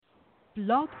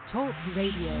Blog Talk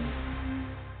Radio.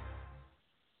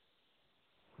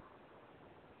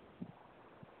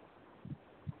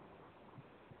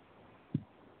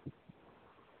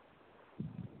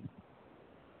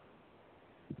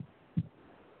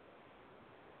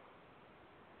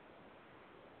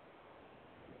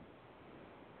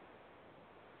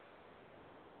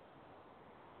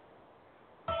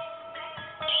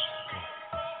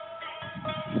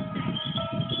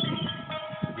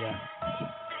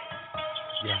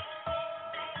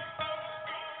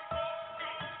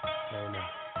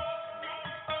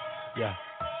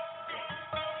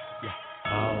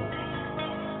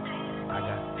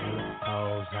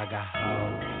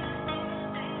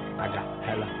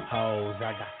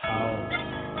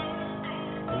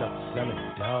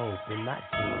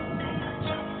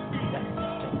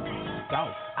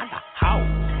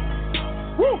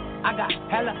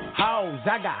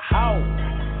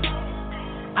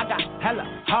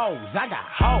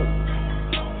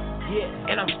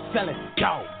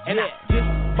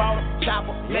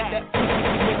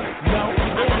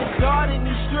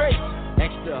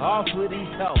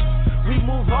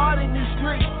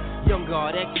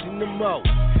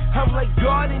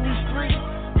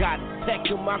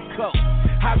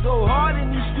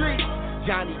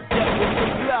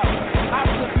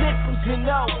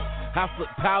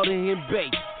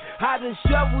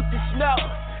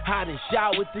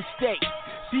 With the state,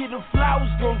 see the flowers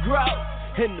gon' grow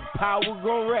and the power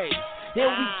gon' raise. And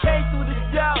we came through the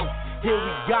door, and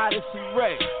we got us a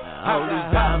race. All these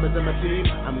diamonds in my teeth,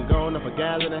 I'm going up a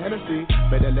gallon of Hennessy.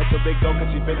 Better let the big go, cause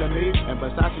she feelin' me. And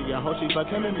Versace, I hope she fuck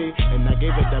him and me. And I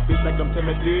gave it that bitch like I'm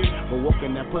Timothy. But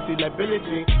walking that pussy like Billie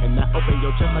Jean. And I open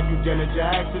your chest like you Janet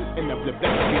Jackson. And I flip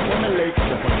that like you Timberlake.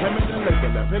 If I'm chemist and lake,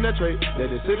 then I penetrate. Let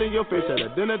it sit in your face at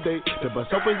a dinner date. To bust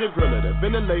open your grill, let it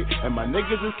ventilate. And my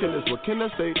niggas is killers, what can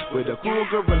I say? With the cool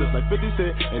gorillas like 50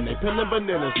 Cent. And they peeling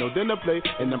bananas, no dinner plate.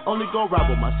 And I'm only gon' ride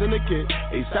with my syndicate.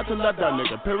 ASAP till I die,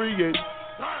 nigga, period.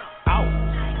 Oh,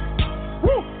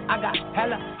 woo! I got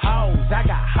hella hoes, I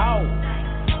got hoes.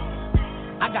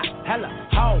 I got hella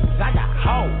hoes, I got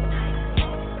hoes.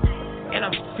 And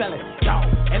I'm selling dope.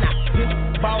 And I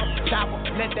just bought a chopper,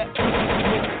 let that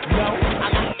know.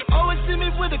 Always see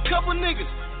me with a couple niggas,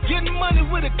 getting money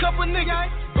with a couple niggas,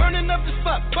 burning up the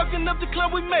spot, fucking up the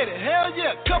club, we made it. Hell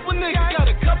yeah, couple niggas, got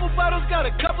a couple bottles, got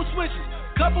a couple switches.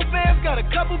 Couple bands, got a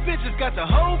couple bitches, got the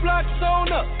whole block sewn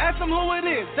up. Ask them who it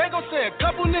is, they gon' say a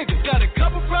couple niggas. Got a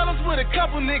couple problems with a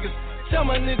couple niggas. Tell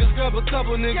my niggas grab a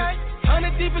couple niggas.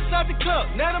 100 deep inside the club,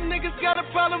 now them niggas got a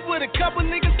problem with a couple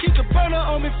niggas. Keep the burner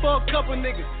on me for a couple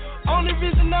niggas. Only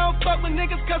reason I don't fuck with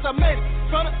niggas, cause I made it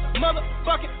from the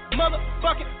motherfucking,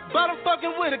 bottom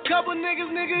fucking with a couple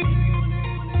niggas, nigga.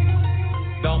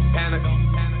 Don't panic,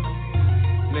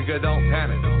 nigga, don't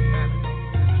panic.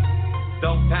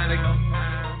 Don't panic,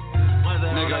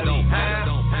 nigga, don't panic.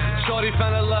 Shorty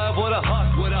fell in love with a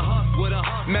hus,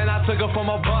 Man, I took her from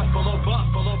a bus,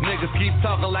 Niggas keep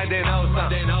talking like they know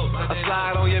something. I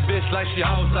slide on your bitch like she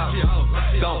hoes something.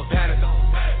 Don't panic,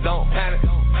 don't panic.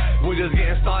 We just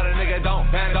getting started, nigga, don't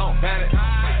panic.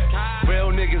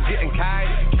 Real niggas getting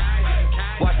kited.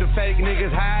 Watch the fake niggas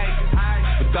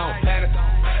hide. But don't panic,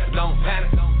 don't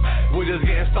panic. We just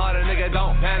getting started, nigga,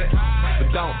 don't panic. But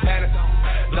don't panic.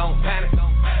 Don't panic,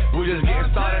 we just getting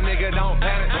started, nigga, don't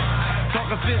panic.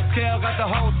 Talking fifth scale, got the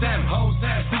whole thing.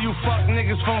 See you fuck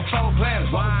niggas from 4 planets.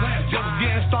 Just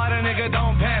getting started, nigga,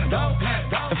 don't panic.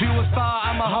 If you a star,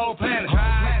 I'm a whole planet.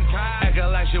 Acting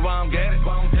like shit while I'm getting.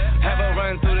 Have her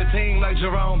run through the team like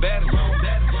Jerome Bettis.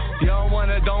 You don't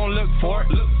wanna, don't look for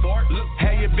it.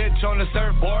 Have your bitch on the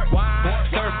surfboard.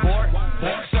 Surfboard.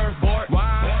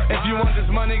 If you want this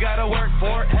money, gotta work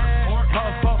for it.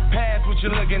 Puff, pass what you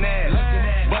looking at.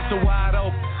 Bust a wide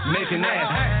open, making ass.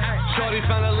 Shorty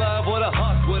fell in love with a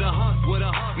hus.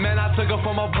 Man, I took her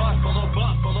from a bus.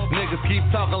 Niggas keep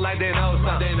talking like they know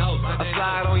something. I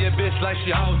slide on your bitch like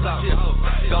she hoes something.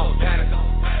 Don't panic,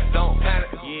 don't panic.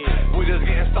 We just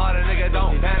getting started, nigga,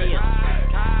 don't panic.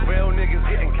 Real niggas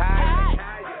getting kited.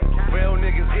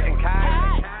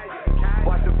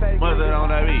 Watch the face. What's that on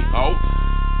that beat? Oh.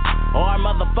 Or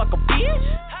motherfucker bitch.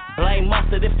 Blame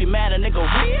mustard if you mad a nigga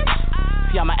rich.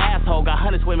 See, I'm an asshole, got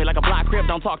hundreds with me like a block crib.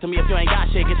 Don't talk to me if you ain't got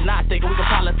shit, get your knot stick and we can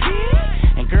politic.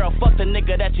 And girl, fuck the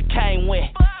nigga that you came with,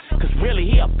 cause really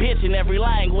he a bitch in every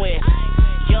language.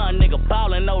 Young nigga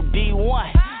ballin', no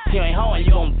D1. If you ain't hoeing,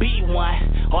 you gon' be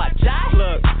one. Or I die.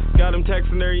 Look, Got him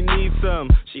texting her, he needs some.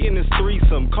 She in his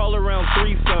threesome, call around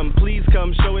threesome. Please come,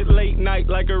 show it late night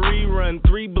like a rerun.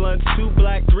 3 blunts, 2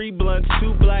 black, 3 blunts,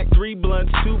 2 black, 3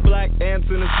 blunts, 2 black ants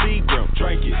in a Seagram.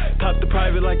 Drink it, pop the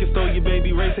private like it's stole your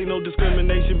baby. Race ain't no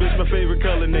discrimination, bitch, my favorite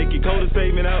color naked. Coldest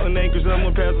statement out in Anchorage,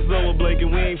 someone pass us over Blake.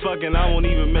 And we ain't fucking, I won't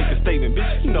even make a statement.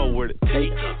 Bitch, you know where to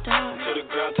take it. To the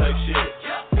ground type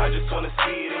shit. I just wanna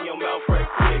see it in your mouth right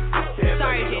quick.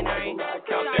 Sorry, January.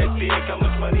 Count that dick, how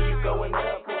much money you going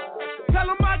up? Tell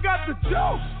him I got the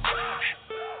juice.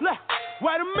 Look,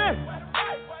 wait a minute.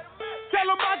 Tell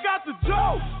him I got the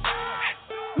juice.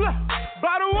 Look,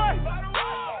 by the way.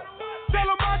 Tell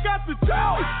him I got the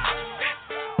juice.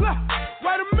 Look,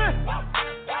 wait a minute.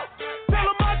 Tell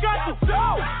him I got the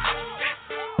juice.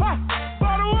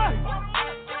 By the way.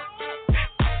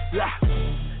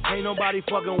 Yeah, ain't nobody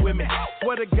fucking with me.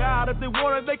 Swear to God, if they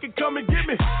want it, they can come and get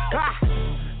me.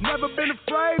 Never been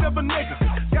afraid of a nigga.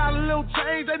 Got a little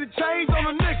change, they done change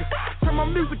on a nigga. Turn my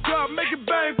music up, make it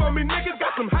bang for me, niggas.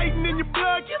 Got some hating in your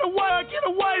blood, get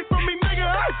away from me, nigga.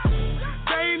 Hey.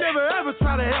 They ain't never ever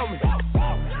try to help me,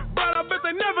 but I bet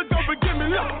they never gon' forgive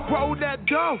me. Look, roll that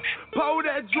dough, pull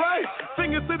that drain.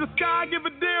 Fingers to the sky, give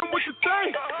a damn what you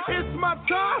think. It's my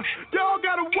time, y'all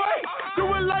gotta wait.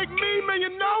 Do it like me, man, you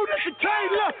know that you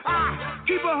can't. Look, I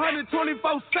keep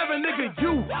 124/7, nigga.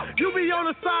 You be on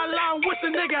the sideline with the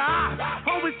nigga. I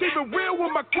always keep it real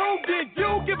with my crew. Then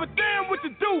you give a damn what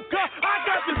you do, cause I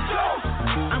got the juice.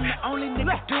 I'm the only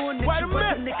nigga doing it. Wait a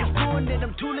minute. The niggas doing it.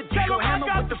 I'm too legit. Go hammer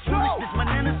with the foolishness. My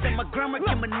nana said my grandma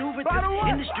can maneuver this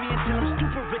industry until I'm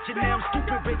stupid rich, and now I'm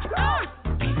stupid rich.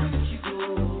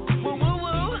 Whoa, whoa, whoa.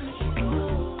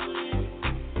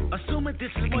 Assuming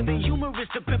this is more than humorous,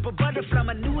 the pepper butterfly,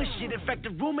 my newest shit. In fact, the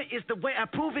rumor is the way I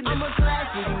proven it. I'm a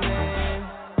classic man.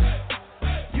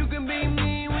 You can be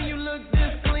me when you look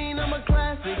this clean. I'm a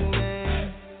classic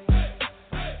man.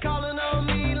 Calling on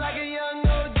me like a young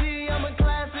OG. I'm a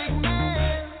classic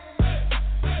man.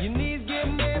 Your knees get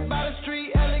made by the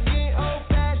street, elegant,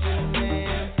 old-fashioned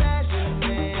man, fashion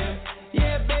man.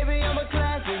 Yeah, baby, I'm a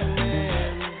classic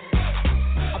man.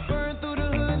 I burn through the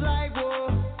hood like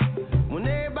war. When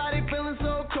everybody feeling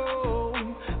so cold,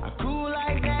 I cool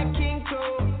like that King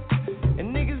Cole.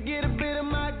 And niggas get a bit of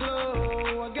my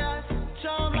glow. I got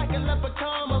charm like a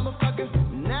leprechaun, motherfucker.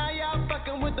 Now y'all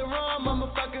fucking with the wrong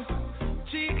motherfucker.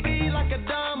 Cheap be like a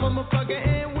dumb motherfucker.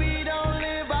 And we don't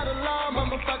live by the law,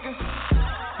 motherfucker.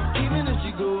 Even if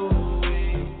she go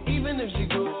away, even if she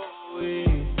go away,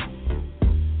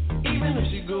 even if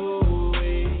she go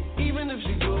away, even if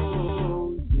she go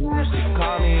away.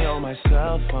 Call me on my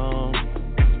cell phone.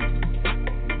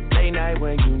 Late night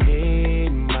when you need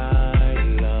my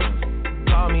love.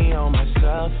 Call me on my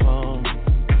cell phone.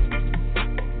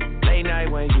 Late night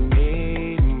when you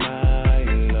need my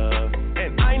love.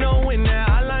 And I know when that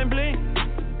hotline blink,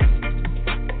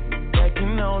 that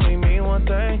can only mean one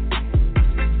thing.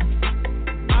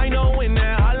 I know when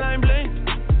that hotline blink,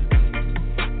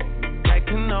 that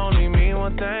can only mean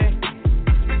one thing.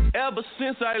 Ever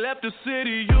since I left the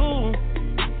city, you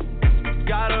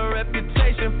got a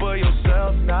reputation for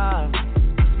yourself now.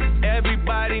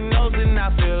 Everybody knows and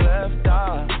I feel left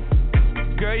out.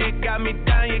 Girl, you got me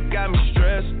down, you got me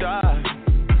stressed out.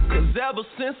 Cause ever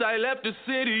since I left the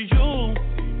city, you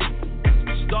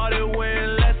started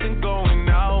wearing less and going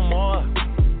out more.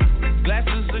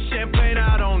 Glasses of champagne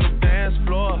out on the dance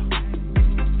floor.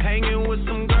 Hanging with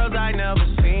some girls I never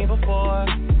seen before.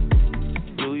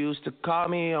 You used to call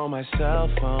me on my cell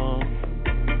phone.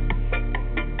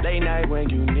 Late night when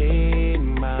you need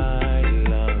my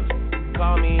love.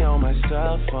 Call me on my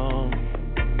cell phone.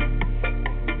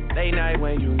 Late night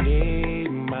when you need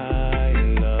my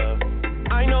love.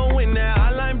 I know when that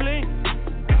hotline blink,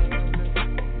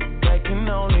 that can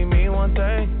only mean one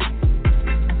thing.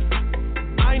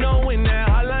 I know when that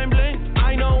hotline blink,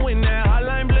 I know when that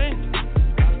hotline blink,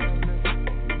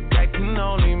 that can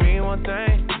only mean one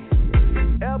thing.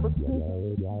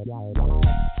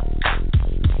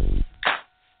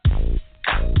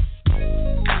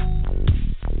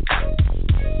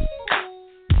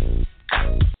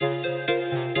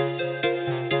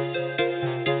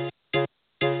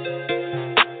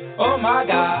 Oh my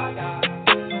God.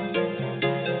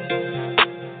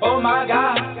 Oh my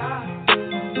God.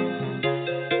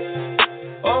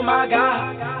 Oh my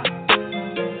God.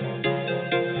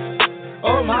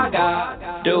 Oh my God.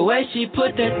 The way she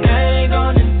put that thing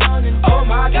on it. Oh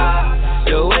my God.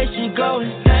 The way she go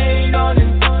insane on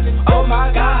it. Oh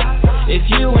my God. If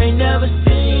you ain't never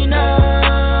seen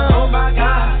her. Oh my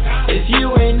God. If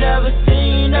you ain't never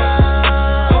seen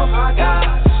her. Oh my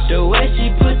God. The way she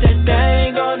put that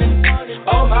thing on it.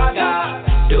 Oh my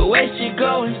God. The way she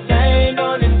go insane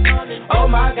on it.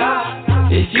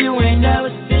 If you ain't never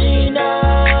seen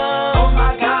her, oh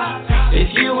my God.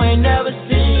 If you ain't never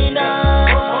seen her,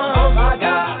 oh my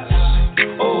God.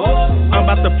 I'm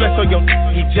about to flex on your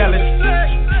he jealous.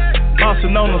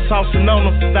 Bossin' on him, saucin'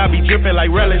 on him, I be drippin' like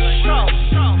relish.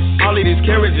 All of these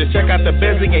carriages, check out the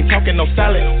Benz, ain't talking no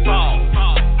salad.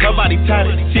 Nobody tied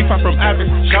it, she far from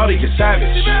average, shawty is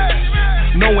savage.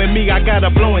 Knowing me, I got a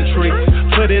blowing tree.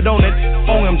 Put it on it,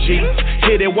 OMG.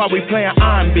 Hit it while we playin'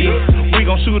 R&B. We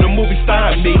gon' shoot a movie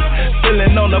starring me.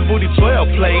 Feelin' on the booty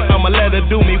 12 play. I'ma let her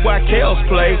do me while Kels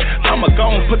play. I'ma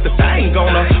go and put the thing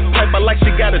on her. Pipe her like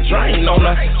she got a drain on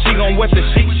her. She gon' wet the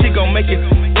sheet, she gon' make it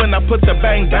when I put the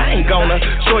bang bang on her.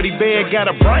 Shorty bed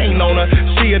got a brain on her.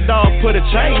 She a dog, put a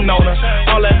chain on her.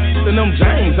 All that and them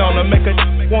James on her. Make her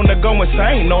wanna go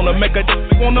insane on her. Make her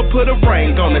wanna put a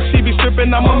ring on her. She be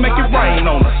strippin', I'ma make it rain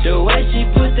on her. The way she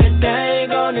put that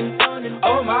thing on it,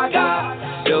 oh my God.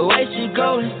 The way she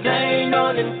go insane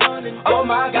on it, oh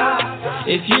my God.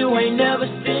 If you ain't never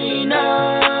seen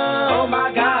her, oh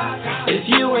my God. If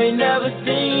you ain't never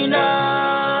seen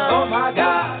her, oh my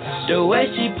God. The way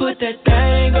she put that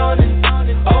thing on it,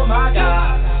 oh my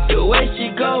God. The way she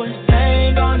go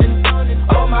insane on it,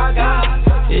 oh my God.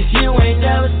 If you ain't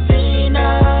never seen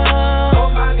her, oh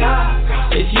my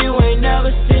God. If you ain't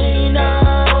never seen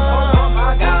her,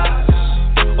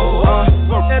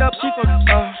 she gon'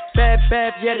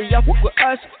 bad, yeah, they all fuck with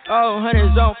us. Oh,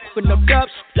 honey's on, with no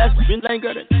cups. Let's be lame,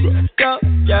 girl, up,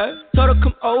 yeah. Told her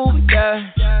come over,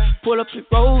 yeah. Pull up in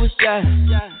Rovers, yeah.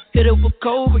 Hit it with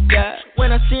Cobra, yeah.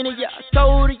 When I seen her, yeah, I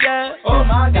told her, yeah. Oh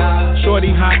my God.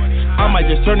 Shorty hot, I might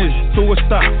just turn this to a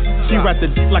stop. She ride the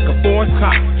d like a foreign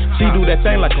cop. She do that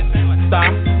thing like a stop.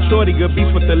 Shorty good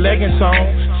beats with the leggings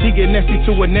on. She get nasty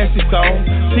to a nasty song.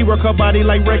 She work her body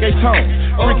like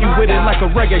reggaeton. Freaky with it like a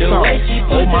reggae song.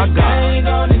 Oh my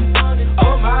God.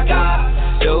 Oh my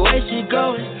God. The way she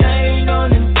go insane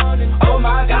on it. Oh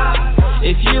my God.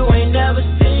 If you ain't never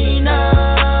seen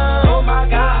her. Oh my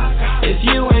God. If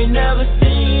you ain't never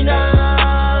seen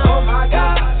her. Oh my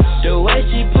God. The way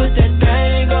she put that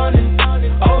thing on it.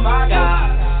 Oh my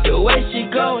God. The way she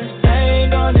go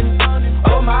insane on it.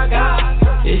 Oh my God.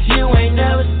 If you ain't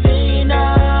never seen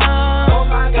her. Oh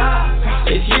my God.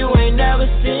 If you ain't never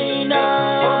seen her.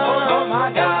 Oh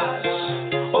my God.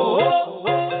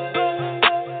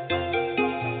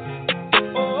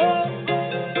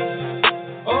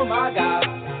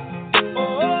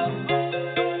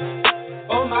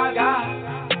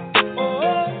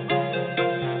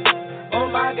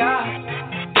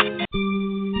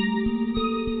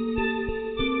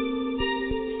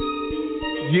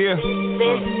 Yeah. This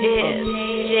is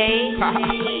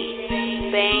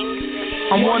JP Banks.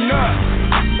 I'm one up.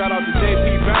 Shout out to JP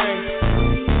Banks.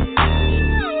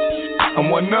 I'm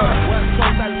one up. West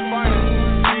Coast at its finest.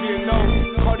 You didn't know.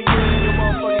 Cardi B in your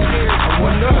motherfucking ears. I'm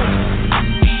one up.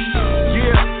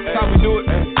 Yeah, that's how we do it.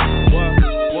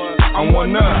 What? I'm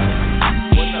one up.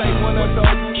 Say one up, though.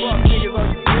 Fuck niggas on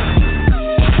your dick.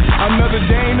 Another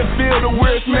day in the field, the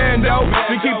weirdest man though.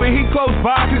 To keep it heat close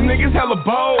by, cause niggas hella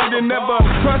bold and never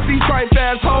trust these tripe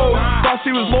ass hoes. Thought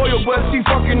she was loyal, but she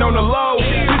fucking on the low.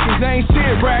 Bitches ain't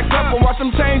shit, rack up and watch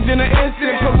them change in an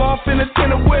instant. Pull off in a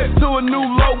tenor whip to a new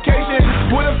location.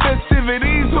 With the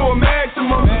festivities to a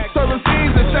maximum. Serving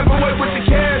scenes and step away with the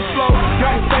cash flow.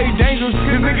 Gotta stay dangerous,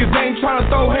 cause niggas ain't tryna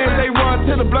throw hands, they run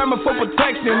to the blammer for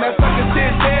protection. That sucker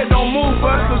shit dead, don't move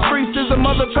us. The streets is a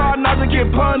mother, try not to get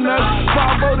punished.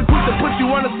 Bravo to put you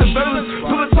under surveillance.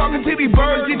 Pull it talking to these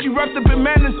birds, get you wrapped up in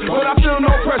madness. But I feel no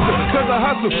pressure, cause I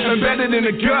hustle embedded in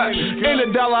the gut. In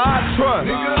the dollar I trust.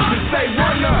 Just say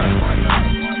one up.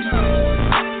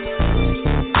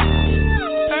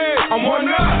 Hey, I'm one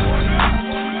up.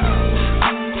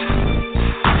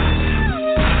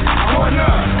 I'm one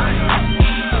up.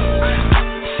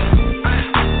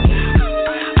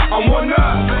 I'm one up.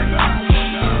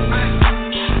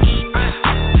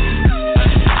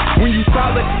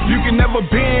 Solid, you can never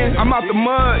bend. I'm out the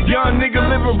mud. Young nigga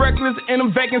living reckless in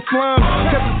them vacant slums.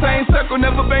 Kept the same circle,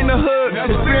 never bang the hood.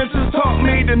 Experiences taught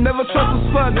me to never trust a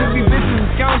slut. Cause these bitches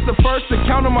is counting the first to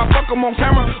count them. I fuck them on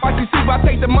camera. Like you see, I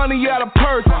take the money out of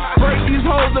purse. Break these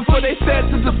hoes before they set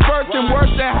to disperse. And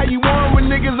worse than how you want when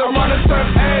niggas are running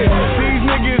turf. Hey, these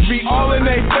niggas be all in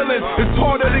they feelings. It's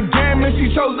part of the game and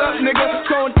she shows up, nigga.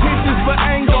 Showing teachers but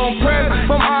ain't gon' press.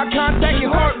 From eye contact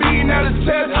and heart beating at his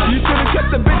chest. You should've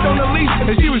kept the bitch on the leash.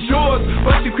 And she was yours,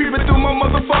 but she creeping through my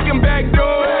motherfucking back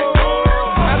door.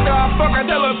 After I fuck, I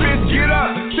tell her, bitch, get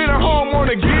up. Send her home on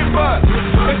a get butt.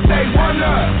 And say one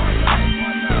up.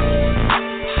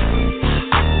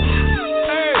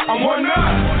 Hey, I'm one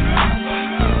up.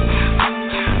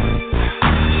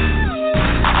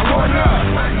 I'm one up.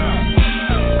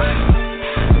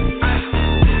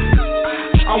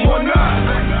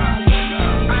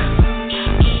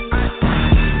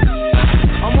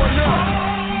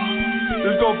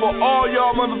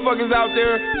 motherfuckers out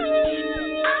there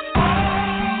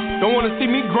don't wanna see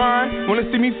me grind, wanna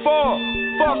see me fall.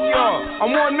 Fuck y'all,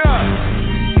 I'm one up.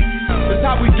 That's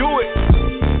how we do it.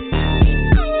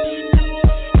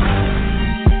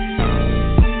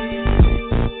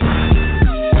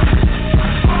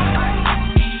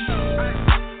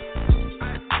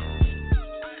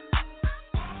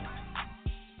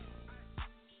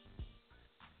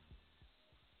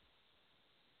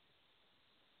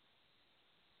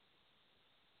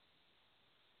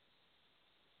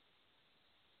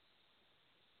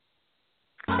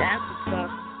 That's what's up.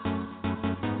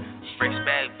 Bricks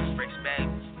bag.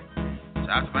 Shout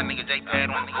out to my nigga J-Pad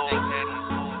on the board.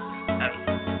 Hey,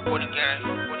 40 gang.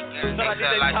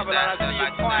 Extra lifestyle.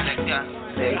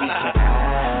 Baby, can I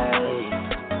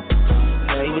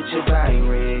play with your body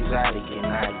real exotic and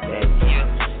night, baby?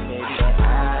 Baby, can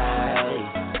I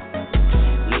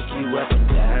lick you up and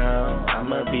down?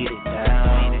 I'ma beat it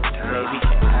down. Baby,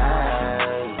 can I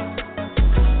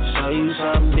show you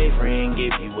something different,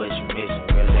 give you what you missing?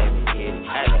 Girl, let me get it.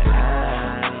 Can I,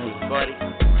 buddy,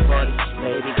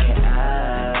 baby, can I,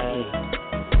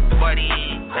 buddy,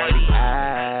 I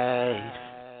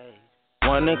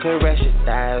wanna caress your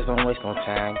thighs, don't waste no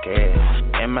time, girl.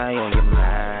 Am I on your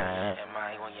mind?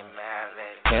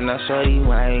 Can I show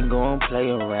you I ain't gon' play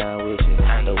around with you?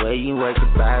 The way you work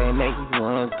your body make me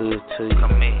wanna do it to you.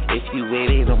 If you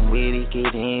with it, I'm with it,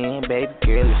 get in. Baby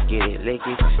girl, let's get it. Lick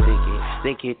it and stick it.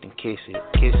 Stick it and kiss it.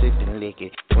 Kiss it and lick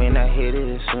it. When I hit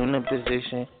it, assume the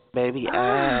position. Baby, I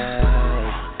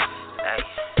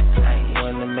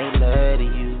wanna make love to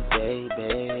you,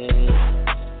 baby.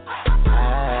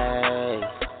 I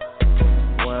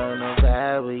wanna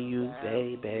ride with you,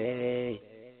 baby.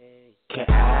 Can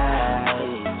I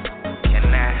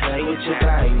play with your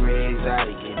body real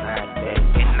exotic and night, baby?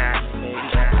 Baby,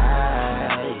 can I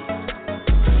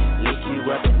lick you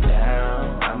up and down?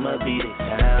 I'ma beat it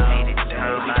down. Baby, can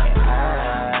I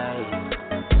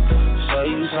show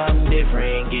you something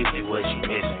different, give you what you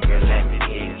missing? Girl, let me get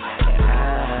it. Can I,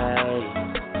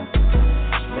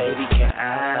 baby, can I,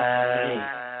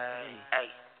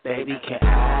 baby, can I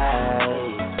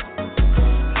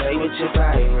play with your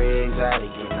body real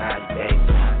exotic and night, baby?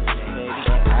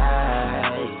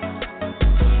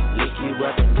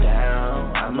 Up and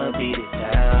down, I'ma beat it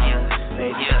down.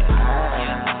 Baby, I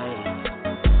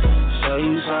show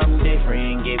you something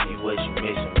different, give you what you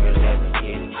missing, girl, let me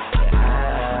get it. Can I,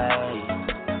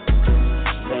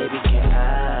 baby, can I?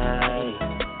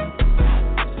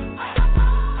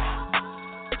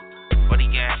 What do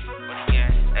you got?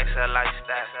 XL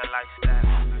lifestyle.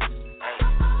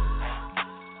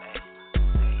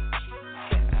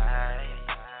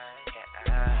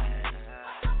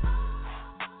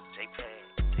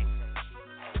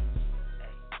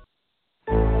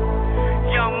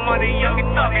 Young and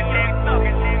thuggin',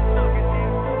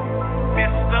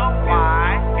 Mr.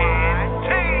 Y&T.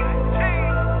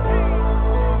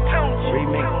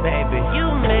 Remix, baby. You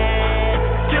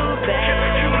mad, too bad.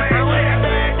 I wanna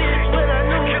start this with a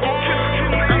new ad.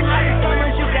 I'm like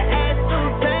Thomas, you can ask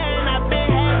Suzanne. I've been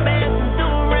had bands and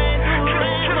Duran.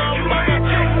 Motherfucker,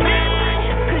 you mad,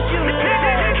 'cause you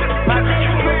love my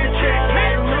name put the trail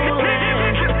like Luan.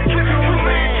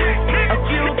 A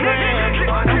few grams,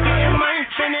 I'm getting money,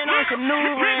 spending on some new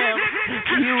rims.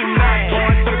 You mad,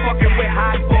 boy, so fucking with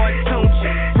hot boy Tunchi.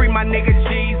 Free my nigga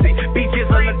Jeezy, beaches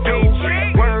on the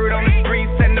Doochie. Word on the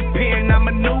streets and the pen, I'm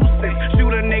a nuisance.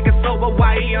 Shoot a nigga sober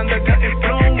while he under the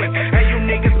influence. And you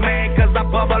niggas mad 'cause I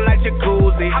bubble like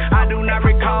jacuzzi. I do not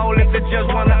recall if the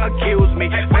judge wanna accuse me.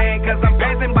 Mad 'cause I'm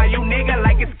passing by you nigga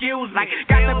like excuse me.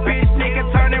 Got the bitch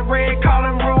nigga turning red,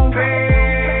 calling Ruby.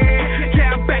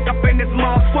 Yeah, I'm back up in this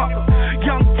motherfucker.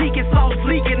 Young Deacon sauce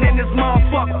leaking in this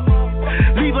motherfucker.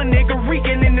 Leave a nigga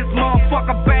reeking in this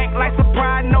motherfucker. Back like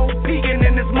surprise, no peeking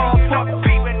in this motherfucker.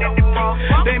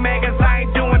 They mad 'cause I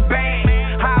ain't doing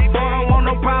bad. High boy, don't want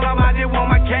no problem, I just want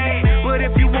my cash. But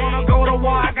if you wanna go to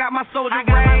war, I got my soldier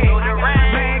rag.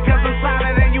 Mad 'cause I'm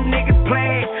solid and you niggas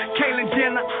play. Caitlyn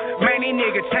Jenner, man, these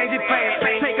niggas change it fast.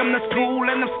 Take them to school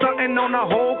and I'm stunting on the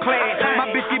whole class. My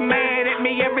bitch get mad at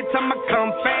me every time I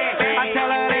come fast. I tell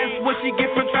her that's what she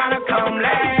get for trying to come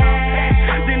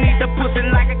last. Then eat the pussy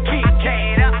like a Kit Kat.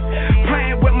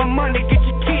 Playing with my money, get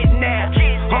you kidnapped.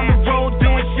 On the road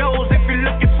doing shows if you're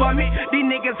looking for me. These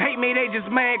niggas hate me, they just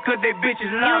mad 'cause they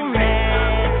bitches love me. You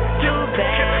mad, too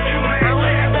bad. I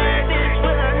wanna start this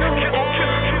with a new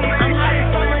ad. I'm like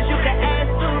Thomas, you can ask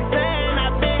Suzanne.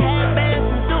 I've been had bands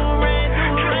and Duran.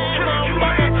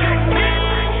 Motherfucker, you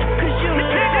mad, 'cause you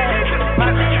love my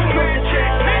name put the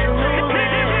trail like Luan.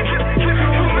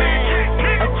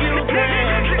 A few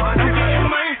grams, I'm getting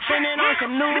money, spending on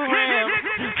some new rims.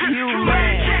 You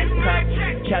mad.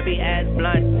 heavy ass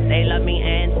blunt. They love me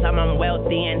and some, I'm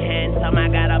wealthy and handsome. I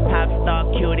got a pop star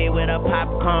cutie with a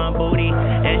popcorn booty,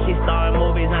 and she starring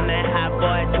movies. I'm that hot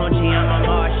boy Tunchi. I'm a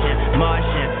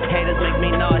Martian. Haters make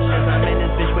me nauseous. I'm in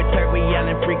this bitch with Turk, we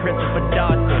yelling free Christopher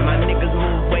Dawson. My niggas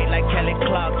move weight like Kelly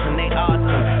Clarkson, they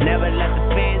awesome. Never let the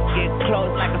feds get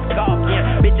close like a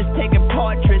scorpion. Bitches taking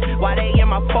portraits while they in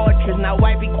my fortress. Now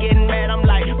wifey getting mad, I'm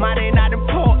like, my they not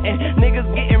important. Niggas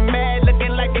getting mad,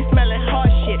 looking like they smelling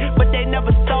hot shit, but they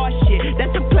never start shit.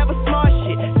 That's some clever smart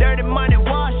shit. Dirty money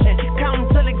washing, counting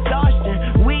till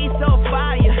exhaustion. Weed so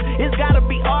fire, it's gotta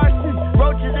be arson.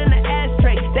 Roaches in the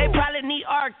ashtray, they probably need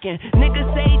arcing. Niggas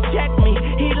say he checked me,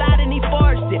 he lied and he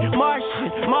forced it. Martian,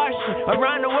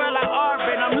 around the world like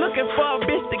Arvin. I'm looking for a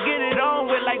bitch to get it on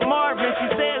with like Marvin. She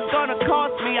said it's gonna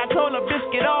cost me, I told her bitch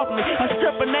get off me. Her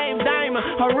stripper named Diamond,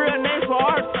 her real name's for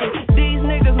Arsky. These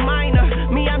niggas minor,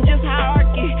 me I'm just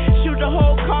hierarchy. Shoot the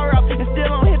whole car up and still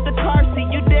don't hit the car seat.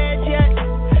 You dead yet?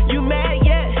 You mad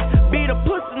yet? Beat a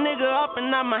pussy nigga up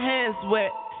and now my hands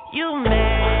wet. You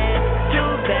mad?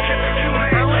 Too bad.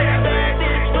 I was a bad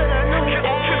bitch with a new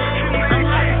ass. I'm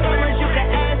hot as summers, you can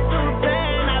ask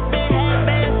Suzanne. I've been had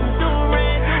bands from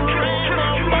Duran.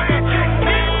 Motherfucker, too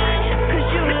mad, cause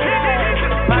you love.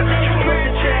 My bitch put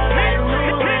the trail like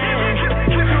Luran.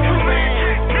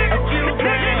 A few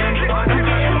grams. I'm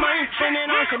getting money, spending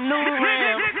on some new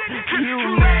rims. You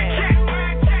mad?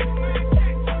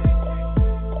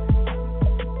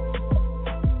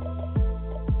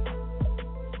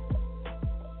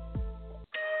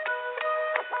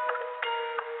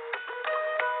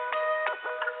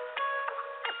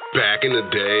 Back in the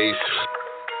days,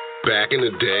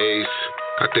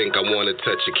 I think I wanna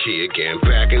touch a key again.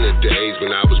 Back in the days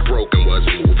when I was broken,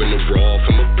 wasn't moving the raw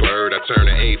from a bird. I turned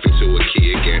an eighth into a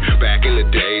key again. Back in the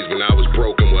days when I was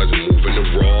broken, wasn't moving the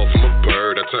raw from a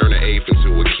bird. I turned an eighth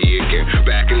into a key again.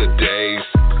 Back in the days,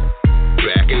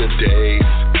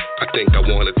 I think I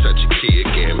wanna touch a key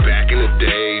again. Back in the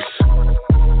days,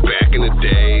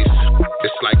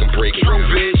 it's like I'm breaking down.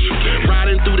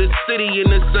 Riding through the city in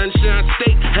the Sunshine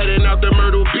State, heading out to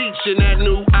Myrtle Beach in that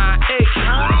new IA.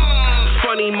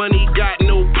 Funny money got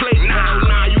no plate.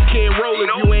 Nah, you can't roll if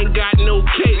you ain't got no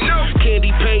cake.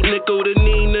 Candy paint, nickel to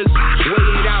Nina's.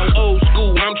 Weighed out old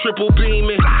school, I'm triple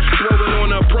beaming. Throwing on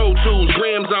a Pro Tools,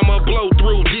 grams I'ma blow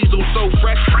through. Diesel so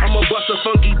fresh, I'ma bust a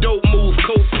funky dope move.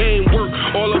 Cocaine work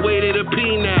all the way to the P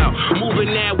now. Moving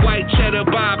that white cheddar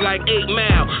bob like 8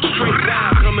 Mile. Straight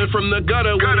vibe coming from the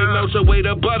gutter where they melt away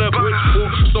the butter.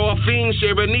 Saw a fiend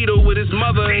share a needle with his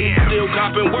mother, and he still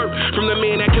copping work from the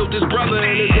man that killed his brother.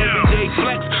 And his everyday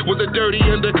flex was a dirty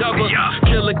undercover.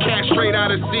 Killer cat straight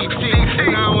out of CT.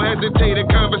 And I don't hesitate to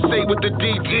conversate with the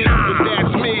DG, but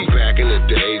that's me. Back in the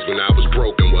days when I was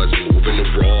broken, wasn't moving the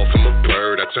raw from a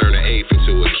bird. I turned an eighth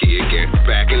into a key again.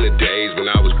 Back in the days when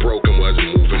I was broken,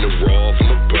 wasn't moving the raw from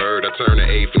a bird. I turned an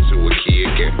eighth into a key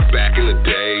again. Back in the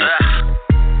days.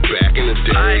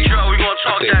 Alright, Joe, we gonna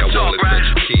talk that talk, right?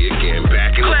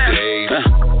 Back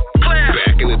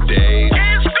in the days,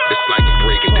 it's like I'm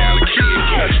breaking down a key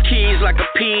again. Touch keys like a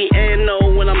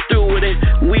piano when I'm through with it.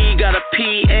 We got a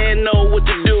piano, what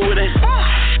to do with it?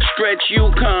 Stretch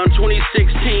Yukon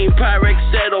 2016, Pyrex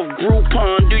set off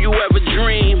Groupon. Do you ever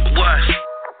dream? What?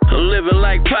 Living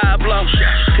like Pablo,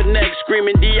 connect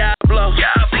screaming Diablo.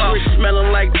 Rich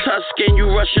smelling like Tuscan,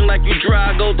 you rushing like you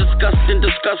Drago.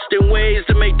 Disgusting ways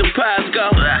to make them pies go.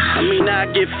 I mean, I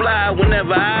get fly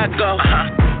whenever I go.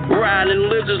 Riding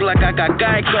lizards like I got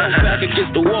Geico. Back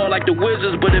against the wall like the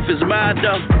Wizards, but if it's my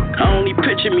dough, I only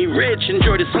picture me rich,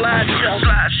 enjoy the slideshow.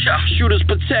 Shooters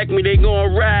protect me, they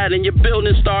gon' ride, and your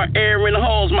building start airing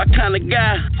halls, my kind of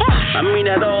guy. I mean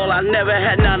that all, I never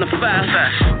had 9 to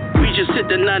 5. We just hit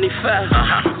the 95.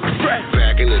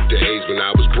 Back in the days when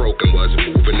I was broken, wasn't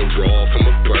moving the raw from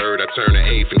a bird. I turned an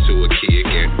eighth into a key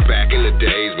again. Back in the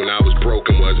days when I was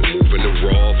broken, wasn't moving the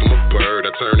raw from a bird.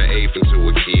 I turned an eighth into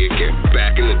a key again.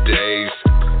 Back in the days,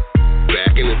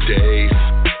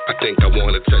 I think I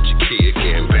wanna touch a key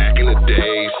again. Back in the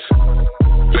days,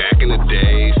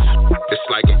 it's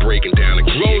like I'm breaking down a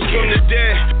key Rose again. from the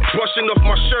dead, brushing off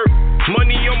my shirt.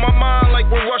 Money on my mind like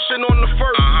we're rushing on the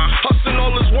first. Hustling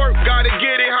all this work, gotta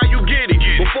get it how you get it.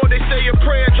 Before they say a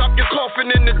prayer, drop your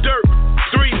coffin in the dirt.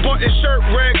 3-button shirt,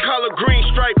 red collar, green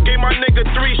stripe. Gave my nigga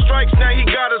 3 strikes, now he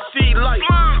gotta see life.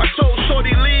 I told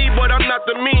Shorty leave, but I'm not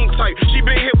the mean type. She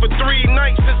been here for 3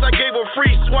 nights since I gave her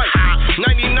free swipe.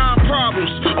 99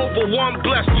 problems, over 1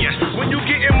 blessing. When you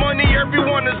getting money,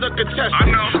 everyone is a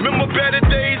contestant. Remember better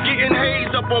days, getting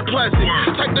hazed up on Pleasant.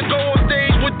 Type to go on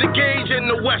stage with with the gauge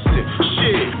and the western.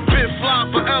 Shit, been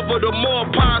fly forever, the more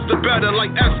pies the better.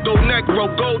 Like Esco, Necro,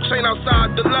 gold chain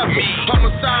outside the level.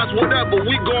 Homicides, whatever,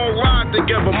 we gon' ride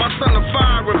together. My son a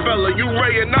fire fella, you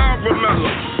Ray and I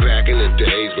remember. Back in the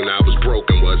days when I was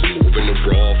broken, wasn't moving the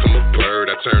raw from a bird.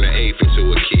 I turned an eighth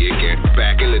into a key again.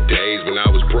 Back in the days when I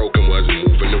was broken,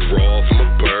 wasn't moving the raw from a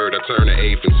bird. I turned an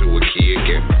eighth into a key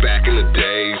again. Back in the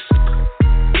days,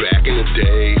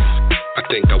 I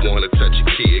think I wanna touch a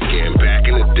key again. Back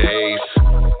in the days,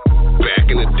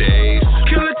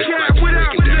 Killer Cat, what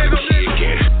up, nigga?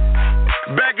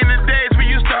 Back in the days, we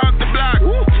used to hug the block,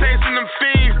 chasing them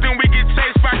fiends, then we get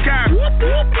chased by cops.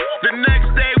 The next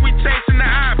day, we chasing the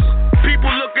ops.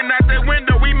 People looking out their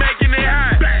window, we making it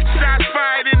hot. Shots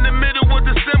fired in the middle of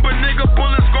December, nigga.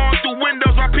 Bullets going through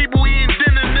windows while people eating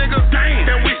dinner, nigga.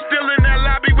 And we still in that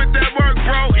lobby with that work,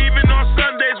 bro. Even on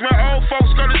Sundays when old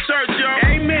folks go to church, yo.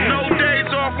 Amen. No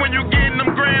days off when you getting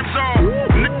them grams off.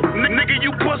 Nigga,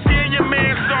 you pussy and your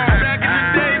man saw. Back in the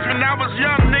days when I was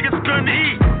young, niggas couldn't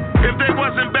eat if they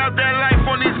wasn't about that life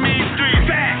on these mean streets.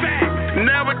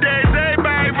 Nowadays,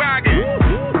 everybody rockin'.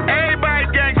 Everybody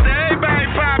gangsta, everybody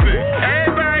poppin'.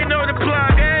 Everybody know the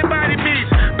plug, everybody meets.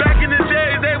 Back in the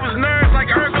days, they was nerds like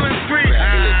Urkel and Street.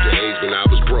 Back in the days when I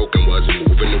was broken, wasn't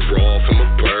moving the raw from a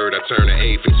bird. I turned an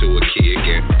eighth into a key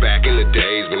again. Back in the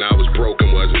days when I was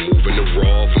broken, wasn't moving the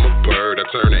raw from a bird. I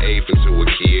turned an eighth into a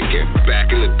key again. Back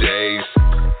in the days,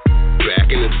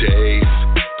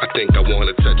 I think I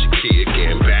wanna touch a key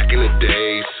again. Back in the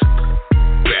days,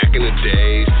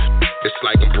 it's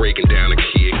like I'm breaking down a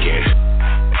key again.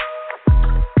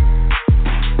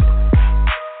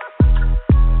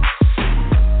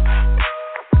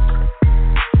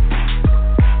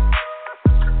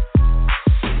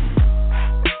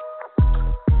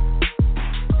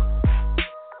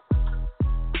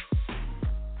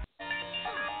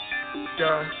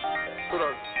 Yeah, hold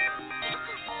on.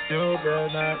 You better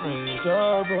not raise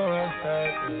your voice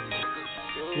at me.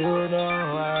 You know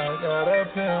I got a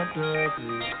pimp to be.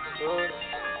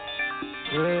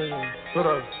 Yeah, hold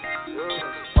on.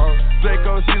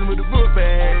 Draco season with the book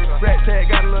bag. Rat tag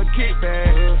got a little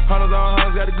kickback. Hunters on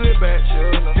hunters got a good batch.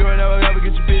 You ain't never ever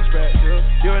get your bitch back.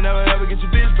 You ain't never ever get your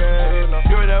bitch back.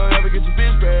 You ain't never ever get your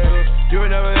bitch back. You ain't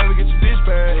never ever get your bitch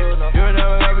back. You ain't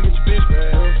never ever get your bitch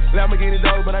back. Lamborghini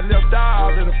dog, but I left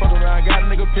off. Let the fuck around, got a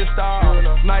nigga pissed off.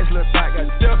 Nice little thought, got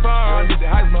stiff on. Did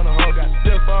the Heisman on the hoe, got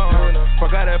stiff on.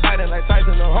 Forgot that biting like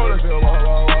Tyson, no Holyfield. Whoa,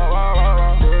 whoa, whoa, whoa,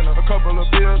 whoa. A couple of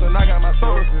pills and I got my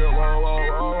soda filled. Whoa, whoa,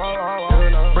 whoa, whoa,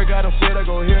 whoa. Break out a fit, I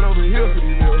go head over here for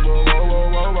these bills. Whoa,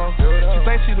 whoa, whoa, whoa, whoa. She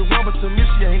thinks she the one, but to me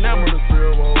she ain't never the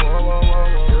thrill. Whoa, whoa, whoa,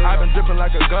 whoa. I've been dripping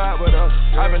like a god with her.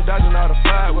 I've been dodging all the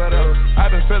fire with her.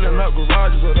 I've been filling up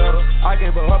garages with her. I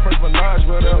gave her first menage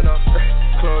with her.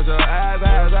 Close your eyes,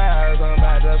 I'm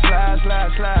about to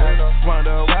slide.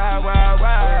 Wonder why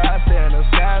I stay in the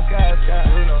sky.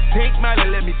 Pink Molly,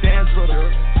 let me dance with her.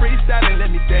 Freestyling,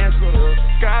 let me dance with her.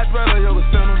 God's brother, it was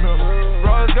sentimental.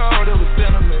 Rose gold, it was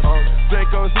sentimental.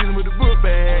 Draco season with the book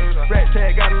bag. Rat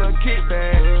tag got a little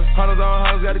kickback. Hunters on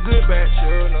hunters got a good batch.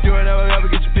 You ain't never ever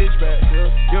get your bitch back.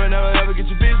 You ain't never ever get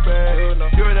your bitch back.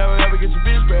 You ain't never ever get your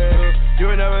bitch back. You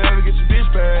ain't never ever get your bitch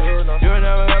back. You ain't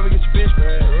never ever get your bitch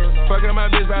back. Fucking my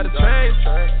bitch by the train.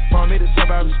 Want me to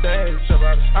step out the stage.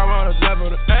 I want to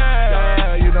level the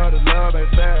air. You know the love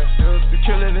ain't fast. You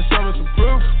killing in summer some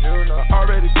proof. I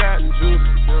already got the juice.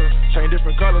 Chain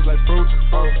different colors like fruit.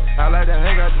 I like to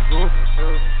hang out the roof.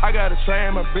 I got a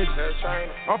chain my bitch.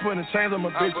 I'm putting chains on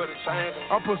my bitch.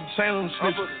 I'm putting some chains on the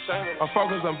snitch. I'm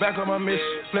focused, I'm back on my mission.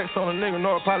 Flex on a nigga,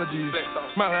 no apologies.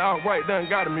 Smiling out white, done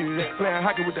got me. Playing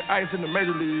hockey with the ice in the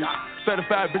major league.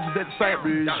 35 bitches at the St.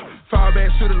 Bridge. Fire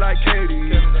back shooter like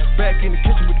Katie. Back in the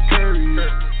kitchen with the curry.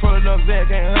 Pulling up Zach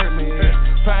can't hurt me.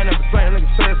 Pineapple playing like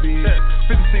a surfy.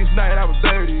 56 night, I was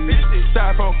dirty.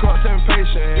 Styrofoam cup, 7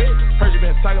 patient. Heard you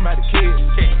been talking about the kids.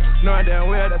 Knowing damn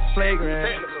well that's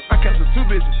flagrant. I kept some 2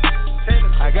 bitches.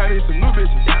 I got me some new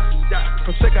bitches.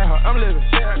 For check out how I'm living.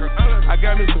 I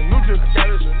got me some new drips.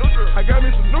 I got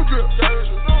me some new drips.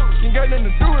 You ain't got nothing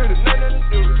to do with it.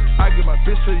 I get my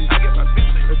bitch to you.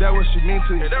 Is that what she mean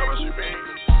to you?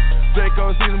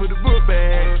 Draco season with the book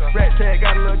bag. Rat tag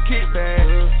got a little kickback.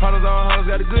 Hunters on hunters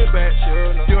got a good batch.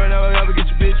 You ain't never ever get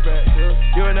your bitch back.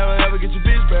 You ain't never ever get your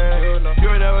bitch back. You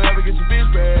ain't never ever get your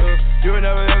bitch back. You ain't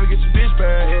never ever get your bitch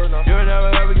back. You ain't never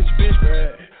ever get your bitch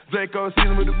back. Draco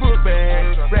season with the book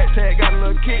bag. Rat tag got a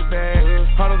little kickback.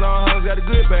 Hunters on hunters got a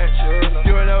good batch.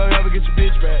 You ain't never ever get your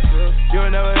bitch back. You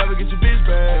ain't never ever get your bitch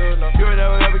back. You ain't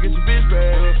never ever get your bitch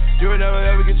back. You ain't never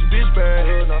ever get your bitch back.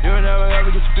 You ain't never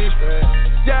ever get your bitch back.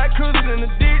 Yeah, I cruising in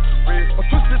the ditch. I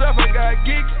pushed it up, I got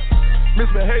geeks.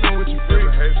 Misbehaving with your free.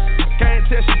 Can't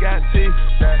tell she got teeth.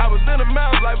 I was in the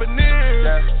mouth like veneers.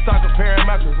 Start comparing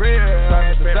my career.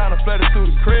 Designer flooded through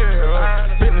the crib.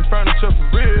 Bentley furniture for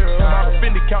real. My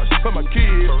Fendi couch for my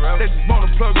kids. They just wanna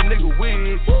plug a nigga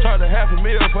wig. Charge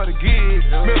 $500,000 for the gig.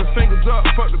 Middle fingers up,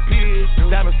 fuck the pig.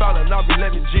 Diamonds falling off and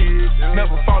let me jig.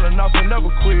 Never falling off and never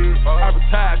quit. I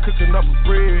retired cooking up a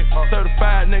bread.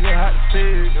 Certified nigga hot to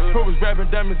see. Who was rapping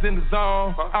diamonds in the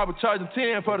zone? I was charging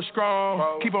 10 for the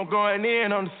strong. Keep on going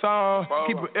in on the song.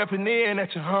 Keep it effing in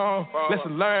at your home.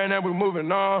 Lesson learned and we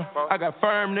moving on. I got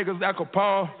firm niggas Al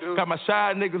Capone. Got my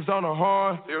shy niggas on the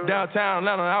horn. Downtown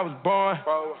Atlanta, I was born.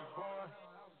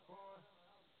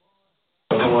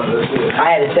 I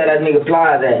had to tell that nigga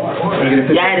Plies that.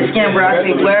 Y'all had to skin, bro. I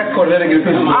see Blair.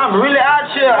 I'm really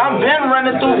out here. I'm been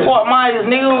running through Fort Myers,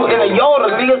 nigga, in a Yoda,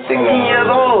 nigga, 16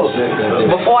 years old.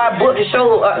 Before I booked the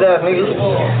show up there, nigga.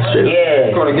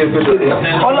 Yeah.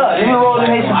 Hold up, let me roll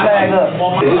the nation flag up.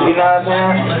 You know what I'm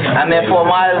saying? I'm in Fort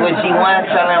Myers with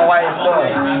G1 selling white stuff.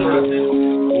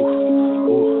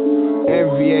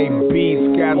 NBA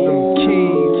Beats got them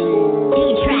keys.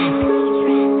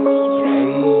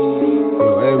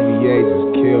 NBA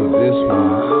just killed this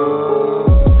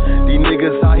one. These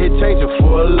niggas out here changing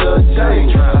for a little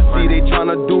change. I see they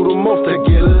tryna do the most to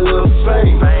get a little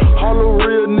fame. All the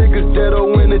real niggas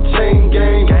that'll win the chain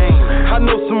game. I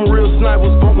know some real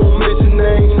snipers, but won't mention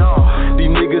names.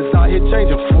 These niggas out here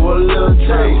changing for a little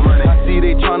change. I see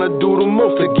they tryna do the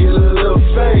most to get a little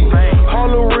fame. All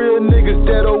the real niggas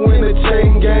that'll win the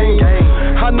chain game.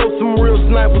 I know some real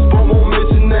snipers, but won't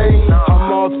mention names.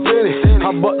 I'm all finished.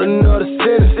 I bought another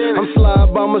sentence. I'm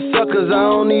sliding by myself cause I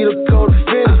don't need a code to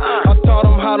finish. I taught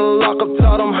them how to lock up,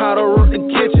 taught them how to work the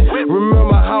kitchen.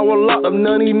 Remember how I locked up,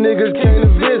 none of these niggas came to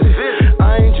visit.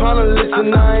 I ain't tryna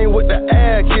listen, I ain't with the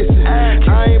ass kissing.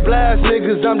 I ain't blast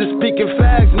niggas, I'm just speaking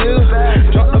facts,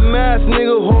 nigga. Drop the mask,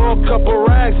 nigga, hold a couple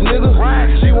racks, nigga.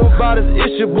 She won't buy this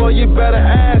issue, boy, you better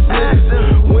ask,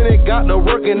 nigga. When it got to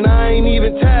working, I ain't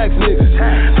even tax, niggas.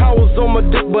 I was on my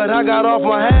dick, but I got off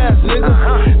my ass, nigga.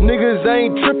 Niggas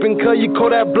ain't tripping, cause you call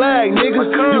that black, nigga.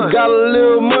 You got a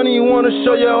little money, you wanna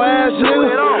show your ass,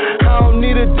 nigga. I don't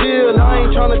need a deal, I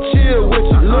ain't tryna chill with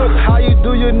you. Look how you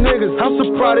do your niggas, I'm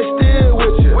surprised they still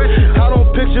with you. I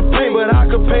don't picture paint, but I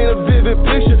can paint a vivid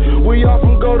picture. We all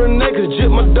from Golden Acres,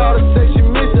 Jit, my daughter say she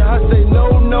miss it. I say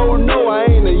no, no, no, I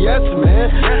ain't a yes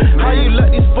man. How you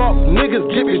let these fuck niggas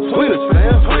get between us,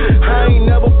 fam? I ain't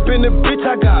never been a bitch,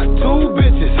 I got 2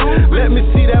 bitches. Let me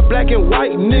see that black and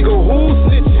white nigga, who's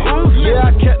snitching? Yeah,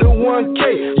 I kept the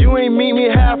 1K, you ain't meet me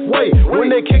halfway. When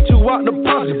they kicked you out the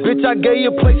posse, bitch, I gave you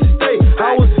a place to stay.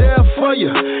 I was there for you,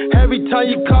 every time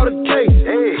you caught a case.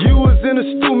 You was in the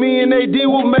stew, me and AD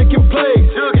were making plays.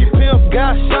 He pimp,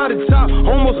 got shot at top,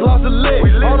 almost lost a leg.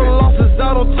 All the losses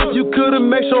out on tip, you couldn't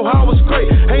make sure I was great.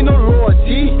 Ain't no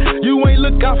loyalty, you ain't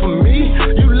look out for me.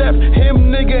 You left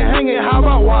him nigga hanging, how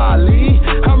about Wally?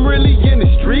 I'm really in the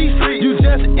streets, you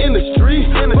just in the streets.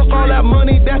 Fuck all that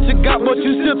money that you got, but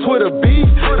you still Twitter beef.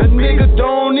 A nigga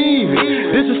don't even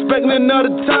disrespecting another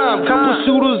time. Couple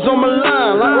shooters on my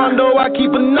line, like Rondo, I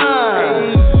keep a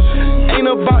 9. Ain't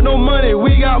about no money,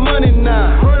 we got money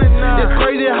now. It's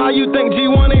crazy how you think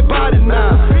G1 ain't body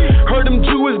now. Heard them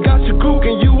Jewish got you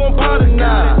cooking, you won't pot it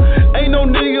now. Ain't no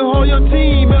nigga on your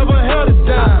team ever held it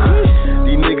down.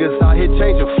 These niggas out here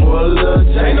changing for a little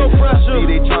change. Ain't no pressure. See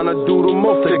they tryna do the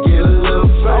most to get a little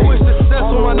fame. I wish success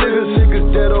on my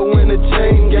niggas that'll win the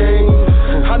chain game.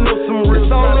 I know some real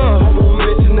love, I won't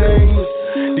mention names.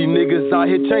 These niggas out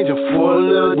here changing for a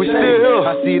little change.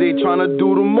 I see they tryna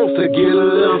do the most to get a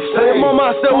little fame. Hey,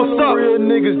 mama, I said what's up? Real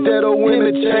niggas that'll win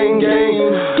the chain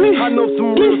game. I know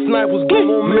some real snipers, but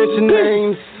won't mention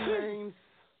names.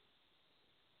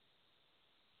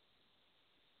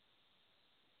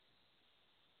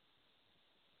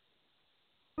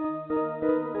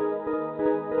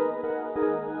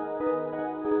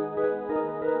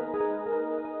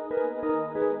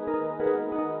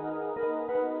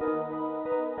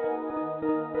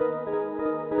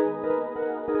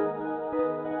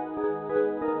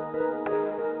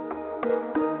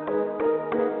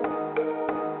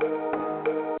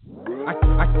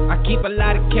 I keep a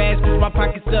lot of cash, cause my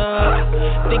pockets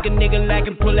up. Think a nigga like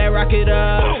can pull that rocket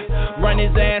up. Run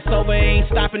his ass over, ain't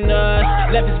stopping us.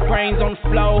 Left his brains on the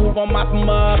floor, who gon' mop him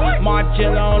up?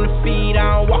 Margilla on the feet,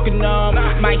 I don't walking up.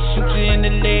 Might shoot you in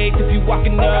the legs if you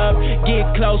walking up. Get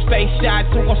close, face shots,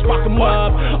 who gon' spark him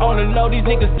up? On the low, these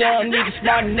niggas dumb, niggas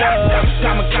smart enough.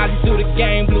 Kamikaze through the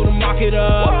game, blew the market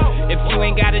up. If you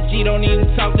ain't got a G, don't even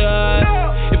talk to us.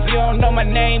 If you don't know my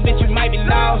name, bitch, you might be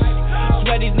lost.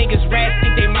 Swear these niggas rats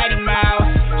think they Mighty Mouse.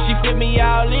 She fit me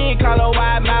all in, call her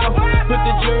wide mouth. Put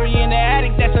the jury in the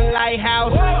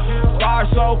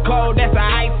so cold, that's a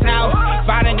ice house.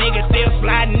 Find a nigga still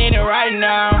sliding in it right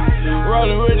now.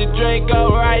 Rolling with the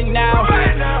Draco right now.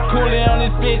 Cooling on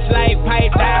this bitch like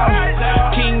pipe down.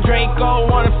 King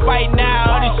Draco wanna fight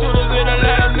now. These shooters in the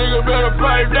lab, nigga better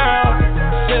pipe down.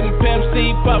 7 Pimp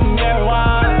C, pop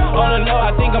marijuana. On the low,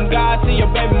 I think I'm God to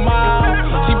your baby mom.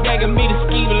 She begging me to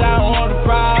ski, but I don't want the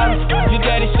problem. Your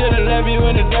daddy should've left you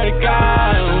in a dirty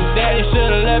car. Daddy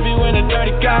should've left you in a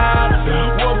dirty car.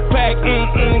 Wolfpack,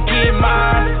 get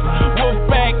mine.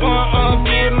 Wolfpack,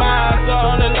 get mine. So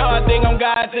on the low, I think I'm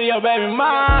God to your baby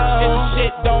mom. If the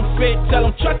shit don't fit, tell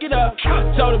him truck it up.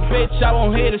 Told the bitch I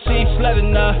won't hit her, she ain't slut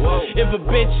enough. If a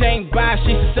bitch ain't buy,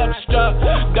 she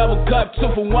self-destruct. Double cup,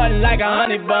 2 for 1 like a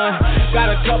honey bun.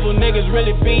 Got a couple niggas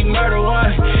really beat murder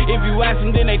one. If you ask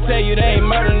them, then they tell you they ain't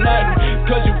murder nothing.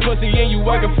 Cause you pussy and you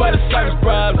working for the service,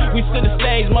 bruh. We stood the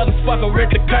stage, motherfucker,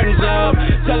 rip the curtains up.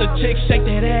 Tell a chick, shake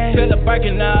that ass, fill her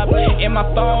Birkin up. In my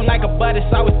phone like a butt, it's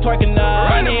always twerking up.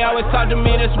 Money always talk to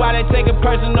me, that's why they take it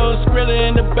personal. Skrilla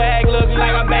in the bag, look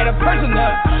like I made a person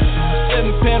up.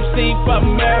 7 Pimp C, fuck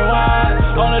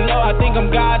marijuana. On the low, I think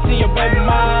I'm God to your baby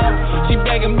mom. She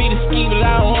begging me to ski, but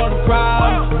I don't want a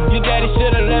problem. Your daddy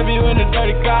should've left you in a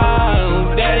dirty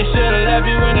car. Daddy should've left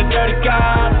you in a dirty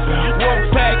car.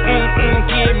 Wolfpack,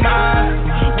 get mine.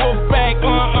 Wolfpack,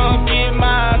 get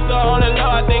mine. So on the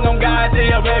low, I think I'm God to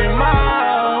your baby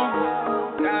mom.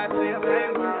 God to your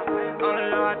baby mom. On the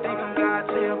low, I think I'm God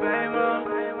to your baby mom.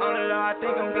 On the low, I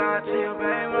think I'm God to your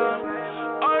baby mom.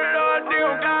 On the low, I think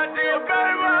I'm God to your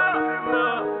baby mom.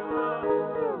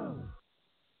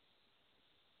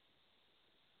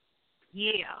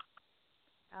 Yeah.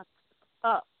 That's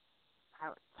up.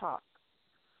 How it talk.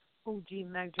 OG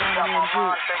Mac Johnny and Duke.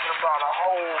 I'm thinking about a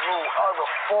whole new other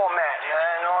format,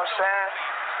 man. You know what I'm saying?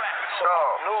 So,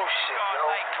 new shit, yo.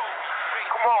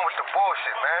 Come on with the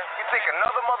bullshit, man. You think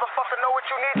another motherfucker know what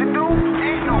you need to do?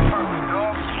 Ain't no purpose,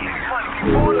 dog. Get money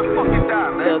before the fucking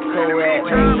die, man. Look who at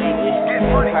me.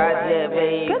 Project,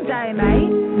 baby. Good day, mate.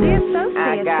 The associates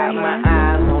I got are my here.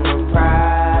 eyes on the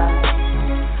prize.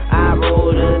 I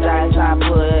roll the dice, I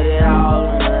put it all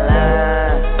on the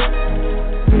line.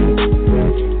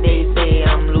 They say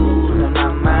I'm losing my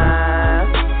mind.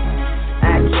 I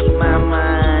keep my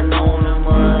mind on the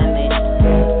money.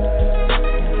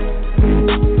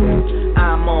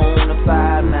 I'm on the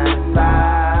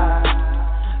 595.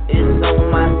 It's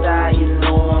on my side, you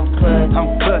know I'm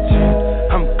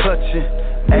clutching.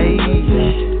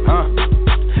 Ayy,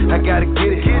 I gotta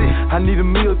get it. I need a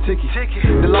meal ticket.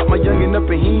 They lock my youngin' up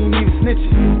and he ain't even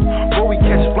snitching. Boy, we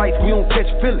catch flights, we don't catch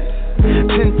feelings.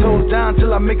 10 toes down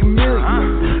till I make $1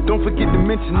 million. Don't forget to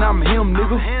mention I'm him,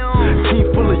 nigga. Team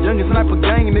full of youngins, sniper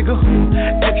gang, nigga.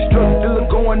 Extra dealer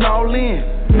going all in.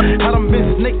 I done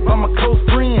been snaked by my close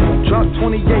friend. Dropped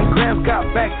 28 grams, got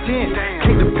back 10.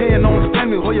 Can't depend on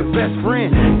family or your best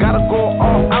friend. Gotta go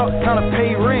all out, kinda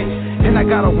pay rent. And I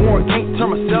got a warrant, can't turn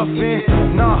myself in.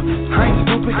 Nah, I ain't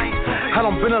stupid. I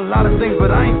done been a lot of things,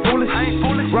 but I ain't foolish.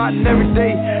 Riding every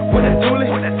day with that toolie.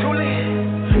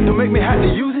 Don't make me have to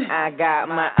use it. I got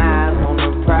my eyes on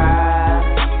the prize.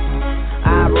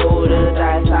 I roll the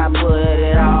dice, I put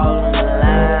it all on the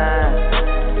line.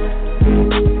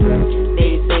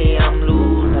 They say I'm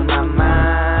losing my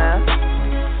mind.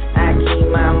 I keep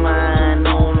my mind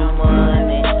on the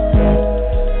money.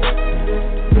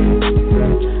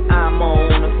 I'm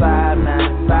on the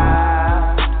 595.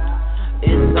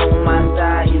 It's on my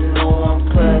side, you know I'm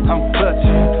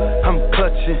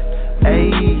clutching.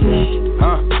 Ayy,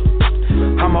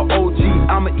 I'm an OG,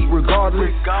 I'ma eat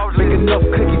regardless. Make enough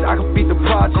cookies, I can feed the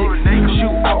project.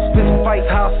 Shoot out, fist fights,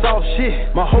 how soft shit.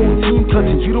 My whole team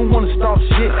clutching, you don't wanna stop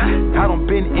shit. I done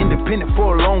been independent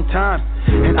for a long time,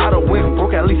 and I done went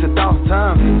broke at least 1,000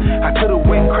 times. I could've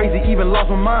went crazy, even lost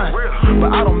my mind,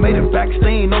 but I done made it back,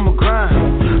 staying on my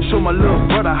grind. Show my little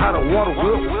brother how to water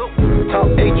whip. Top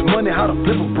H money, how to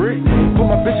flip a brick. Put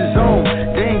my bitches on,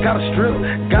 they ain't gotta strip.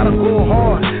 Gotta go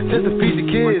hard, just to feed the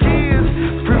kids.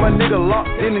 Free my nigga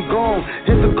locked in and gone.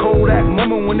 It's a Kodak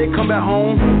moment when they come back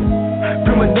home.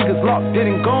 Free my niggas locked in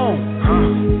and gone.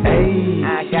 Ayy,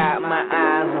 I got my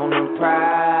eyes on the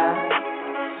prize.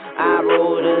 I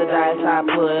roll the dice, I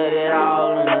put it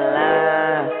all on the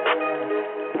line.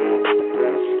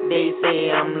 They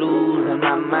say I'm losing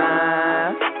my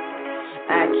mind.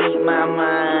 I keep my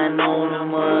mind on the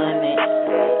money.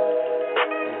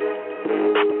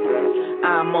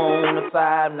 I'm on the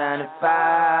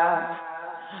 595.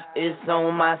 It's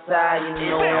on my side, you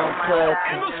know I'm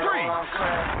clutching.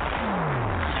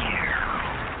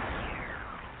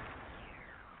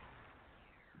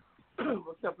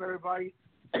 What's up, everybody?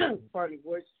 Pardon the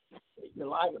voice. You're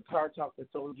live at Power Talk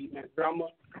with OG Mac Drama,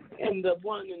 and the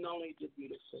one and only, the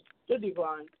beautiful, the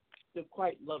divine, the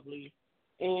quite lovely,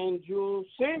 Angel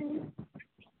Singh.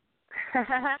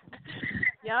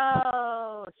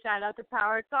 Yo, shout out to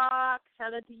Power Talk.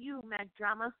 Shout out to you, Mac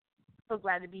Drama. So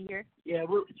glad to be here. Yeah,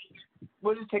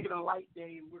 we're just taking a light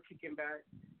day and we're kicking back.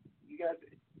 You guys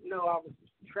know I was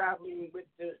traveling with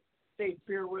the state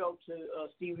farewell to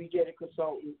Stevie J, the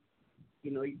consultant.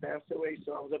 You know, he passed away,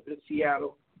 so I was up in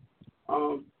Seattle.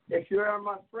 If you're on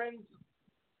my friends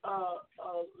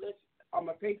list on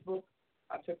my Facebook,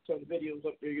 I took some videos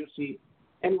up there. You'll see.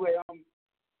 Anyway,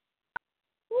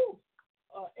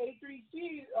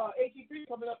 A3C, AT3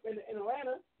 coming up in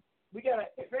Atlanta. We got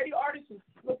if any artist is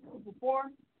looking to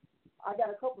perform, I got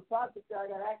a couple spots up there I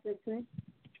got access to.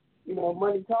 You know,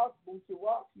 Money Talks, Bullshit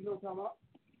Walks. You know what I'm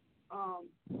talking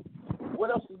about. What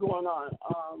else is going on?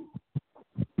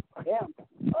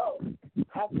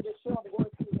 After this show, I'm going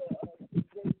to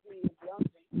Jay-Z and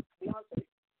Beyonce.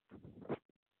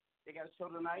 They got a show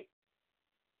tonight.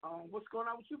 What's going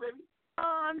on with you, baby?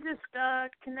 I'm just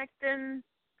connecting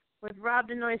with Rob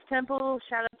the Noise Temple.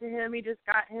 Shout out to him. He just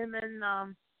got him in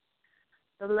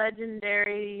the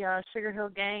legendary Sugar Hill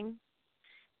Gang.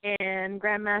 And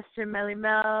Grandmaster Melly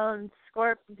Mel and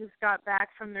Scorp just got back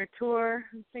from their tour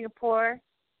in Singapore.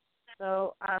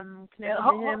 So I'm connected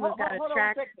to him. We've got a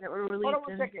track that we're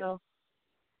releasing. So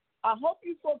I hope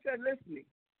you folks are listening.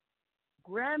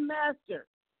 Grandmaster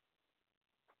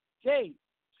Jay,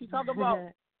 she talked about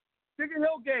Sugar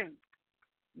Hill Gang,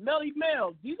 Melly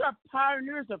Mel. These are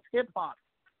pioneers of hip hop.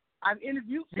 I've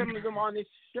interviewed some of them on this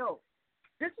show.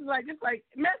 This is like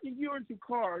imagine you're into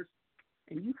cars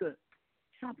and you could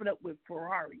chop it up with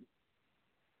Ferrari.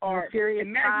 Or Furious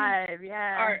imagine, 5,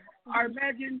 yeah. Or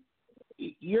imagine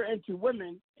you're into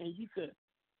women and you could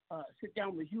sit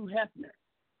down with Hugh Hefner.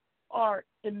 Or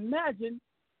imagine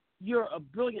you're a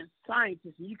brilliant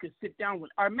scientist and you could sit down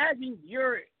with. Or imagine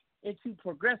you're into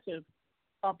progressive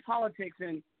politics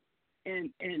and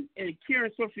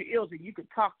curing social ills and you could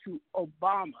talk to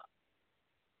Obama.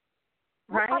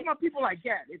 We're talking about people like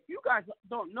that. If you guys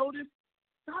don't know this,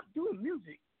 stop doing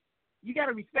music. You got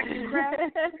to respect the craft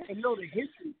and know the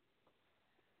history.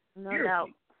 No doubt.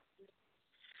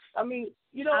 I mean,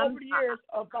 you know, over the years,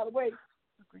 by the way,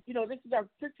 you know, this is our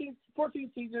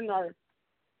 14th season, our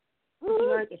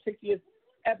 59th or 60th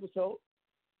episode.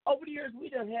 Over the years, we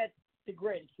done had the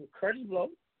greatest. Curtis Blow,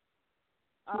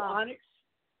 Onyx,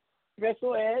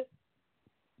 Special Ed.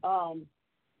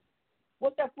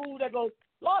 What's that fool that goes,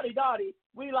 Lottie Dottie,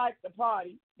 we like the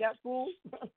party. That fool?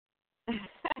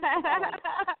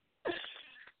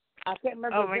 I can't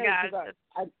remember. Oh my God,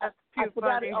 I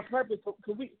forgot it on purpose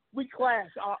because we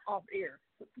clashed off air.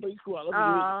 But he's cool.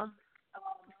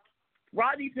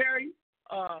 Rodney Perry.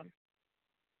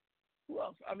 Who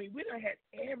else? I mean, we done had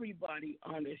everybody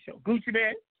on this show. Gucci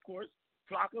Man, of course.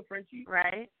 Flocka, Frenchie.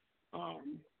 Right.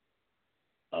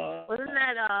 Wasn't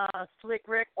that Slick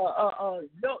Rick?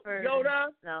 Yoda.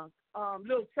 No.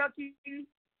 Lil Chucky.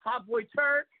 Hot Boy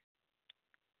Turk.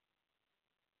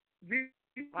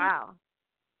 Wow.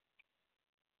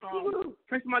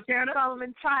 Prince Montana,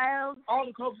 Solomon Child, all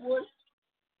the Coke Boys,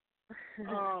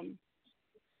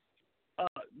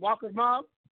 Walker's Mob,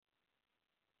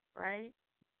 right?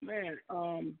 Man,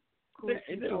 cool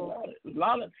a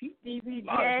lot of people. Stevie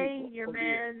J, your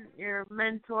man, your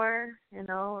mentor. You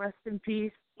know, rest in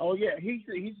peace. Oh yeah, he's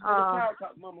the Power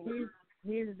Talk mama.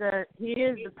 He is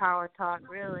the Power Talk,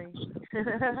 really.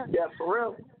 Yeah, for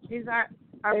real. He's our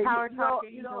Power Talk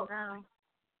angel now.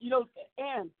 You know,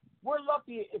 and we're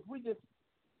lucky if we just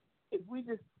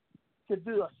could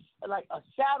do a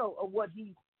shadow of what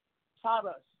he taught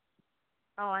us.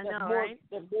 Oh, I know, right?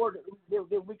 That's more than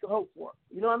we could hope for.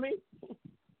 You know what I mean?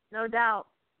 No doubt.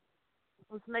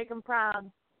 Let's make him proud.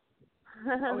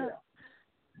 Oh, yeah.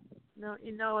 No,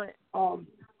 you know it.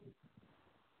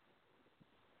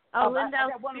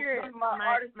 Lindell Spirit,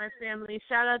 my family.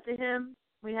 Shout out to him.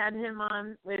 We had him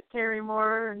on with Terry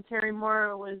Moore, and Terry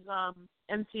Moore was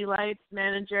MC Light's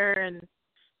manager. And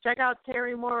check out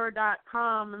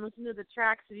terrymoore.com and listen to the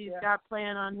tracks that he's got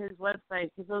playing on his website,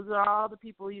 because those are all the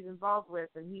people he's involved with.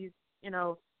 And he's, you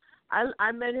know,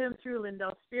 I met him through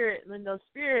Lindell Spirit. Lindell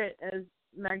Spirit, as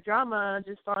Mac Drama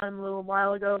just saw him a little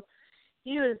while ago,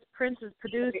 he was Prince's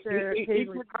producer at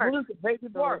Paisley Park. Paisley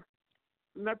Park.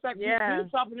 Matter of fact, he was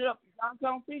chopping it up in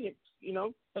downtown Phoenix. You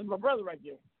know, that's my brother right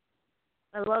there.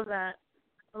 I love that.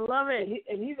 I love it.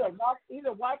 And he's a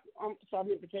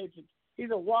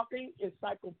walking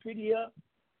encyclopedia.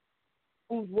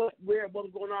 Who's what's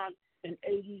going on in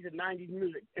 80s and 90s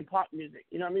music and pop music.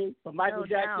 You know what I mean? From Michael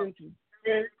Jackson to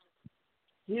Prince.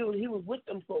 He was with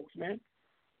them folks, man.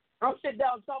 I'm sitting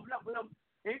down talking up with him,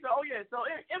 and he said, "Oh yeah." So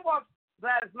it was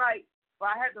last night, but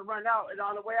I had to run out, and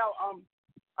on the way out,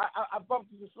 I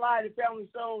bumped into the slide at Family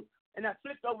Stone, and I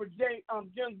flipped over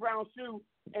James Brown's shoe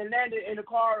and landed in the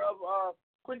car of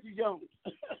Quincy Jones.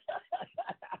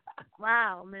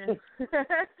 Wow, man.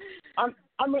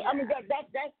 I mean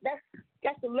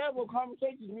that's the level of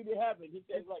conversations we be having.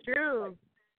 It's like true.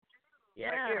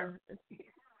 Yeah,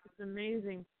 it's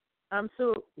amazing. I'm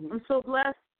so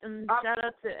blessed, and shout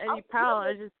out to Eddie Powell.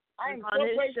 I just was on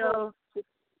his show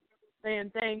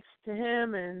saying thanks to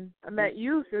him, and I met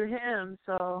you through him.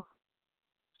 So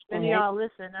then y'all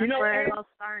listen. That's where it all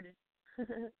started.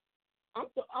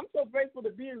 I'm so grateful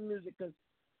to be in music because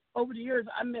over the years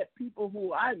I met people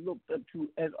who I looked up to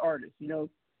as artists. You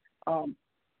know,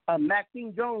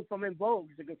 Maxine Jones from En Vogue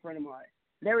is a good friend of mine.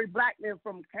 Larry Blackman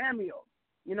from Cameo.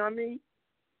 You know what I mean?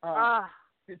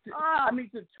 I mean,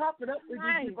 to chop it up with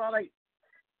these people, like,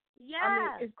 yeah, I mean,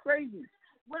 it's crazy.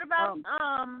 What about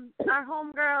our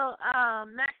homegirl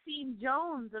Maxine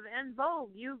Jones of En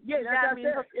Vogue? You got me,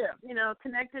 you know,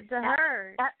 connected to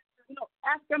her. You know,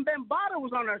 Askin Bambaataa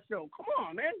was on our show. Come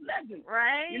on, man, legend,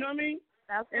 right? You know what I mean?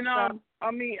 That's and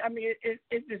I mean,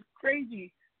 it's just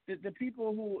crazy that the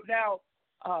people who now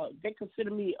they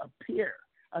consider me a peer.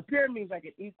 A peer means like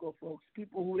an equal, folks.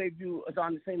 People who they view as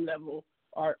on the same level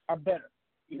are better.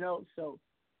 You know, so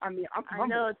I mean, I'm humble. I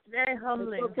know it's very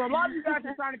humbling. So a lot of you guys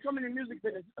are trying to come in the music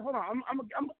business. Hold on, I'm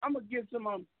gonna give some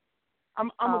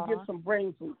I'm gonna give some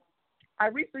brain food. I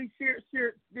recently shared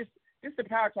this. This is a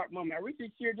Power Talk moment. I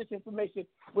recently shared this information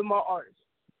with my artists,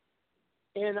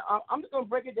 and I'm just gonna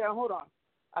break it down. Hold on,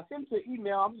 I sent it to an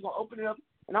email. I'm just gonna open it up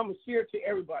and I'm gonna share it to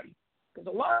everybody because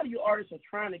a lot of you artists are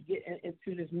trying to get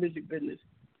into this music business,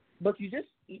 but you just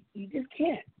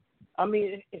can't. I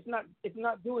mean, it's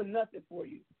not doing nothing for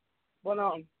you. But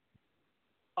all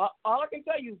I can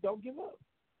tell you is don't give up.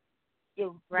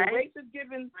 The race is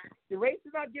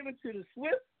not given to the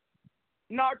swift,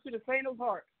 nor to the faint of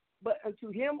heart, but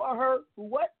unto him or her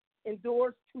who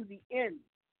endures to the end.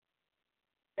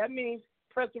 That means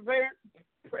perseverance,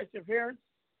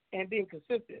 and being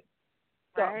consistent.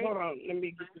 So hold on, let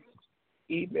me get this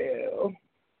email.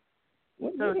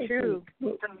 So true.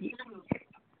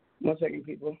 1 second,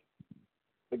 people.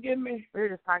 Forgive me. We were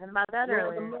just talking about that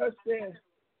earlier.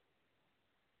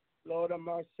 Lord of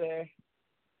mercy.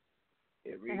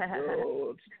 Here we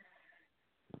go.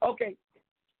 Okay.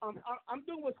 I'm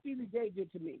doing what Stevie J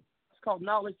did to me. It's called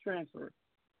knowledge transfer.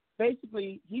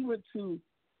 Basically, he went to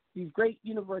these great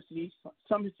universities,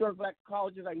 some historic black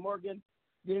colleges like Morgan,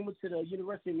 then he went to the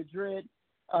University of Madrid,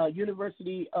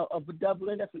 University of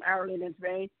Dublin, that's in Ireland and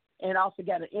Spain, and also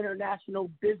got an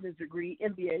international business degree,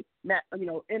 MBA,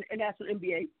 international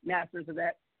MBA, masters of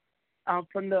that,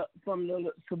 from the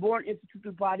Sorbonne Institute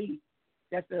of Paris.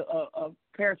 That's a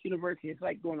Paris University. It's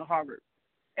like going to Harvard.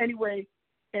 Anyway,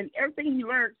 and everything he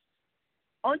learned,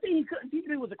 only thing he couldn't teach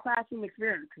me was a classroom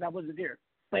experience because I wasn't there.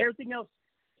 But everything else,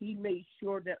 he made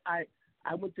sure that I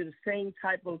went through the same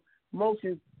type of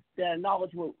motions that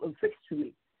knowledge was fixed to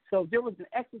me. So there was an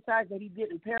exercise that he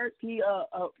did in Paris. He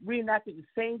reenacted the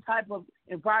same type of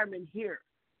environment here.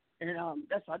 And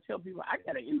that's why I tell people I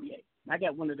got an MBA. I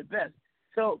got one of the best.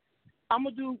 So I'm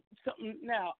going to do something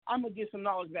now. I'm going to give some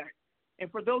knowledge back.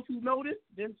 And for those who know this,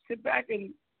 then sit back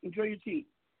and enjoy your tea.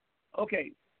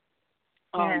 Okay.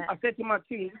 I said to my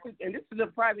team, and this is a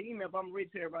private email, but I'm going to read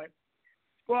it to everybody.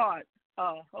 Squad,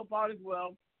 hope all is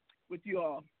well with you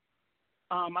all.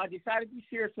 I decided to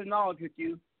share some knowledge with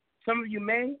you. Some of you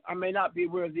may or may not be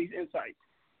aware of these insights.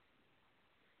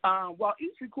 While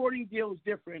each recording deal is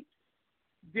different,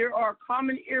 there are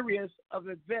common areas of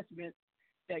investment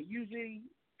that usually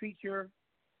feature,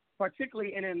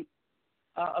 particularly in an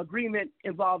agreement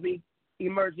involving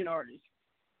emerging artists.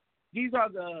 These are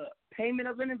the payment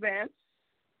of an advance,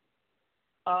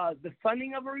 the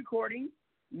funding of a recording,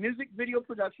 music video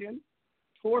production,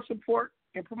 tour support,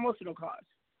 and promotional costs.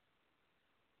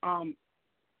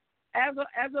 As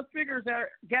the figures that are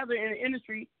gathered in the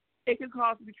industry, it can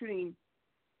cost between,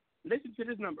 listen to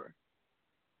this number,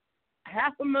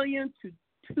 $500,000 to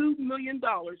 $2 million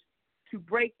to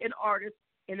break an artist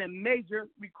in a major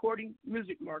recording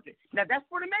music market. Now, that's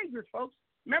for the majors, folks.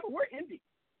 Remember, we're indie.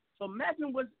 So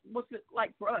imagine what's it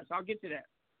like for us. I'll get to that.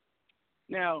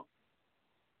 Now,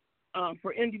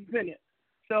 for independent.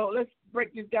 So let's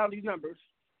break this down, these numbers.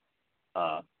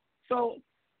 So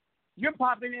you're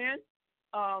popping in.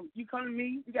 You come to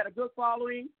me, you got a good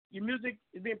following, your music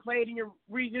is being played in your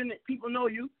region, people know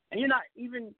you, and you're not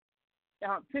even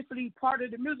officially part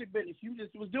of the music business. You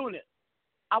just was doing it.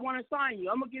 I want to sign you.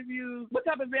 I'm going to give you, what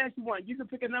type of advance you want? You can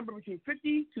pick a number between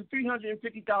 $50,000 to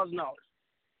 $350,000.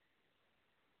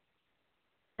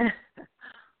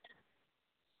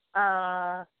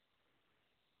 Wow.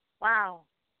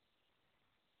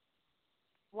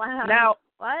 Now,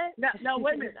 what? Now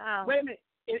wait a minute. Wow. Wait a minute.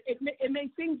 It may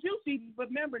seem juicy, but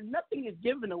remember, nothing is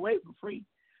given away for free.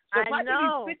 So if I give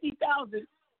you 50,000,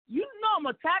 you know I'm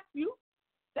gonna tax you.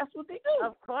 That's what they do.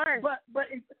 Of course. But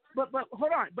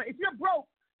hold on. But if you're broke,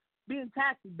 being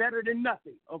taxed is better than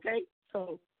nothing. Okay.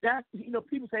 So that's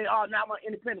people say, oh, now I'm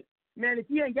independent. Man, if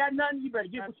you ain't got nothing, you better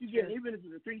get what you get, even if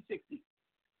it's a 360.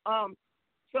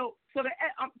 So the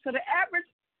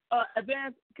average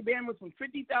advance can be anywhere from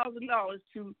 $50,000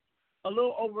 to a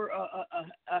little over a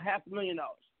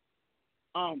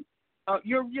 $500,000.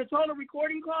 Your total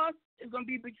recording cost is going to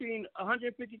be between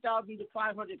 $150,000 to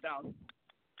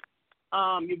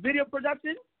 $500,000. Your video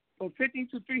production from $50,000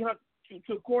 to $300,000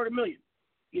 to $250,000.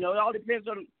 It all depends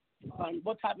on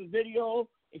what type of video.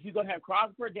 If you're gonna have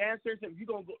crossover dancers, if you're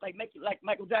gonna make it like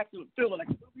Michael Jackson Thriller, like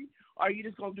a movie, or are you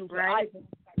just gonna do iPhone type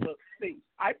of things?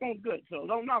 iPhone's good, so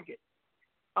don't knock it.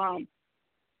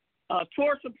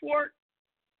 Tour support,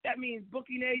 that means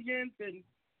booking agents and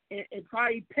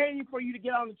probably paying for you to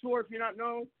get on the tour if you're not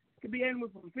known. It could be anywhere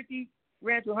from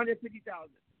 $50,000 to $150,000.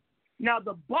 Now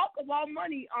the bulk of all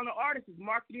money on the artist is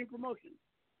marketing and promotion.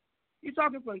 You're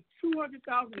talking from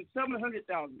 $200,000 to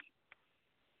 $700,000.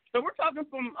 So we're talking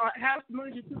from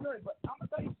 $500,000 to $2 million. But I'm gonna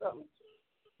tell you something.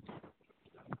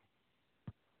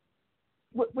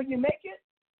 When you make it,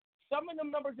 some of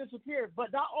them numbers disappear,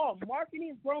 but not all. Marketing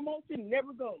and promotion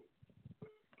never goes.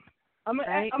 I'm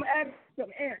gonna add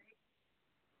something, Aaron.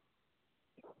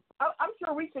 I'm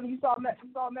sure recently you saw a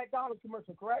McDonald's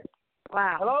commercial, correct?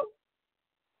 Wow.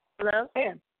 Hello?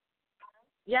 Aaron.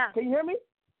 Yeah. Can you hear me?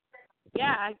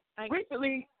 Yeah.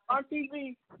 Recently on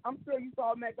TV, I'm sure you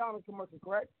saw a McDonald's commercial,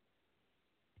 correct?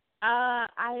 I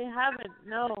haven't.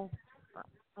 No,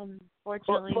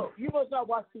 unfortunately. Well, you must not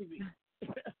watch TV.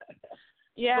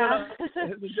 Yeah. But,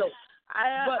 it's a joke.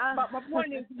 But my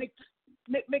point is,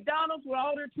 McDonald's, with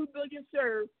all their 2 billion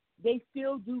served, they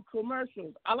still do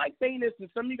commercials. I like saying this,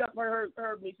 and some of you guys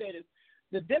heard me say this.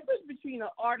 The difference between an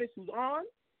artist who's on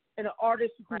and an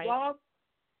artist who's off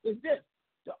is this: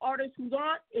 the artist who's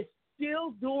on is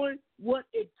still doing what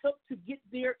it took to get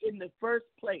there in the first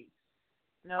place.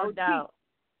 No doubt.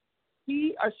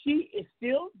 He or she is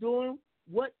still doing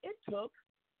what it took,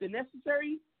 the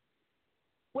necessary,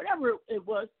 whatever it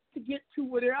was, to get to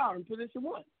where they are in position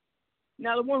one.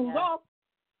 Now, the one who's off,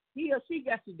 he or she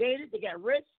got sedated, they got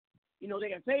rich, they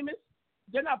got famous.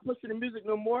 They're not pushing the music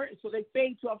no more, and so they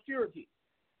fade to obscurity.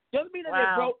 Doesn't mean that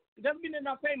they're broke. Doesn't mean they're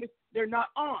not famous. They're not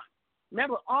on.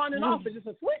 Remember, on and off is just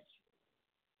a switch.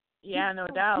 Yeah, no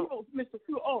doubt. Mr.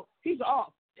 Q, he's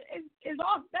off. It's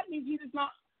off. That means he's just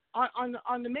not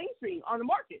on the mainstream, on the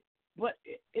market. But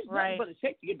it's nothing but a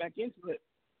check to get back into it.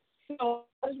 So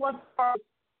I just want to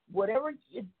whatever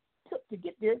it took to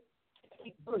get there,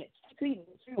 keep doing it.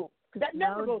 Because that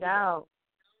never goes down.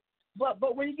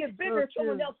 But when you get bigger,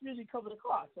 someone else usually covers the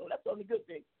cost. So that's the only good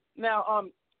thing. Now,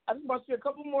 I just want to share a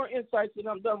couple more insights, and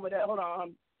I'm done with that. Hold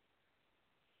on.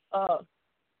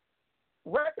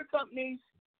 Record companies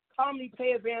commonly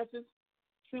pay advances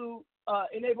to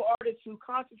enable artists to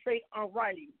concentrate on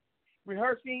writing,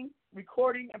 rehearsing,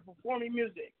 recording, and performing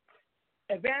music.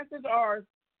 Advances are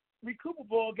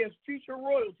recoupable against future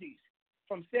royalties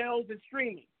from sales and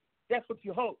streaming. That's what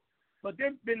you hope. But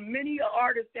there's been many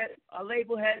artists that a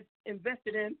label has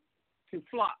invested in to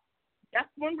flop. That's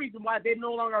one reason why they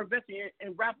no longer are investing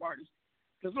in rap artists.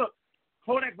 Because look,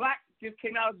 Kodak Black just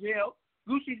came out of jail.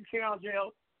 Gucci just came out of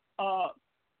jail.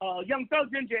 Young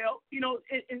Thug's in jail.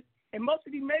 And most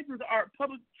of these majors are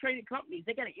public traded companies.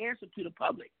 They got to answer to the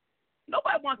public.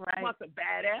 Nobody wants a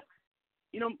badass.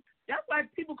 That's why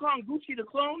people call him Gucci the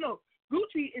clone. No,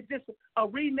 Gucci is just a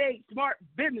remade smart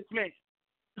businessman.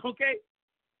 Okay?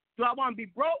 Do I want to be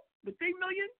broke with $3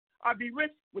 million or be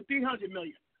rich with $300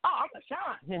 million? Oh, I'm gonna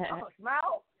shine. I'm gonna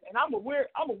smile, and I'm gonna wear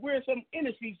some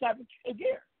industry type of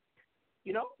gear.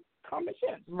 Common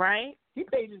sense. Right. He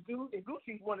paid his dude, and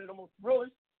Gucci's one of the most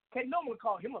realest. Can't no one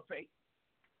call him a fake.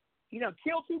 He done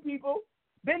killed 2 people,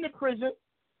 been to prison,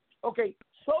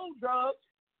 sold drugs,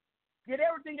 did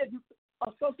everything that you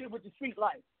associate with the street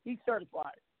life. He's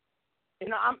certified.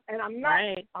 And I'm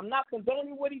not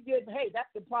condoning what he did, but hey,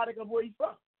 that's the product of where he's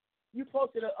from. You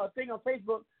posted a thing on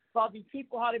Facebook about these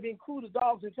people, how they've been cruel to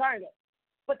dogs in China.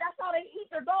 But that's how they eat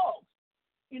their dogs.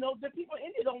 The people in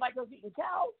India don't like us eating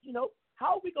cows.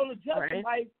 How are we going to judge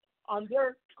life on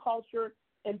their culture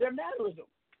and their mannerism?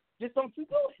 Just don't you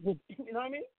do it. You know what I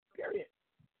mean? Period.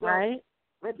 So,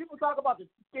 when people talk about the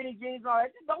skinny jeans and all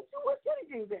that, just don't you wear skinny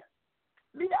jeans then.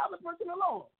 Leave the other person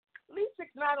alone. Leave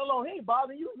 6ix9ine alone. He ain't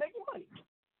bothering you. He's making money.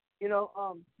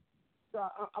 So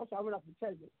I'm sorry, I went off the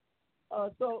tangent.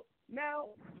 So now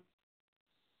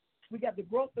we got the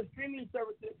growth of streaming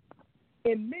services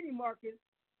in many markets,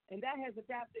 and that has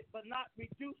adapted but not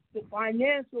reduced the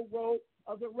financial role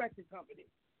of the record company.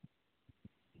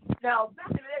 Now,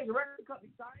 back in the day, the record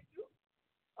company signed you,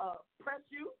 press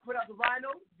you, put out the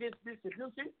vinyl, did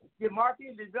distribution, did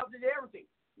marketing, developed it, everything.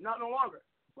 Not no longer.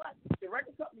 But the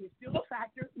record company is still a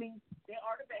factor, means they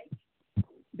are the bank.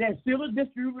 They're still a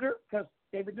distributor because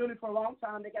they've been doing it for a long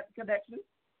time. They got the connections,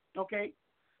 okay?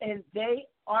 And they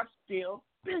are still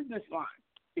business line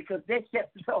because they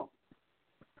set the tone.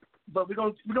 But we're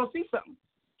gonna see something.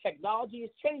 Technology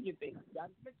is changing things. I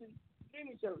just mentioned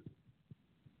streaming services.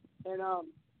 And no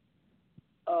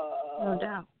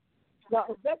doubt. Now,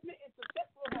 investment in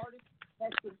successful artists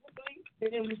has typically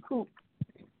been recouped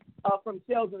from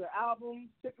sales of their albums,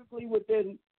 typically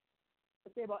within,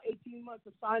 let's say, about 18 months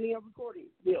of signing a recording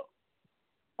deal.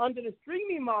 Under the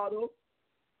streaming model,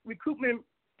 recoupment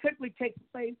typically takes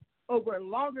place over a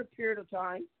longer period of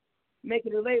time,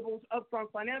 making the label's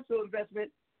upfront financial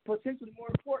investment potentially more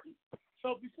important.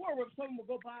 So before, when someone would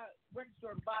go buy a record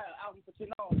store and buy an album for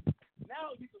 $10,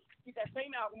 now you can get that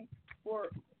same album for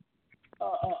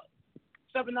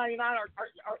 $7.99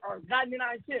 or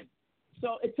 $99.10. So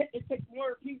it takes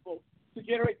more people to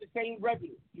generate the same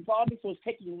revenue. You follow me? So it's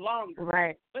taking longer.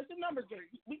 Right. Let's the numbers there.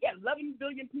 We got 11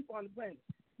 billion people on the planet.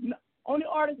 Only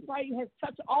artist probably has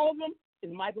touched all of them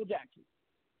is Michael Jackson.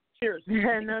 Seriously.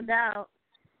 No doubt.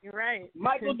 You're right.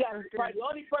 Michael Jackson is probably the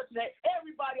only person that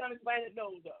everybody on this planet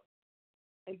knows of.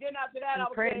 And then after that, I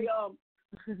would say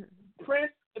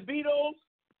Prince, the Beatles,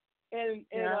 and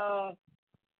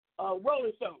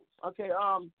Rolling Stones. Okay.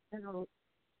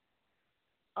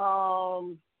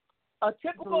 A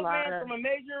typical band from a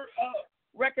major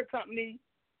record company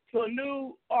to a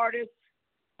new artist,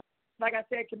 like I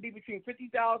said, can be between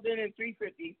 $50,000 and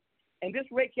 $350,000, and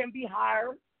this rate can be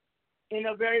higher in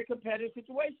a very competitive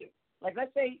situation. Like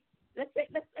let's say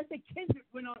Kendrick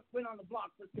went on the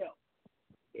block for sale.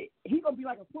 He's gonna be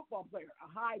like a football player, a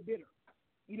high bidder.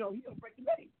 He's gonna break the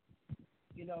bank.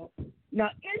 Now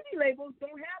indie labels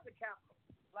don't have the capital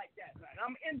like that. Right?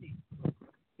 I'm indie.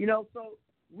 So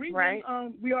we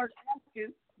are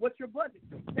asking, what's your budget?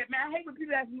 Man, I hate when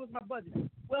people ask me what's my budget.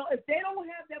 Well, if they don't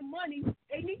have that money,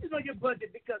 they need to know your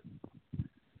budget because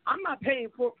I'm not paying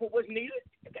for what's needed.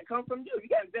 It can come from you. You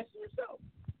got to invest in yourself.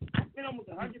 I spend almost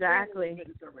 $100,000 exactly.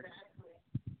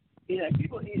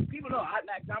 People know I'm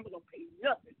not gonna pay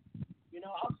nothing.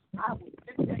 I will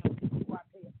sit down before I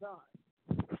pay a dime.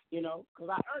 Because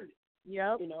I earned it.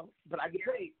 Yep. But I get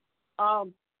paid.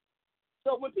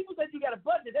 So when people say you got a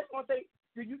budget, that's one thing.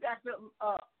 Do you actually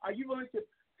are you willing to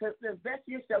invest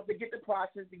in yourself to get the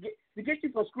process to get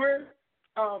you from square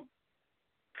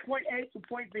point A to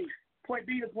point B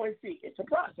to point C? It's a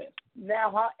process.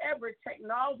 Now, however,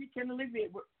 technology can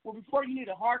alleviate. Well, before you need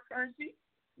a hard currency,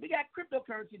 we got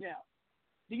cryptocurrency now.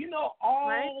 Do you know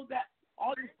all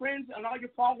your friends and all your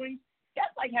following?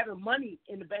 That's like having money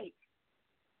in the bank.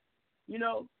 Being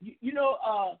on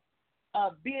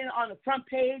the front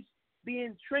page,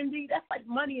 being trendy, that's like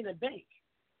money in the bank.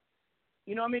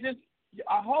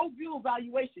 Our whole view of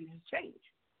valuation has changed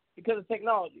because of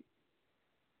technology.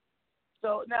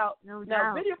 So now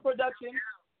video production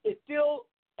is still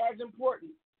as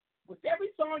important. With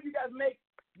every song you guys make,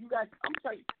 you guys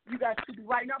should be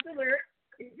writing out the lyrics.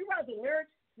 If you write the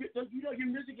lyrics, your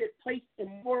music gets placed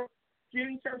in more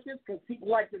streaming services because people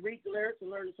like to read the lyrics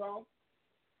and learn the song.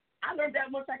 I learned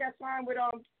that once I got signed with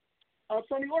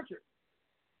Sony Orchard.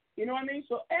 You know what I mean?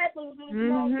 So add those little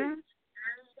small things.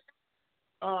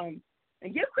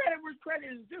 And give credit where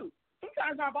credit is due.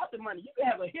 Sometimes it's not about the money. You can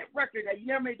have a hit record that you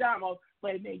never made dime on,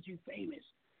 but it made you famous.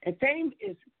 And fame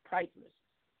is priceless.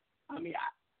 I mean,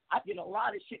 I did a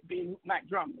lot of shit being Mac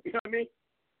Drummer. You know what I mean?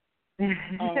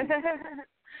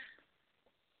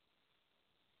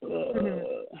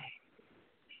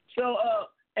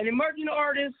 An emerging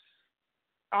artist,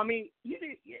 I mean,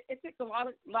 it takes a lot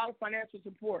of financial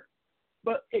support.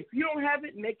 But if you don't have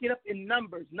it, make it up in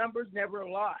numbers. Numbers never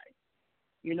lie.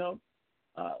 Get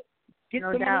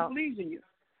someone who believes in you.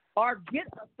 Or get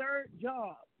a third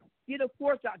job. Get a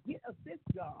fourth job. Get a fifth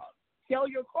job. Sell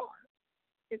your car.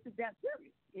 It's that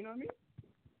serious. You know what I mean?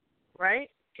 Right.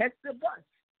 Catch the bus.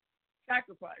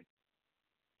 Sacrifice.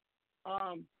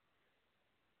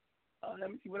 Let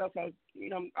me see what else I'm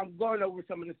going over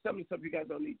some of the stuff you guys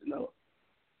don't need to know.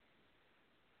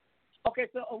 Okay,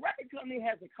 so a record company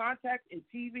has a contact in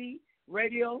TV,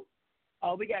 radio.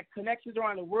 We got connections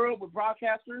around the world with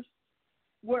broadcasters.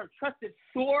 We're a trusted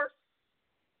source.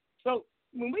 So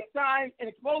when we sign and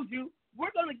expose you,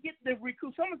 we're going to get the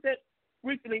recoup. Someone said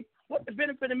recently, what's the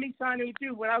benefit of me signing with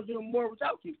you when I was doing more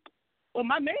without you? Well,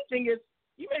 my main thing is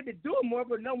you may be doing more,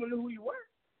 but no one knew who you were.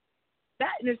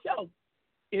 That in itself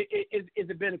is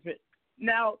a benefit.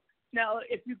 Now,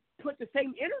 if you put the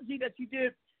same energy that you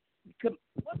did,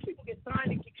 once people get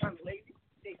signed, they get kind of lazy.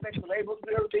 They expect the labels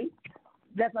and everything.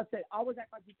 That's what I said. Always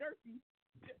act like you're thirsty.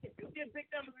 If you get big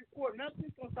numbers before,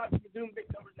 nothing's going to stop you from doing big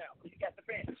numbers now because you got the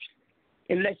fans.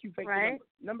 Unless you fake the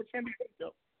numbers. Numbers can be fake,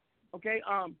 though. Okay?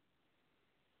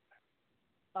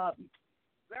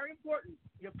 Very important.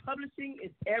 Your publishing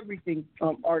is everything,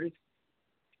 artists.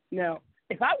 Now,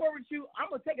 if I were with you, I'm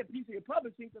going to take a piece of your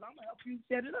publishing because I'm going to help you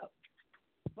set it up.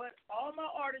 But all my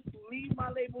artists who leave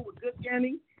my label with good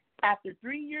standing, after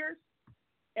 3 years,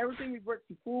 everything reverts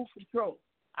to full control.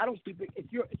 I don't keep it.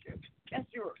 It's yours. That's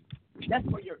yours. That's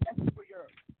for your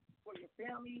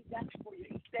family. That's for your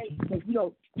estate. Because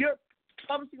your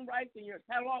publishing rights and your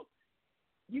catalog,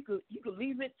 you could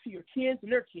leave it to your kids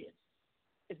and their kids.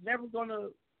 It's never gonna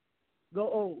go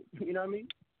old. You know what I mean?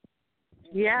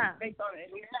 Yeah. Based on it,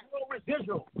 it's a little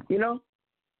residual.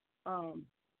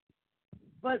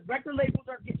 But record labels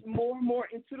are getting more and more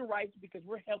into the rights because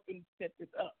we're helping set this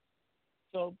up.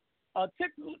 So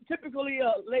typically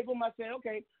a label might say,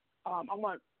 okay, I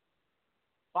want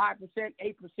 5%,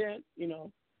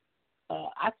 8%.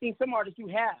 I've seen some artists who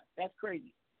have. That's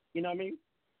crazy. You know what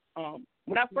I mean?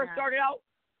 When I first started out,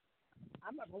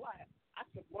 I'm not gonna lie, I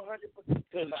took 100%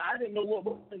 because I didn't know what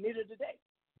was needed today.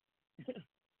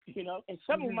 And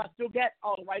some of them I still got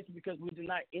all the rights because we did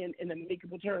not end in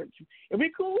amicable terms. If we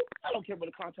cool, I don't care what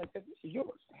the contract says. This is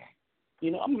yours.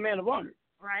 I'm a man of honor.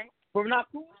 Right. But we're not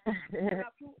cool.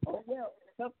 Oh well,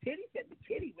 tough titty said the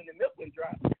kitty when the milk went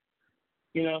dry.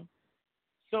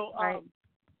 So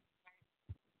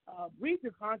read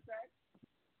your contract.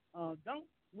 Don't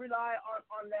rely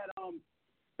on that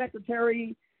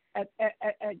secretary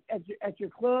at your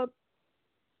club.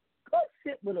 Go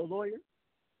sit with a lawyer.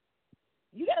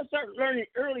 You got to start learning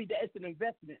early that it's an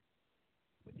investment.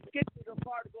 When you get your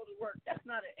car to go to work, that's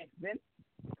not an expense.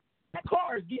 That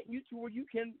car is getting you to where you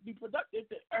can be productive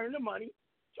to earn the money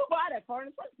to buy that car in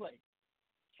the first place.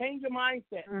 Change your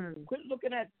mindset. Quit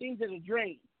looking at things as a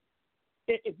drain.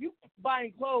 If you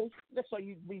buying clothes, that's so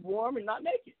you be warm and not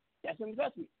naked. That's an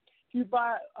investment. If you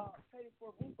buy pay for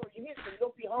a roof over your head so you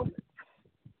don't be homeless.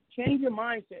 Change your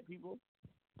mindset, people.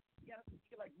 You got to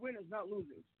feel like winners, not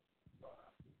losers.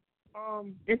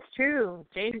 It's true.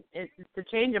 It's to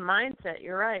change a mindset.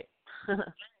 You're right.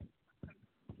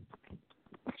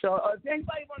 So if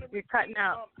anybody want to You're cutting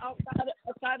out.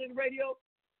 Outside of the radio,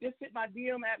 just hit my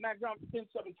DM at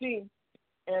MacDrum1017,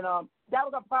 and that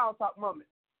was a Power Talk moment.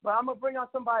 But I'm gonna bring on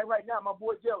somebody right now, my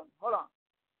boy Dylan. Hold on,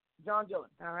 John Dylan.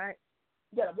 All right.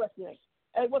 Yeah, West End.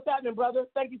 Hey, what's happening, brother?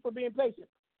 Thank you for being patient.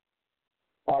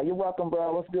 You're welcome,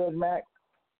 bro. What's good, Mac?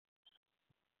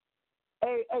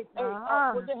 Hey,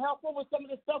 was it helpful with some of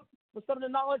the stuff, with some of the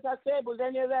knowledge I said? Was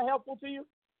any of that helpful to you?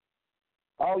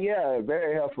 Oh, yeah,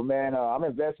 very helpful, man. I'm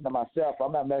investing in myself.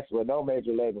 I'm not messing with no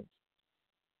major labels.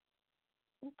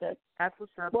 Okay. That's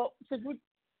what's up. Well, since we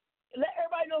let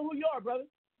everybody know who you are, brother.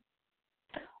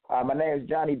 My name is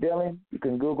Johnny Dillon. You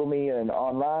can Google me and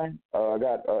online. I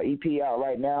got an EP out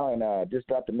right now, and just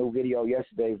dropped a new video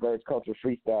yesterday, Verge Culture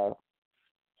Freestyle.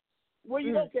 Where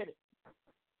you located?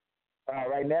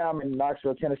 Right now, I'm in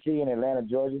Knoxville, Tennessee, and Atlanta,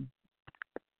 Georgia.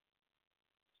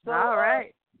 So, all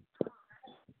right.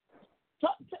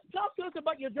 Talk to us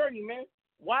about your journey, man.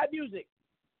 Why music?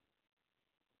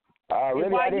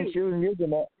 Really, I didn't choose music,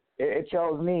 man. It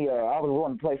chose me. I was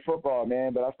wanting to play football,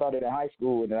 man, but I started in high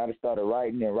school, and then I just started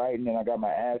writing, and I got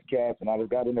my ass capped, and I just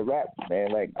got into rap,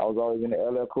 man. Like, I was always into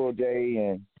LL Cool J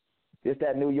and just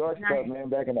that New York stuff, man,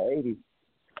 back in the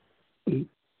 80s.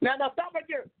 Now, stop right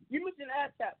there. You mentioned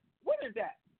ass cap. What is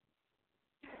that?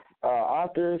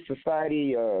 Authors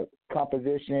Society,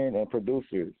 Composition, and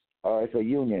Producers. It's a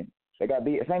union. They got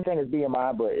same thing as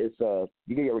BMI, but it's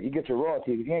you get your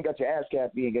royalties. If you ain't got your ass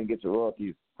cap, you ain't gonna get your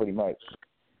royalties, pretty much.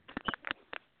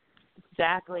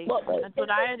 Exactly. Well, that's what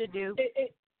I had to do.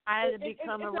 I had to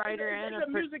become a writer and a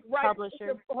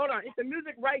publisher. Hold on, it's a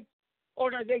music rights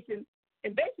organization,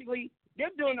 and basically they're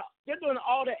doing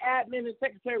all the admin and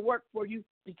secretary work for you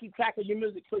to keep track of your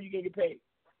music so you can get paid.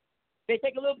 They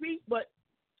take a little piece, but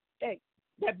hey,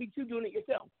 that beats you doing it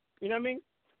yourself. You know what I mean?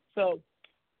 So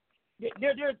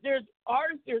there's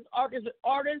artists, there's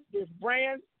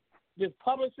brands, there's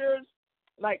publishers.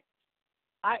 Like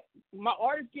my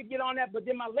artists get on that, but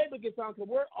then my label gets on because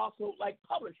we're also like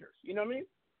publishers. You know what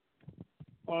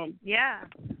I mean? Yeah.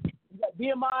 You got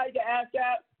BMI, you got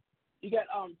ASCAP, you got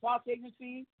Fox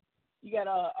Agency, you got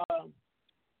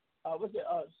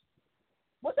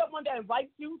what's that one that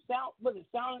invites you?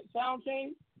 Sound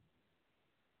change?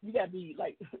 You gotta be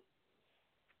like,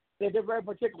 they're very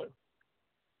particular.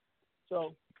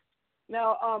 So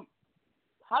now,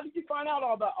 how did you find out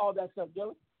all that stuff,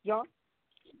 John?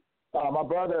 My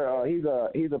brother,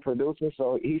 he's a producer,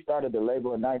 so he started the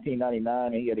label in 1999,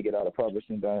 and he had to get all the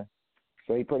publishing done.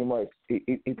 So he pretty much he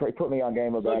put me on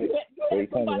game about it. You had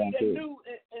somebody that knew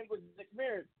and was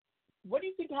experienced. What do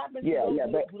you think happens to those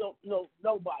who don't know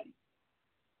nobody?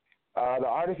 The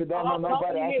artists that don't know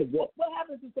nobody. What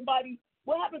happens to somebody?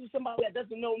 What happens to somebody that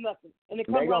doesn't know nothing, and they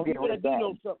come around people that do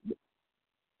know something?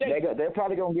 They're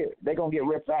probably gonna get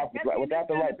ripped off without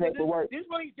the right paperwork. There's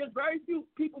very few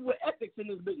people with ethics in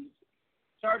this business.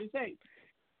 Sorry to say.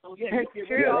 So yeah, it's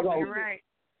true. You're right.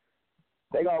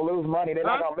 They're gonna lose money. They're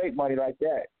not gonna make money like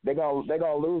that. They're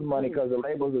gonna lose money because the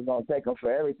labels are gonna take them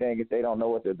for everything if they don't know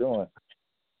what they're doing.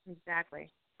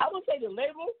 Exactly. I would say the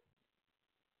label.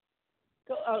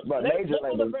 But major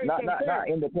labels, not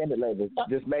independent labels,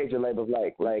 just major labels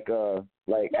like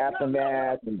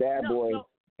Aftermath and Bad Boy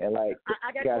and like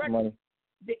Cash Money.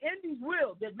 The indies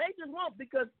will, the majors won't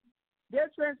because they're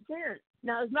transparent.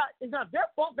 Now it's not their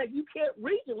fault that you can't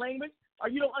read the language or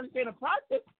you don't understand the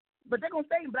process, but they're gonna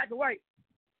say in black and white,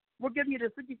 we'll give you the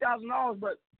 $50,000,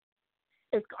 but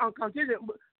it's contingent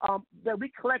that we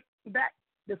collect back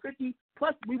the 50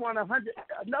 plus we want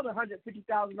another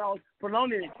 $150,000 for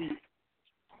loan fee.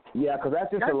 Yeah, because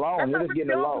that's just a loan. You're just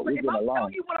getting a loan. You're getting a loan. If I'm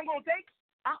telling you what I'm going to take,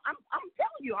 I'm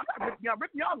telling you. I'm not ripping y'all.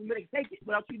 Ripping y'all and they take it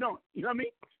without you knowing. You know what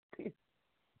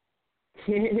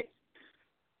I mean?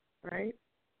 Right.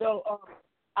 So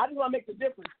I just want to make the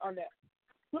difference on that.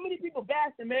 Too many people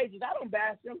bash the majors. I don't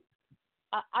bash them.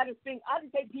 I just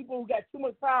take people who got too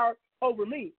much power over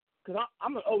me because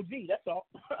I'm an OG. That's all.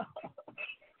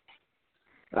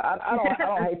 I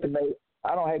don't hate the majors.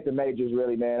 I don't hate the majors,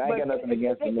 really, man. I ain't got nothing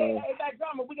against them, man. Hey, that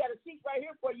drama, we got a seat right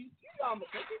here for you. Come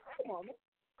on, man.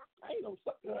 I ain't no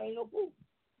sucker. I ain't no fool.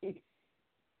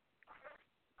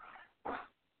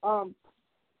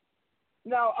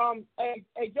 Now,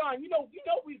 hey, John, you know, we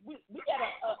got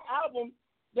an album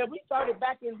that we started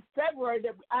back in February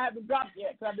that I haven't dropped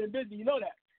yet because I've been busy. You know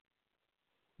that?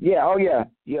 Yeah. Oh, yeah.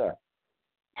 Yeah.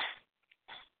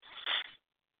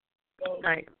 So,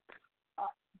 right.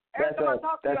 Every time I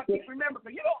talk to you, I keep remembering.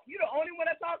 But you're the only one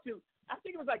I talk to. I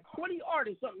think it was like 20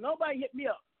 artists. Something. Nobody hit me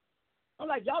up. I'm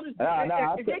like, y'all just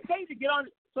if they pay to get on.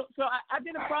 So I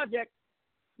did a project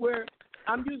where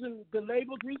I'm using the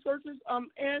label's resources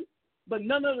but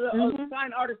none of the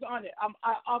signed artists on it.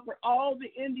 I offer all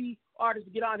the indie artists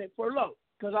to get on it for low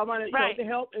because I wanted to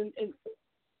help and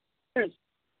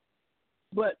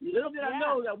but little did I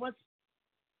know that once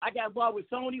I got involved with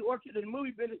Sony, Orchard, and the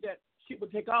movie business that shit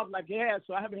would take off like it has,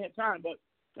 so I haven't had time. But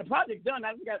the project's done.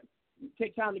 I just got to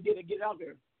take time to get it out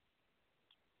there.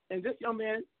 And this young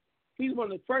man, he's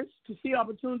one of the first to see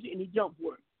opportunity, and he jumped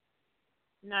for it.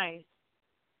 Nice.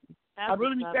 I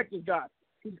really respect this guy.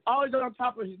 He's always on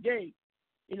top of his game.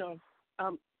 You know,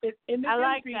 in this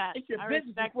industry, it's your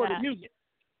business before the music.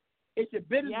 It's your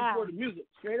business before the music,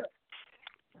 straight up.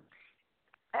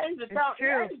 And he's a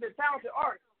talented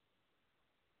artist.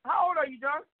 How old are you,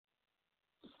 John?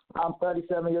 I'm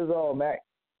 37 years old, Mac.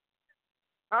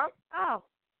 Huh? Oh.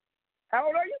 How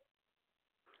old are you?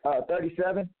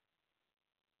 37.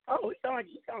 Oh, you sound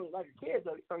like a kid,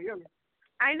 though. You sound younger.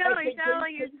 I know, he sounded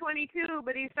like he was 22,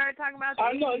 but he started talking about the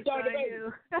I know, he so started I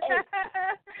knew.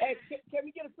 Hey, can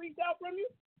we get a freestyle from you?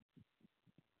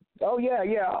 Oh, yeah.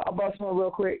 I'll bust one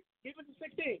real quick. Give it to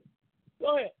 16.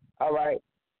 Go ahead. All right.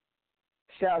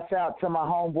 Shouts out to my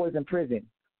homeboys in prison.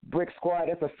 Brick Squad,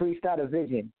 that's a freestyle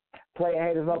division. Player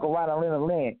haters, Uncle Ron and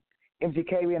Lynn.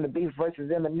 MGK and the Beef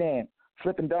versus Eminem.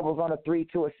 Flipping doubles on a 3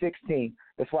 to a 16.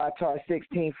 That's why I charge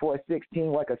 16 for a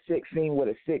 16 like a 16 with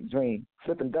a sick dream.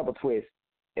 Flipping double twist.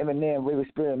 Eminem, real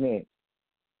experiment.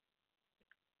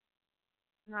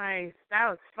 Nice. That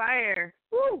was fire.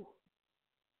 Woo!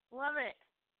 Love it.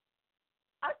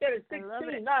 I said a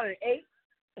 16, not an 8.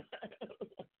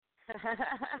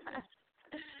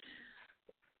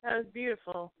 That was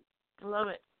beautiful. I love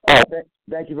it. Oh,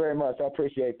 thank you very much. I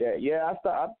appreciate that. Yeah,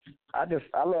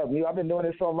 I love music. I've been doing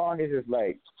it so long. It's just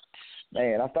like,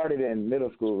 man, I started in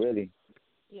middle school, really.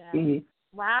 Yeah. Mm-hmm.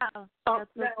 Wow. That's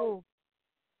so cool.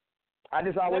 I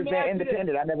just always been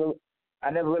independent. I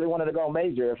never really wanted to go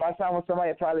major. If I signed with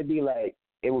somebody,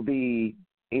 it would be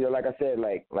either like I said,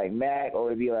 like Mac, or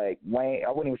it'd be like Wayne. I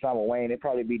wouldn't even sign with Wayne. It'd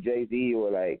probably be Jay-Z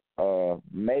or like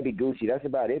maybe Gucci. That's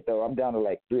about it though. I'm down to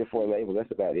like 3 or 4 labels.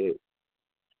 That's about it.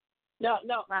 Now,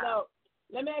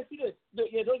 let me ask you this.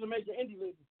 Yeah, those are major indie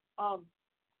labels.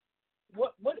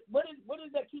 What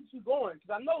is that keeps you going?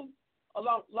 Because I know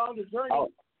along the journey,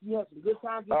 you have some good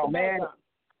times and some man. bad times.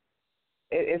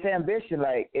 It's ambition,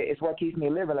 like it's what keeps me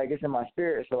living. Like it's in my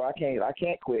spirit, so I can't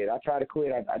quit. I try to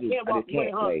quit, I just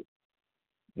can't quit.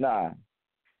 Nah.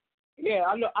 Yeah,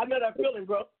 I know that feeling,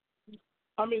 bro.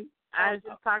 I mean, I was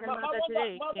just talking about that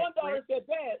today. My one daughter said,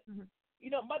 Dad,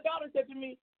 my daughter said to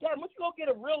me, Dad, why don't you go get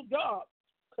a real job?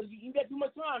 Because you got too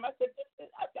much time. I said,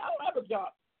 I don't have a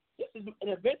job. This is an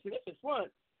adventure. This is fun.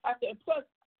 I said, plus,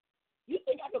 you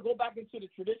think I could go back into the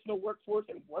traditional workforce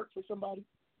and work for somebody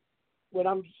when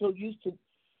I'm so used to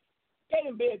get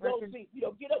in bed, go to sleep,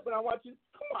 get up when I want to?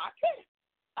 Come on, I can't.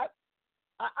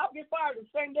 I'll get fired the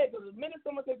same day because the minute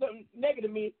someone says something negative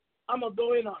to me, I'm going to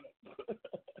go in on it.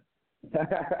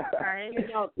 Right.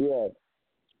 Yeah.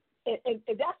 And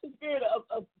that's the spirit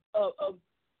of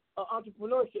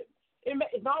entrepreneurship.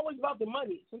 It's not always about the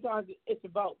money. Sometimes it's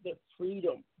about the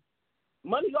freedom.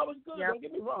 Money's always good. Yep. Don't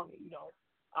get me wrong.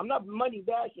 I'm not money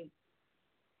bashing,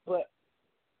 but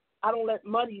I don't let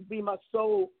money be my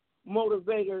sole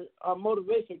motivation.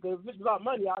 Because if it's about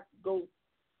money, I could go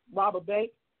rob a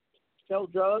bank, sell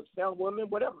drugs, sell women,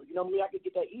 whatever. I could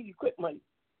get that easy, quick money.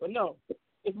 But no,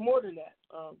 it's more than that.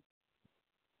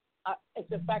 It's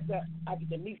the fact that I get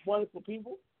to meet wonderful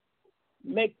people,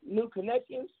 make new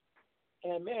connections,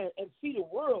 and see the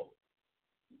world.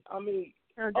 I mean,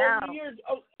 over the years.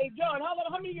 Hey, John,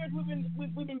 how many years we've been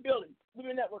building? We've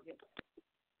been networking.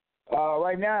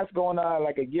 Right now it's going on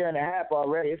like a year and a half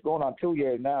already. It's going on 2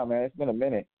 years now, man. It's been a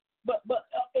minute. But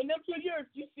in them 2 years,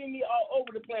 you see me all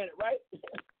over the planet, right?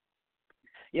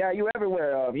 Yeah, you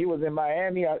everywhere. You was in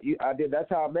Miami. I did. That's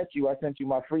how I met you. I sent you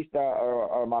my freestyle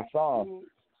or my song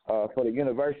for the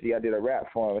university. I did a rap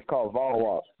for them. It's called Vol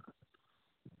Walk.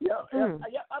 Yeah, I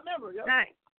remember. Yeah.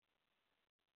 Nice.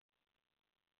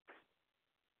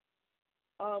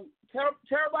 Tell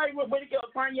everybody where to go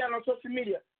find you out on social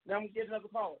media. Then we get another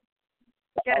caller.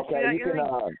 Okay,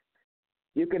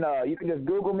 you can just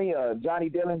Google me, Johnny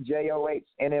Dillon,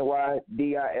 JOHNNY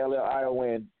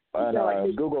DILLION,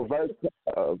 Google Verse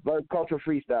Culture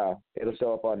Freestyle. It'll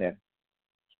show up on there.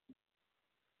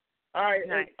 All right.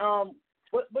 Nice.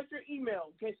 What's your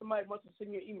email in case somebody wants to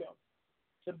send you an email?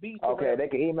 Okay, they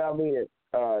can email me at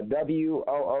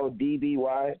WOODBYJOHNNY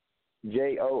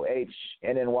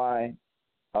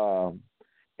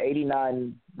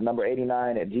 89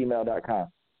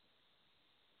 @gmail.com.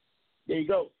 There you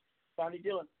go. Johnny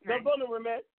Dillon. Don't go nowhere,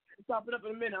 man. We'll top it up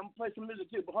in a minute. I'm going to play some music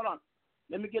too, but hold on.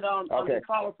 Let me get on the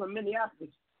caller from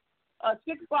Minneapolis.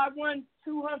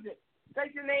 651-200.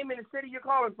 Take your name and the city you're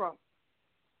calling from.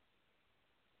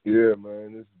 Yeah,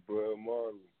 man. This is Bud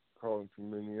Marley calling from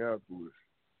Minneapolis.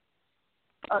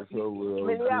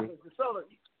 Minneapolis, the solar.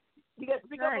 You got to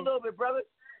speak up a little bit, brother.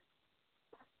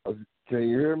 Can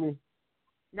you hear me?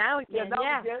 Now we can.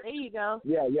 Yeah. There you go.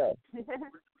 Yeah.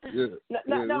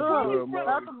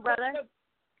 Welcome, brother.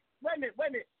 Wait a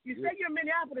minute. You say you're in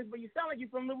Minneapolis, but you sound like you're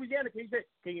from Louisiana. Can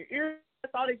you hear me?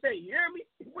 That's all they say. You hear me?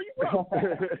 Where you from?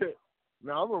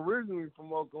 Now, I'm originally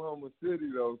from Oklahoma City,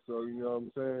 though, so you know what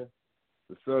I'm saying?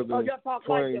 The southern y'all talk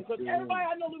like that. Because everybody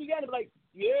I know Louisiana be like,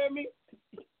 you hear me?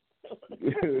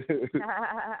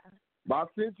 But I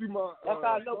sent you my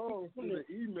song through the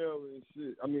email and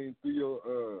shit. I mean, through your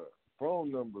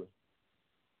phone number.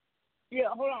 Yeah,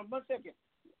 hold on 1 second.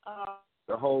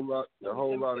 The whole lot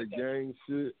of gang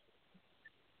shit.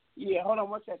 Yeah, hold on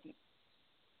 1 second.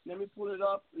 Let me pull it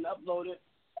up and upload it.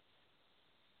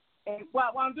 And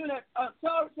while I'm doing that,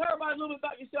 tell everybody a little bit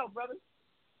about yourself, brother.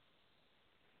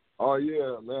 Oh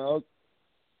yeah, man.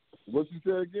 What you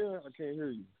say again? I can't hear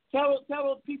you. Tell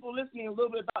people listening a little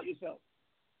bit about yourself.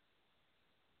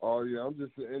 Oh yeah, I'm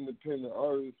just an independent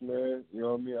artist, man. You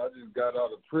know what I mean? I just got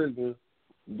out of prison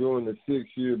doing a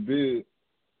 6-year bid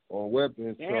on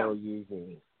weapons charges,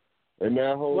 and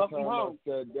that whole welcome time home. I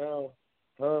sat down,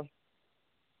 huh?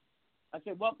 I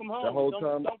said, welcome home. The whole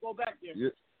don't go back there.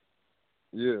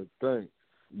 Yeah, thanks.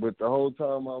 But the whole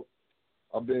time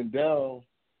I've been down,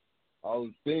 I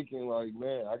was thinking like,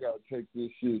 man, I gotta take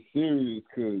this shit serious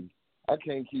because I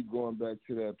can't keep going back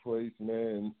to that place,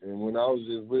 man. And when I was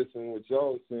just listening what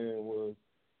y'all was saying was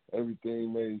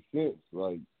everything made sense.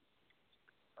 Like,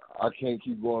 I can't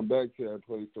keep going back to that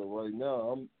place. So right now,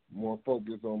 I'm more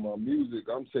focused on my music.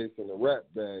 I'm chasing the rap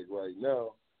bag right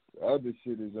now. The other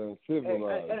shit is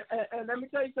uncivilized. And let me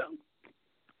tell you something.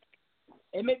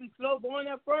 It may be slow going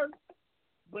at first,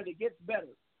 but it gets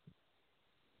better.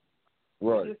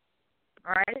 Right.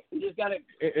 All right. You just gotta.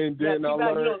 And then I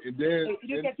learned.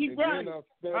 You gotta keep grinding.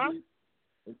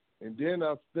 And then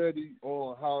I studied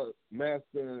on how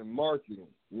mastering marketing.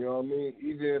 You know what I mean?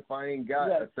 Even if I ain't got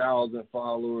 1,000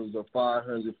 followers or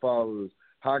 500 followers,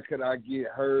 how could I get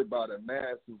heard by the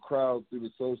massive crowd through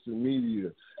the social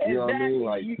media? You know what I mean?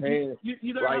 Like paying,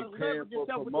 paying for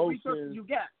promotion. You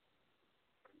got.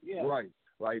 Yeah. Right.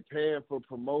 Like paying for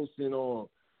promotion on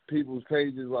people's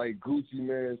pages like Gucci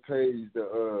Mane's page,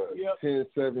 the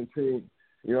 1017.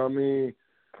 You know what I mean?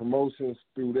 Promotions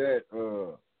through that.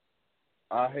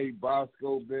 I Hate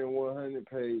Bosco Ben 100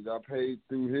 page. I paid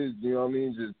through his, you know what I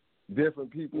mean? Just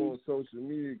different people on social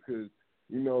media because,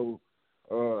 you know,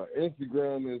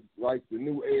 Instagram is like the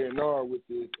new A&R with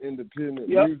this independent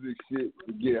music shit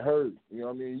to get heard. You know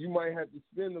what I mean? You might have to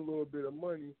spend a little bit of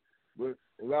money, but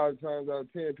a lot of times out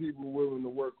of 10 people are willing to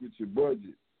work with your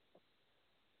budget.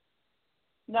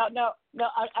 Now,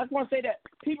 I just want to say that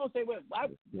people say, "Wait,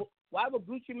 why would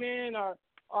Gucci Mane or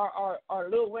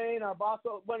Lil Wayne or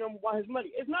Bosco want his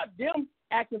money?" It's not them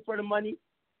asking for the money.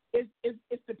 It's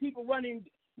the people running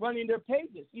their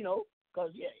pages, you know,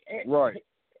 because right.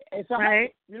 And so,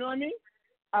 you know what I mean?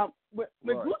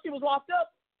 When Gucci was locked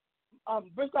up,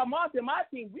 Briscoe Martin and my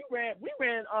team, we ran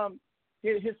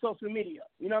his social media.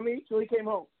 You know what I mean? So he came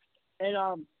home,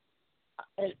 and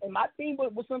my team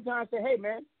would sometimes say, "Hey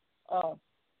man,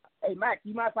 hey Mac,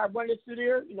 you mind if I run this through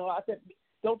there?" You know, I said,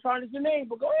 "Don't tarnish your name,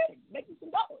 but go ahead, make me some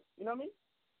dollars." You know what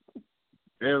I mean?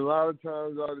 And a lot of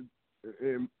times,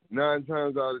 9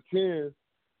 times out of 10,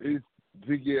 it's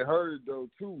to get heard though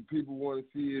too. People want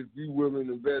to see if you willing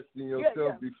to invest in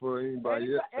yourself before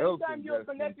anybody else. Anytime you're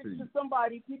connected to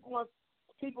somebody, people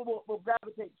will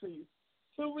gravitate to you.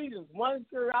 2 reasons: one is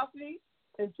curiosity,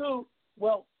 and 2,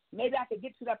 well, maybe I could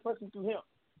get to that person through him.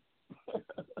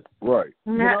 Right.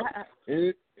 You know?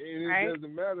 And it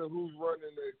doesn't matter who's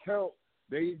running the account.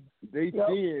 They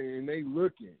seeing and they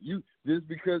looking. You just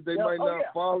because they might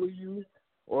not follow you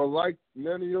or like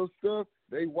none of your stuff,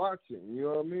 they watching. You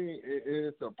know what I mean?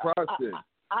 It's a process.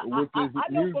 I know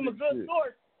from a good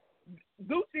source,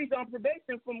 Gucci's on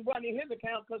probation from running his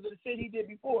account because of the shit he did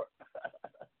before.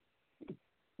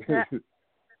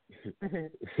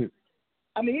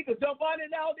 I mean, he could jump on it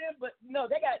now there, but no,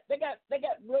 they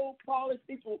got real polished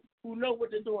people who know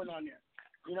what they're doing on there.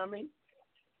 You know what I mean?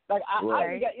 Like I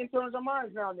got interns on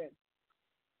mine now and then.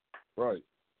 Right.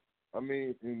 I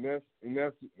mean, and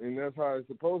that's how it's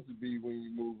supposed to be when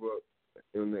you move up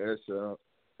in the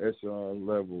echelon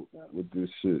level with this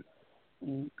shit.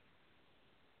 Mm-hmm.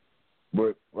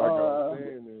 But like I was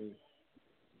saying,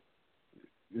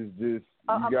 it's just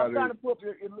I'm trying to pull up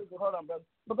your music. Hold on, brother.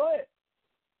 But go ahead.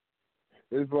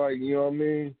 It's like, you know what I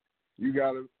mean? You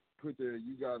gotta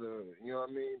you know what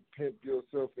I mean, pimp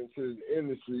yourself into the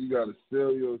industry. You gotta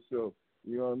sell yourself.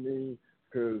 You know what I mean?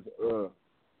 Because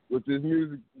with this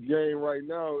music game right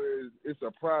now, it's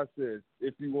a process.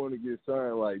 If you want to get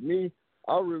signed, like me,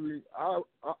 I really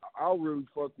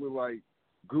fuck with like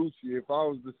Gucci if I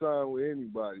was to sign with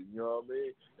anybody. You know what I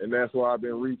mean? And that's why I've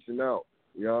been reaching out.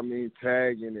 You know what I mean?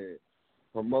 Tagging it,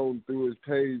 promoting through his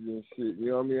page and shit. You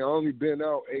know what I mean? I only been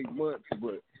out 8 months,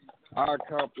 but I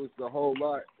accomplished a whole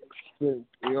lot since,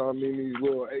 you know what I mean, these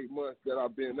little 8 months that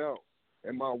I've been out.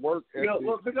 And my work ethic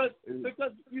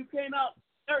because you came out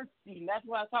thirsty, and that's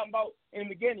what I was talking about in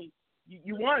the beginning.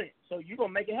 You want it, so you're going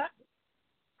to make it happen.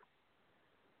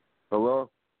 Hello?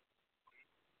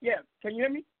 Yeah, can you hear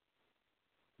me?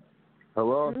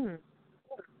 Hello? Mm-hmm.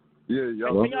 Yeah,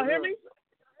 y'all. Can y'all hear me?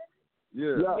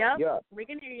 Yeah. We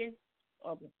can hear you.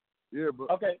 Okay. Yeah,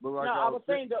 but okay. But like I was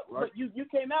saying that, like, but you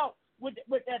came out with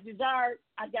that desire.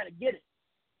 I got to get it.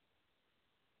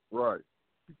 Right.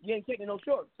 You ain't taking no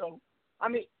shorts. So, I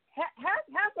mean,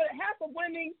 half of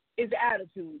winning is the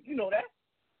attitude. You know that.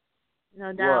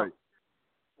 No doubt. Right.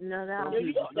 No doubt. There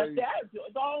you go. That's the attitude.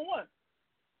 It's all in one.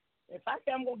 If I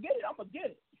say I'm gonna get it, I'm gonna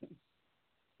get it.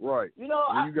 Right. You know,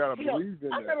 you gotta believe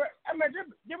in I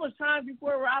remember there was times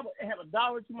before where I would have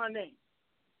 $1 to my name.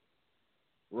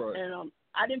 Right. And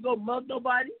I didn't go mug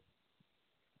nobody.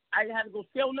 I didn't have to go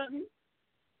sell nothing.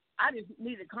 I just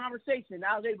needed a conversation.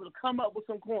 I was able to come up with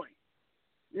some coin.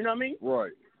 You know what I mean?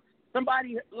 Right.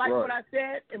 Somebody liked what I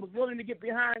said and was willing to get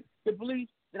behind the belief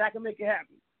that I can make it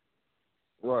happen.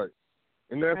 Right.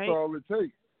 And that's all it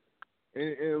takes.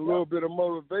 And a little bit of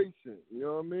motivation. You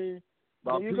know what I mean?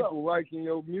 By people liking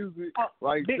your music.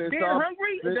 Like being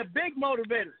hungry is a big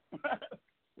motivator.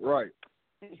 Right.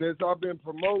 Since I've been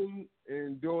promoting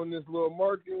and doing this little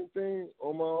marketing thing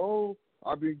on my own,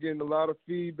 I've been getting a lot of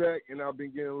feedback and I've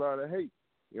been getting a lot of hate.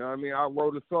 You know what I mean? I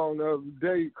wrote a song the other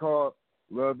day called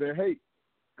Love and Hate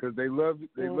because they love it.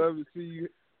 They love to see you.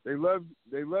 They love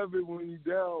it when you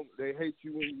down. They hate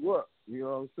you when you up. You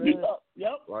know what I'm saying?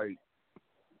 Yep. Like,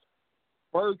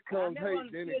 first comes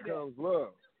hate, then it comes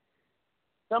love.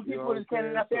 Some people just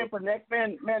standing up there for the next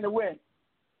man to win.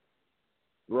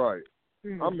 Right.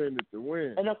 I'm in it to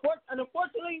win. And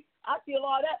unfortunately, I see a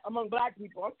lot of that among black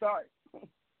people. I'm sorry.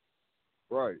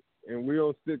 Right. And we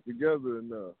don't stick together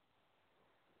enough.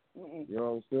 You know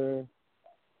what I'm saying?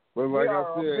 But like I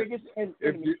said,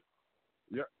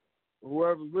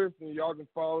 whoever's listening, y'all can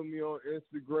follow me on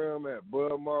Instagram at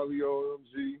Bud Marley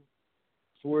OMG,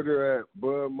 Twitter at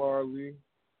Bud Marley.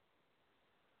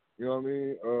 You know what I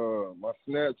mean? My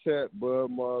Snapchat, Bud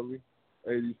Marley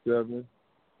 87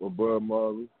 or Bud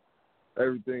Marley.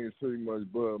 Everything is pretty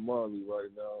much Bud Marley right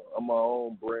now. I'm my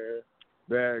own brand,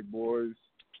 Bag Boys.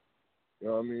 You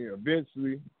know what I mean?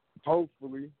 Eventually,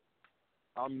 hopefully,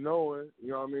 I'm knowing,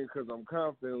 you know what I mean, because I'm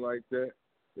confident like that,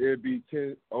 it'd be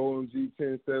OMG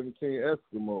 1017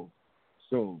 Eskimo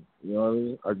soon. You know what I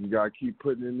mean? I just got to keep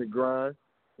putting in the grind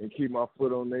and keep my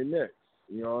foot on their necks.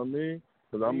 You know what I mean?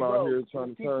 Because I'm out here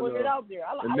trying to turn it out there.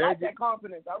 I like that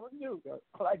confidence. I really do.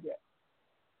 I like that.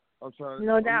 I'm trying.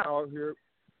 No doubt.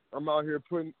 I'm out here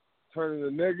turning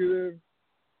the negative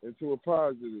into a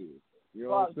positive. You know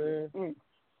what I'm saying?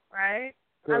 Right.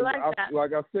 I like that.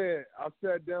 Like I said, I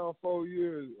sat down 4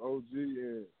 years, OG,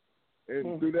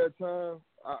 and through that time,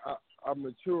 I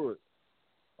matured.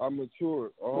 I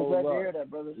matured a whole lot. I'm glad to hear that,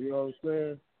 brother. You know what I'm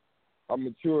saying? I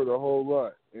matured a whole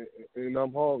lot, and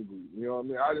I'm hungry. You know what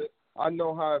I mean? I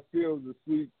know how it feels to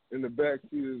sleep in the backseat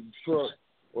of the truck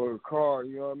or a car.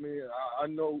 You know what I mean? I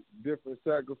know different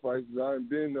sacrifices. I ain't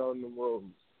been on the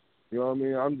roads. You know what I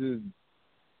mean? I'm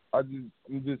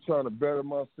just trying to better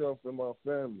myself and my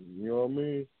family. You know what I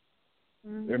mean?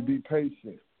 And be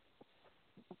patient.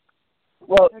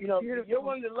 Well, you know, you're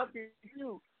one of the lucky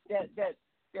few that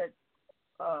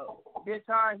this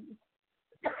time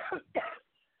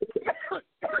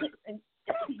and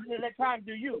you let time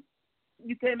do you.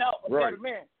 You came out a better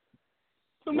man.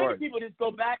 Too many people just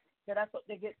go back. That's what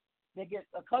they get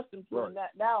accustomed to, and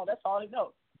that now that's all they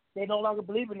know. They no longer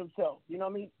believe in themselves. You know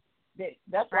what I mean?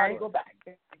 That's why they go back.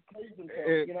 They praise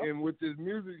themselves, you know? And with this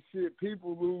music shit,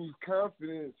 people lose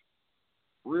confidence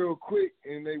real quick,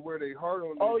 and they wear their heart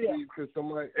on their sleeve because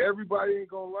everybody ain't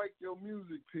gonna like your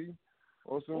music, P.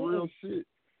 On some real shit.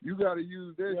 You gotta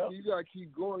use that shit. You gotta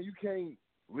keep going. You can't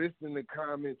listen to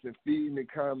comments and feed the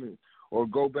comments or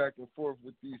go back and forth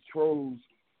with these trolls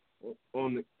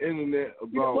on the internet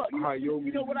about how your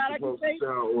music is supposed to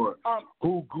sound or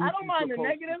who Gucci I don't mind the supposed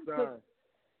negative. to sound.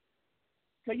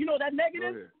 So you know that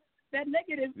negative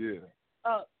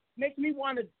makes me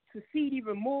want to succeed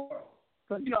even more.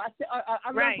 Because, you know,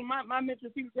 I learned from my mentor,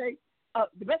 he would say,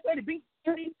 the best way to beat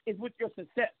somebody is with your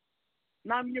success.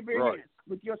 Not in your bare hands,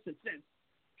 with your success.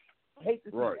 I hate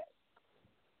to see that.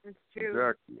 It's true.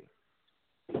 Exactly.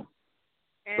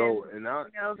 And,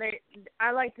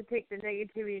 I like to take the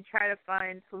negativity and try to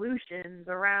find solutions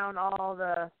around all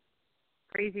the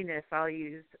craziness, I'll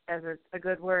use as a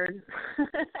good word.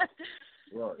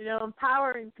 You know,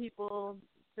 empowering people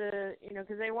to, you know,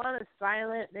 because they want us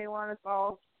silent, they want us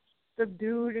all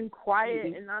subdued and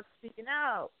quiet and not speaking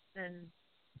out. And,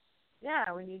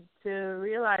 yeah, we need to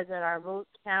realize that our votes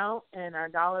count and our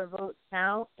dollar votes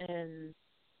count. And,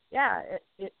 yeah,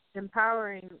 it's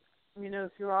empowering, you know,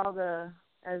 through all the,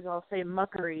 as I'll say,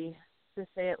 muckery, to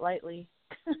say it lightly.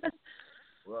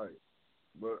 Right.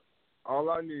 But all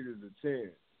I need is a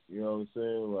chance. You know what I'm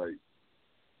saying? Like,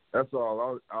 that's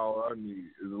all I need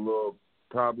is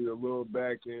probably a little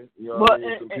backing. You know what I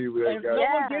mean? Some people that got.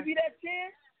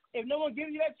 If no one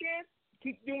gives you that chance,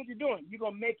 keep doing what you're doing. You're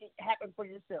gonna make it happen for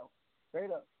yourself. Straight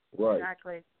up. Right.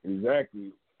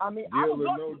 Exactly. I mean, deal or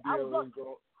no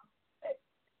deal.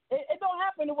 It don't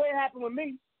happen the way it happened with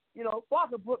me. You know,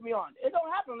 Walker put me on. It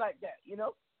don't happen like that. You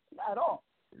know, not at all.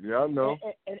 Yeah, I know.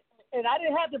 And I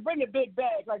didn't have to bring a big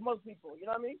bag like most people. You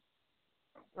know what I mean?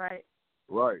 Right.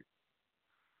 Right.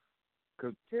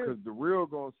 Cause the real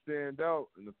gonna stand out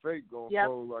and the fake gonna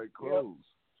fold like clothes.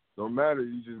 No matter,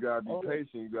 you just gotta be patient.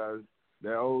 You gotta,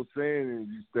 that old saying is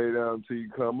you stay down until you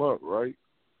come up, right?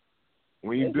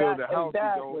 When you build a house,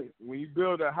 you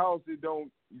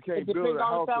can't build a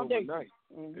house overnight.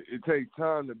 It takes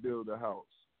time to build a house.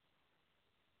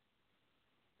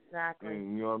 Exactly.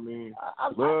 And you know what I mean?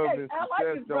 Love and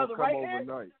success don't come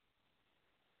overnight.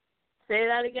 Say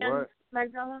that again,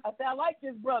 Magdalena? I said I like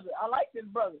this brother.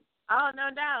 Oh, no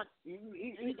doubt. He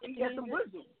has some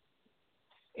wisdom.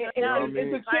 It's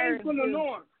a change from the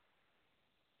norm.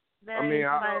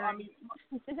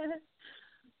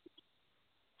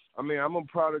 I'm a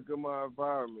product of my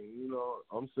environment. You know,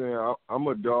 I'm saying I'm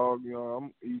a dog. You know,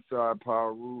 I'm Eastside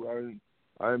Power Root.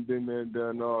 I ain't been there and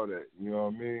done all that. You know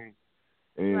what I mean?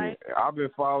 And I've been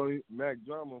following Mac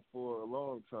Drama for a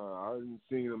long time. I didn't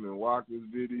seen him in Walker's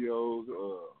videos.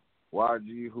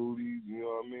 YG hoodies, you know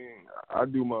what I mean? I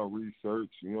do my research,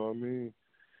 you know what I mean?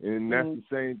 And that's the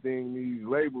same thing these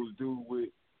labels do with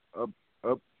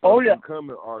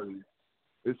up-and-coming artists.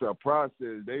 It's a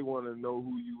process. They want to know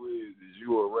who you is. Is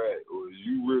you a rat? Or is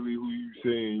you really who you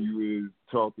saying you is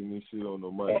talking this shit on the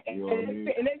mic? You know what I mean?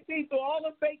 And they see through all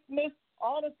the fakeness,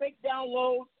 all the fake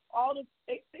downloads, all the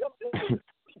fake stuff.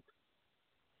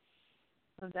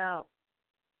 No doubt.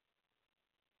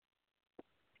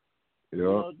 Yeah. You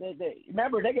know, they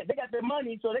remember they got their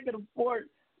money, so they can afford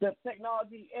the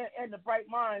technology and the bright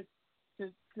minds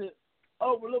to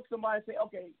overlook somebody and say,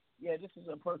 okay, yeah, this is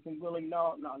a person willing.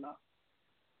 No.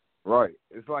 Right.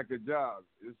 It's like a job.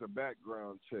 It's a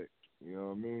background check. You know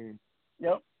what I mean?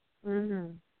 Yep.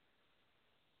 Mhm.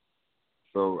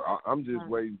 So I'm just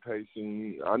waiting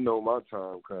patiently. I know my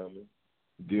time coming,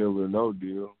 deal or no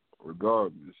deal,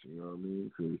 regardless. You know what I mean?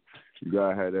 Because you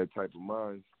gotta have that type of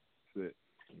mindset. You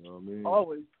know what I mean?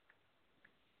 Always.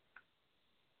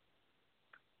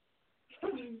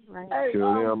 Right.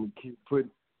 Till then, I'm gonna keep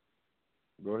putting.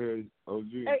 Go ahead,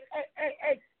 OG. Hey,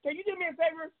 can you do me a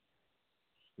favor?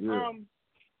 Yeah.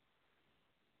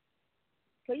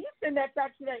 Can you send that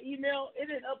back to that email? It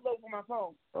didn't upload from my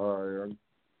phone. All right.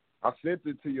 I sent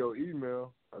it to your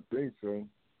email. I think so.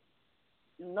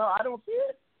 No, I don't see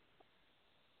it.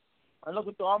 I'm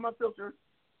looking through all my filters.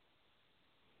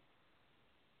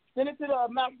 Send it to the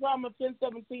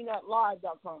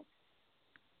MacDrama1017@live.com.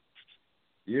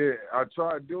 Yeah, I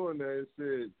tried doing that. It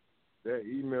said that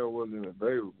email wasn't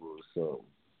available, so.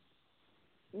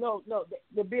 No,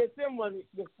 the BSM one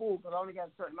gets full because I only got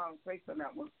a certain amount of space on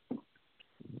that one.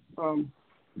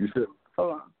 You said?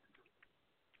 Hold on.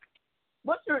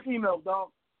 What's your email,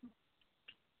 dog?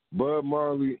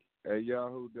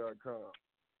 BudMarley@yahoo.com.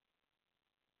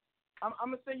 I'm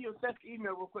going to send you a test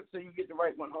email real quick so you get the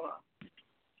right one. Hold on.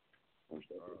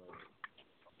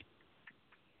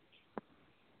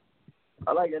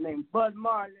 I like your name, Bud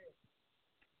Marley.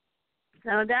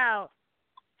 No doubt.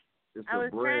 It's I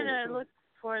was trying brand. to look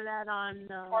for that on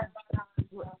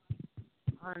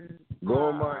Go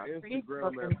on my Instagram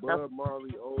Facebook at Bud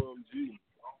Marley OMG.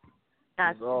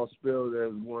 Gotcha. It's all spelled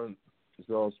as one. It's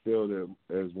all spelled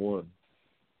as one.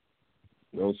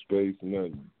 No space,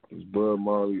 nothing. It's Bud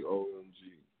Marley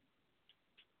OMG.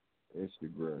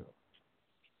 Instagram.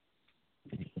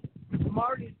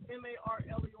 Marty's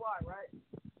Marley, right?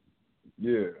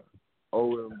 Yeah.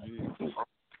 OMG.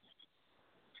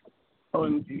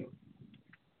 OMG.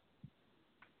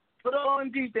 What does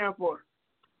OMG stand for?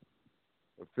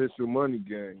 Official Money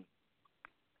Gang.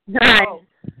 Nice.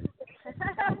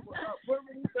 We're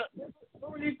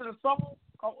releasing a song.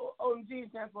 OMG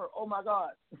stands for Oh My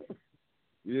God.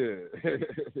 Yeah.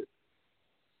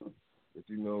 But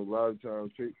you know, a lot of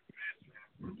times, a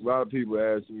lot of people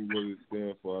ask me what it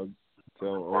stands for. I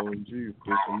tell them OMG,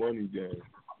 Official Money Gang.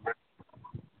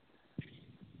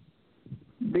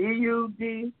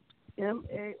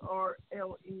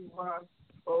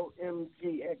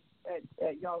 BUDMARLEYOMG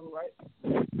at Yahoo, right?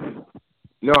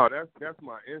 No, that's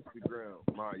my Instagram.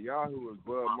 My Yahoo is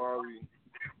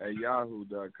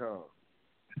BudMarley@yahoo.com.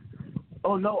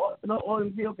 Oh no,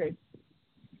 OMG, okay.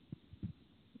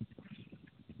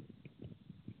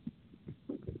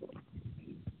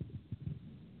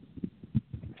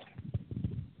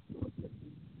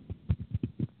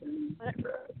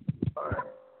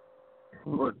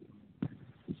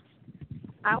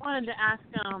 I wanted to ask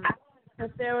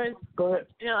if there was, go ahead.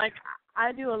 You know, like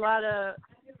I do a lot of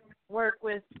work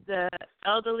with the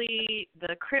elderly,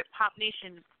 the Crip Hop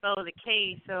Nation, spell the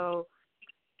K. So,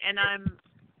 and I'm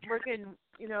working,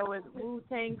 you know, with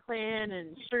Wu-Tang Clan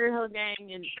and Sugar Hill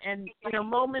Gang, and you know,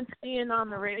 moments being on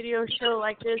the radio show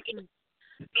like this is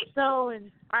so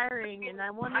inspiring. And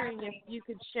I'm wondering if you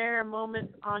could share a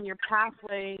moment on your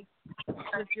pathway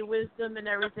with your wisdom and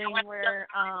everything, where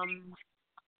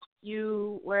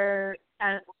you were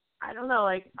at, I don't know,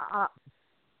 like I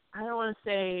don't want to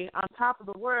say on top of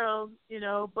the world, you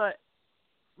know, but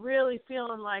really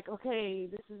feeling like, okay,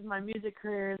 this is my music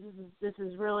career. This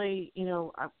is really, you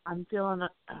know, I'm feeling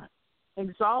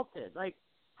exalted, like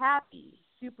happy,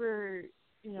 super,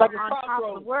 you know, like on top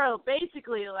of the world,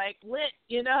 basically, like lit,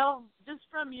 you know, just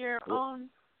from your own,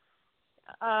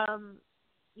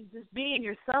 just being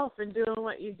yourself and doing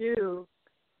what you do,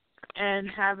 and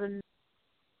having.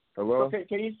 Hello. Okay,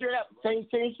 can you share that? Can you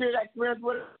share that experience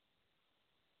with us?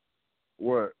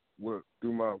 What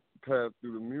through my path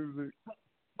through the music?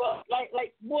 But like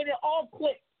when it all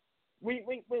clicked, what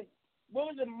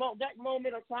was that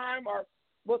moment of time, or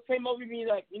what came over me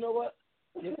like, you know what,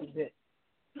 this is it.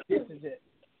 This is it.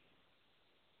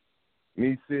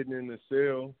 Me sitting in the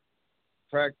cell,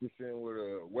 practicing with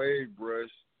a wave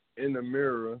brush, in the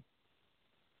mirror.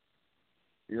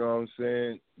 You know what I'm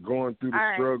saying? Going through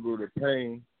the struggle, the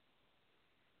pain,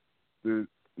 to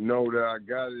know that I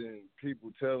got it, and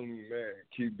people telling me, man,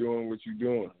 keep doing what you're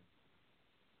doing.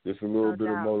 Just a little bit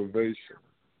of motivation.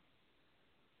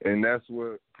 And that's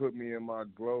what put me in my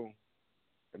glow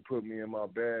and put me in my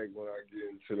bag when I get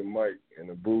into the mic and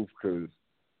the booth, because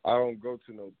I don't go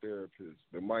to no therapist.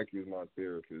 The mic is my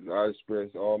therapist. I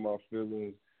express all my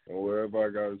feelings and whatever I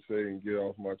got to say and get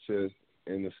off my chest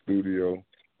in the studio,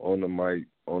 on the mic,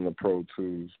 on the Pro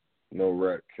Tools, no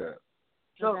rap cap.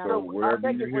 So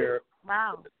wherever you hear,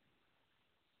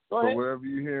 so wherever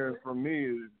you hearing from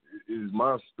me is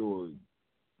my story.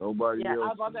 Nobody else. Yeah, I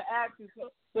was about to ask you.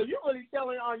 So you're really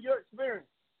telling on your experience.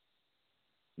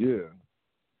 Yeah,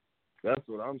 that's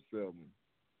what I'm selling.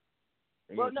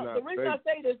 And well, no, the reason I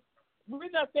say this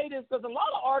because a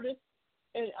lot of artists,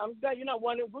 and I'm glad you're not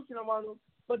one of them, Gucci not one of them,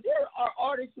 but there are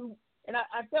artists who, and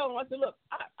I tell them, I said, look,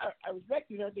 I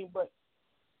respect you and everything, but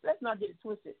let's not get it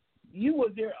twisted. You were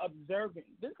there observing.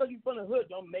 Just because you're from the hood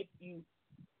don't make you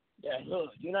that hood.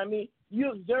 You know what I mean?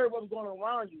 You observe what's going on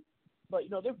around you. But, you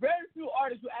know, there are very few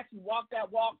artists who actually walk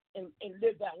that walk and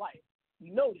live that life.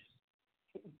 You know this.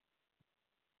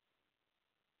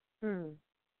 And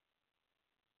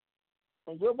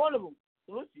you're one of them.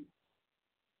 Salute you.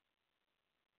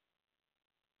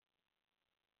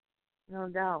 No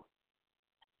doubt.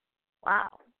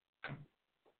 Wow.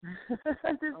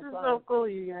 This is so cool,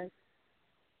 you guys.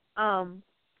 Oh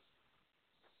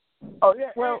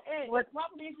yeah. Well, and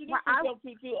probably introduce yourself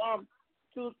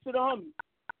to the homie.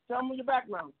 Tell them your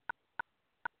background.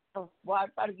 Oh, well, I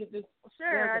try to get this.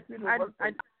 Sure,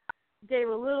 I gave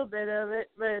a little bit of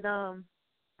it, but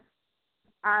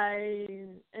I,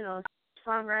 you know,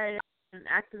 songwriter and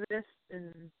activist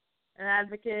and an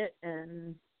advocate,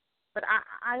 but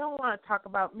I don't want to talk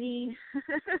about me.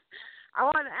 I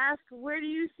want to ask, where do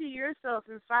you see yourself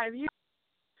in 5 years?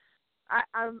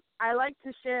 I like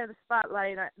to share the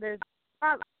spotlight. There's a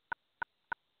spotlight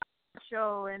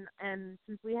show, and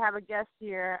since we have a guest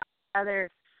here, it's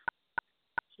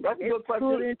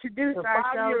cool to introduce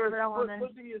ourselves, but I want to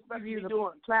give you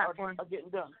the platform. Getting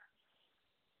done.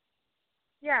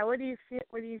 Yeah, what do you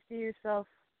see yourself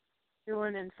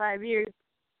doing in 5 years,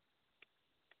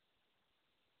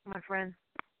 my friend?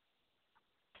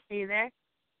 Are you there?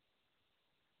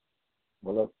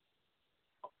 Hello.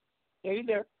 Yeah, you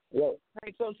there? Yeah.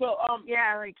 Like,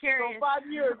 yeah, like curious. So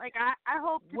 5 years. Like I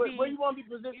hope to where you want to be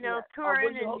positioned? You know,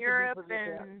 touring in Europe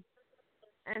and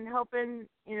helping,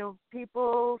 you know,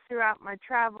 people throughout my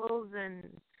travels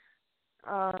and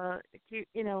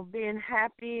you know, being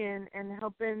happy and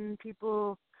helping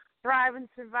people thrive and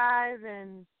survive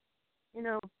and, you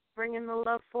know, bringing the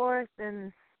love forth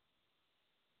and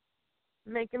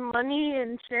making money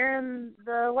and sharing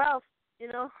the wealth, you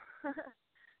know.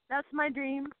 That's my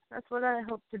dream. That's what I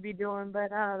hope to be doing,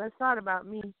 but that's not about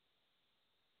me.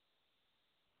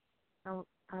 I'm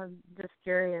just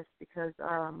curious because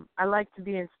I like to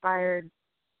be inspired,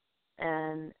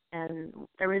 and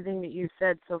everything that you've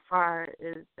said so far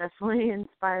is definitely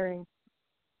inspiring.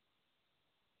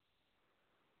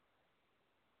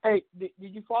 Hey, did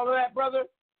you follow that, brother?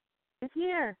 He's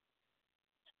here.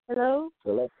 Hello?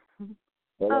 Hello?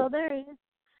 Oh, there he is.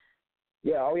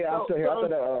 Yeah, I'm still here. I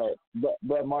thought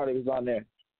Bud Marley was on there.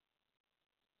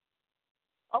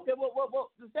 Okay, well,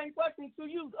 the same question to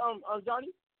you,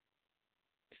 Johnny.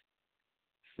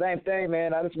 Same thing,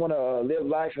 man. I just want to live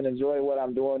life and enjoy what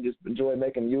I'm doing. Just enjoy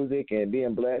making music and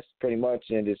being blessed, pretty much.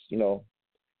 And just, you know,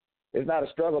 it's not a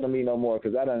struggle to me no more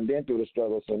because I done been through the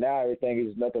struggle. So now everything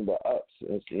is nothing but ups.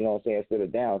 You know what I'm saying? Instead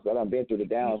of downs. So I done been through the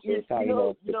downs. So it's time, to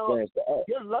experience the ups.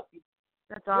 You're lucky.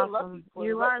 That's awesome.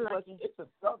 You are lucky. It's a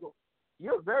struggle.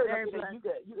 You're very lucky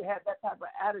that you have that type of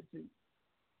attitude.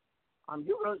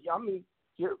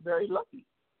 You're very lucky.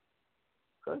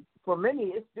 Because for many,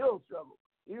 it's still a struggle,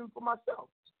 even for myself.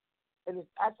 And it's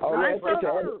actually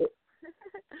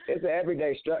it's an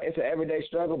everyday struggle. It's an everyday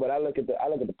struggle, but I look at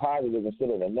the positives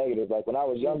instead of the negatives. Like when I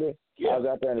was younger, I was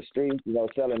out there in the streets, you know,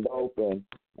 selling dope, and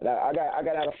I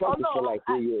got out of focus for like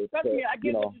 3 years. I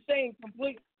get what you're saying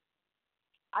completely.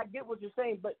 I get what you're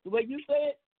saying, but the way you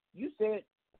said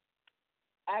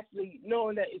actually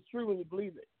knowing that it's true when you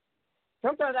believe it.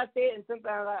 Sometimes I say it, and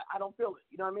sometimes I don't feel it.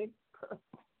 You know what I mean?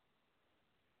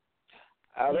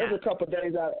 There's a couple of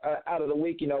days out of the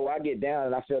week, you know, where I get down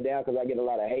and I feel down because I get a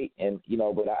lot of hate, and you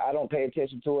know, but I don't pay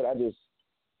attention to it. I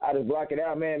just block it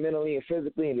out, man, mentally and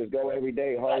physically, and just go every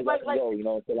day hard as I can go. You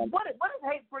know, what is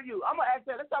hate for you? I'm gonna ask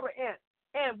that. Let's start with Ant.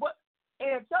 And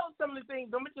tell us some of the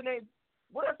things. Don't mention names.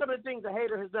 What are some of the things a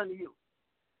hater has done to you?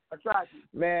 attract you?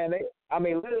 Man,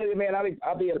 literally, man,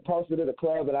 I'll be at a posted at a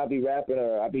club and I'll be rapping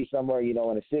or I'll be somewhere, in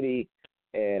the city,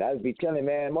 and I just be chilling,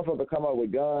 man. Motherfuckers come up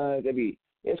with guns.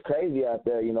 It's crazy out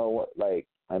there, like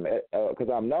because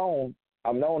I'm known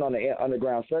on the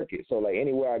underground circuit. So like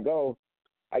anywhere I go,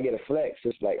 I get a flex.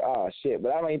 It's like, oh shit,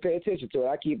 but I don't even pay attention to it.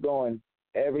 I keep going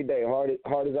every day, hard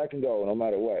as I can go, no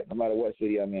matter what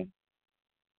city I'm in.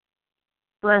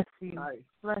 Bless you. Nice.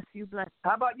 Bless you.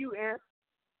 How about you, Aaron?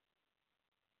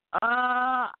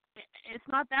 It's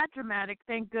not that dramatic,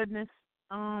 thank goodness.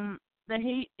 The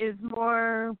hate is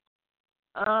more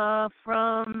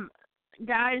from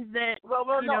guys that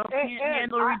can't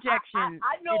handle rejection.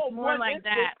 I know it's more like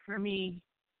that for me.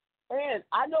 And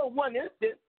I know one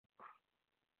instance.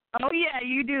 Oh yeah,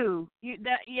 you do.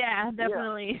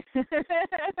 Definitely.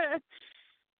 Yeah.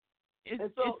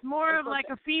 It's more of like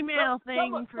a female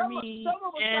thing for me.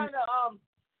 Someone was trying to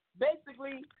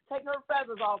basically take her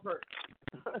feathers off her.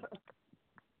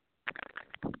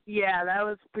 Yeah, that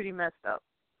was pretty messed up.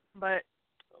 But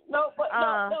no,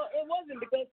 it wasn't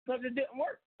because it didn't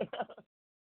work.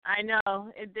 I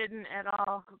know it didn't at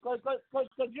all. Because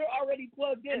you're already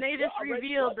plugged in. And they just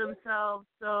revealed themselves,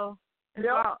 so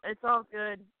it's all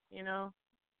good.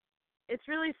 It's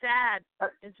really sad.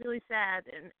 It's really sad,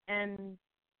 and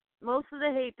most of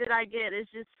the hate that I get is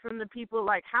just from the people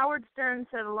like Howard Stern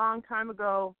said a long time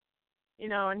ago.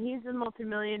 And he's a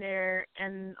multimillionaire,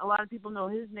 and a lot of people know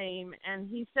his name. And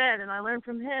he said, and I learned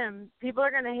from him, people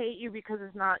are going to hate you because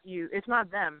it's not you. It's not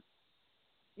them.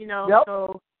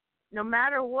 So no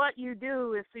matter what you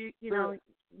do, if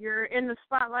you're in the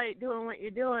spotlight doing what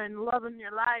you're doing, loving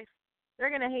your life, they're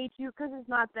going to hate you because it's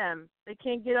not them. They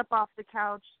can't get up off the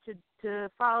couch to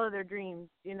follow their dreams,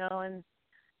 and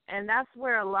that's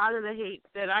where a lot of the hate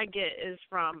that I get is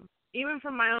from. Even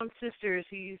from my own sisters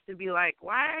who used to be like,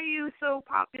 why are you so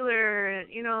popular?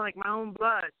 Like my own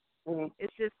blood. Mm-hmm.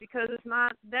 It's just because it's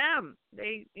not them.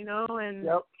 They, and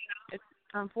it's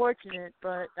unfortunate,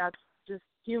 but that's just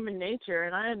human nature,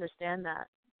 and I understand that.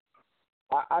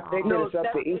 I think it's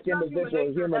up to each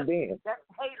individual human being. That's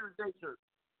hater's nature.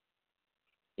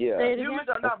 Yeah. Humans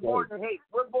are not born to hate.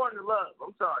 We're born to love.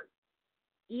 I'm sorry.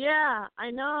 Yeah,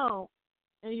 I know.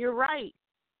 And you're right.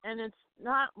 And it's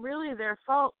not really their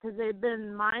fault because they've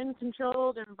been mind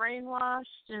controlled and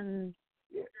brainwashed, and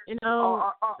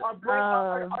are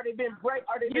they been brain?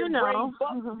 Are they been brain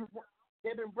fucked?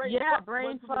 They've been brain fucked. Yeah,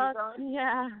 brain fucked.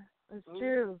 Yeah, it's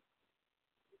true.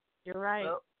 You're right.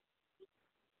 Yep.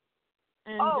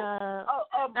 And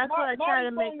that's what I try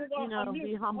to make.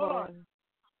 Be humble.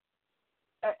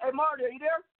 Hey, Marty, are you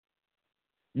there?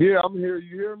 Yeah, I'm here.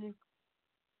 You hear me?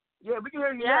 Yeah, we can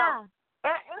hear you now.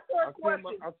 Answer a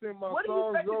question. What do you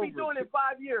expect to be doing in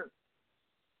 5 years?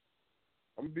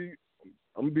 I'm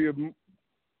gonna be a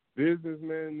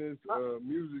businessman in this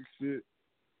music shit,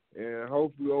 and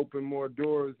hopefully open more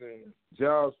doors and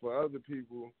jobs for other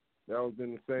people that was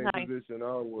in the same position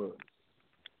I was.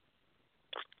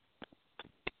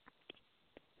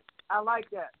 I like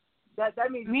that. That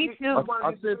means me too.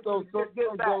 I sent those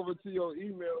over to your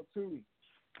email too.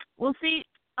 Well, see,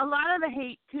 a lot of the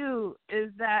hate too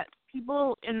is that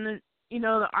people in the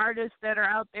the artists that are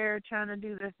out there trying to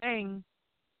do their thing,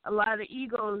 a lot of the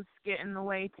egos get in the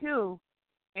way too.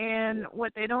 And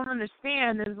what they don't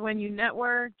understand is when you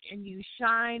network and you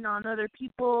shine on other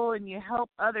people and you help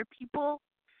other people,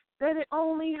 that it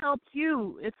only helps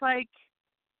you. It's like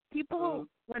people,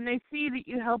 when they see that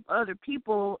you help other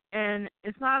people, and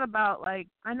it's not about like,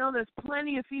 I know there's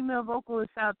plenty of female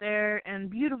vocalists out there and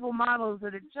beautiful models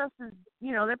that are just as,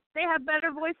 they have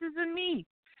better voices than me.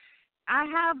 I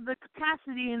have the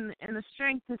capacity and the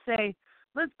strength to say,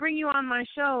 let's bring you on my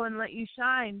show and let you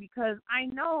shine, because I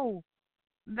know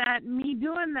that me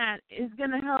doing that is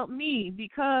going to help me,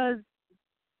 because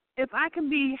if I can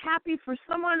be happy for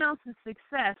someone else's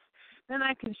success, then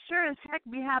I can sure as heck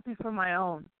be happy for my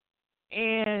own.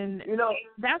 And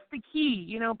that's the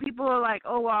key. People are like,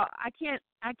 oh well, I can't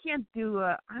do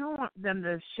I don't want them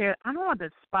to share. I don't want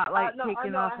the spotlight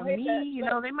taken off of me.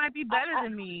 That. They might be better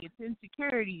than me. It's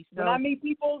insecurity. So when I meet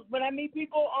people,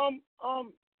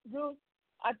 dude,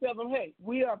 I tell them, hey,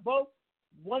 we are both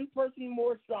one person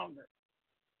more stronger.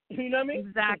 You know what I mean?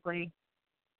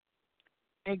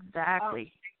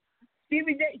 Exactly.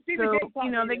 Stevie J so,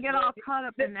 they get all caught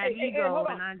up in that ego,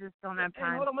 and I just don't have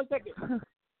time. Hold on one second.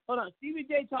 Hold on. Stevie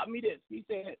J taught me this. He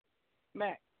said,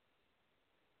 Mac,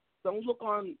 don't look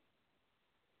on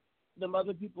them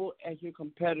other people as your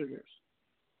competitors.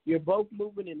 You're both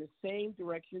moving in the same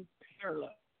direction, parallel.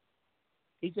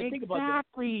 He said, think about that.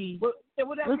 Exactly. What that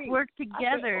Let's mean? work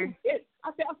together.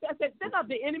 I said, they're not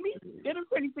the enemy. They're the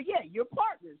friends. He said, yeah, you're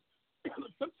partners.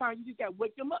 Sometimes you just got to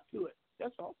wake them up to it.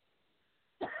 That's all.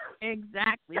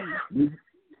 Exactly. Did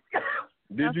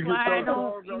That's you why I get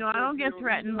don't get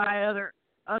threatened by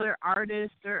other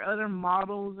artists or other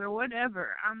models or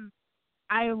whatever.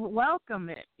 I welcome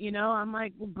it. I'm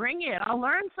like, well, bring it. I'll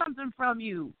learn something from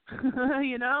you. Let's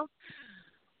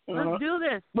do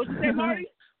this. What you say, Marty?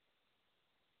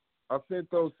 I sent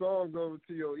those songs over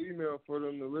to your email for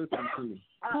them to listen to.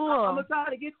 Cool. I'm gonna try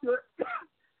to get to it.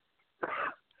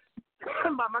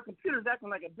 My computer's acting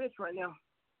like a bitch right now.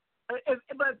 But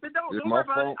don't worry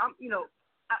about it.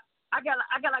 I got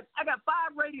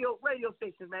 5 radio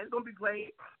stations, man. It's gonna be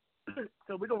played,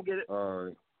 so we're gonna get it. All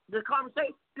right. This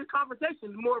conversation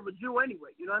is more of a Jew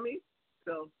anyway. You know what I mean?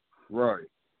 So. Right.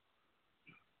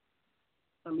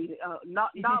 I mean,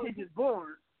 knowledge is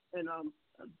born, and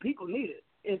people need it.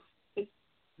 It's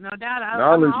no doubt.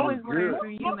 I'm always learning through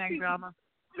you, Mac Drama.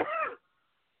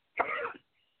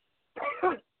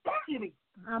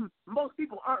 Most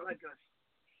people aren't like us.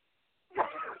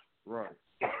 Right.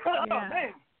 Oh,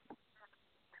 man.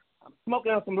 I'm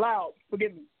smoking on some loud.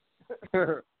 Forgive me.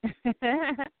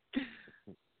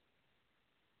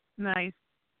 Nice.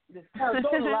 This car is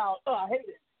so loud. Oh, I hate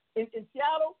it. In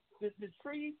Seattle, the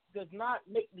tree does not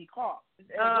make me cough.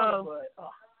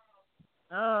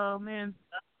 Oh, man.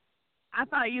 I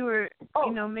thought you were,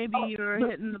 maybe you were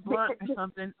hitting the blunt or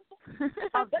something.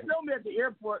 They know me at the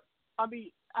airport. I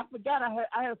mean, I forgot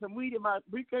I had some weed in my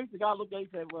briefcase. The guy looked at me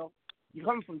and said, well, you're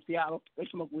coming from Seattle. They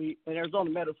smoke weed. And Arizona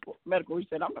Medical. He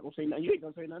said, I'm not going to say nothing. You ain't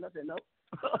going to say nothing. I said, no.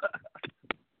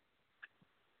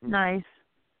 Nice.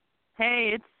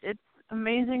 Hey, it's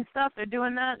amazing stuff. They're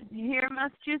doing that here in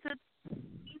Massachusetts.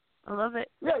 I love it.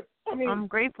 Yeah, I mean, I'm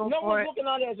grateful no for it. No one's looking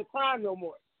at it as a crime no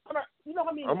more. You know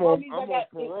how many I'm on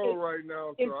parole right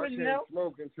now, so I can't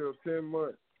smoke until 10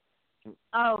 months.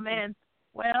 Oh, man.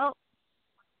 Well,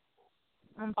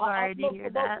 I'm sorry to hear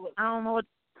that. I don't know what...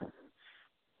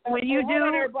 When you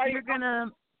do, you're going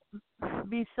to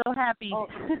be so happy. I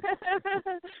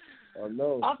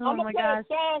know. I'm going to play a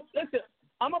song. Listen,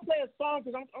 I'm going to play a song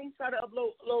because I'm trying to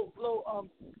upload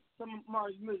some of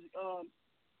Marty's music.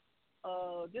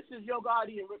 This is Yo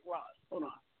Gotti and Rick Ross. Hold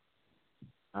on.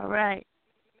 All right.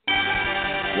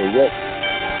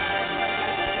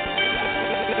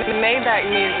 Maybach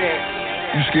music.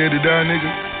 You scared to die,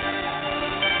 nigga?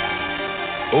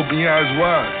 Open your eyes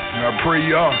wide, and I pray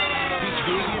you are.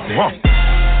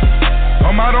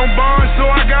 I'm out on bond, so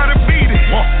I gotta beat it.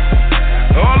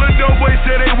 All the dope boys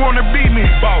say they wanna beat me.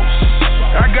 Boss.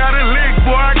 I got a lick,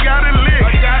 boy, I got a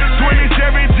lick.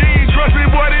 2017, trust me,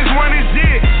 boy, this one is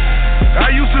it. I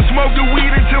used to smoke the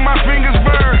weed until my fingers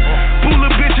burn. Pool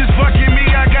of bitches fucking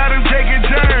me, I got them taking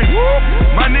turns.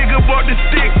 My nigga bought the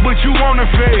stick, but you wanna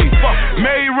fade.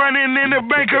 May running in the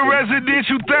bank, a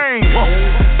residential thing.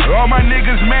 All my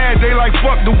niggas mad, they like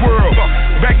fuck the world.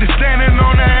 Back to standing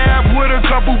on the app with a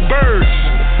couple birds.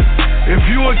 If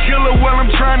you a killer, well,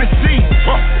 I'm trying to see.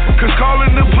 Cause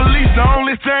calling the police the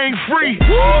only thing free.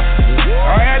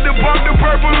 I had to bump the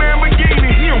purple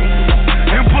Lamborghini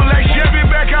and pull that Chevy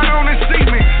back out on the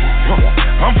cement.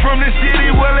 I'm from the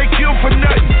city where they kill for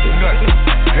nothing.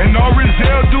 And all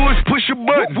Rizal do is push a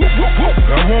button.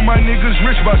 I want my niggas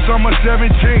rich by summer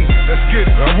 17. Let's get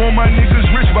it. I want my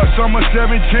niggas rich by summer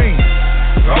 17.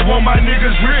 I want my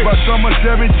niggas rich by summer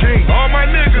 17. All my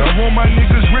niggas. I want my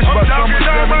niggas rich by summer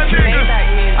 17.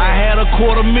 I had a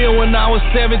 $250,000 when I was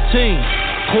 17.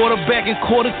 Quarterback and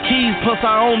quarter keys, plus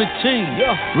I own the team.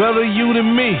 Rather you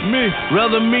than me.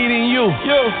 Rather me than you.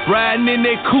 Riding in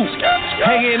that coupe,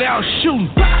 hanging out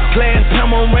shooting. Glass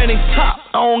panoramic top,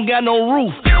 I don't got no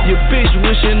roof. Your bitch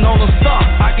wishing on a star,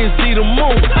 I can see the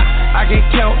moon. I can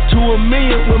count to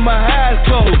 1,000,000 with my eyes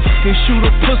closed. Can shoot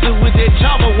a pussy with that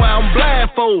chopper while I'm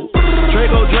blindfold.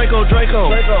 Draco.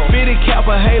 Fitted cap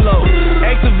a halo.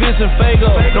 Activist and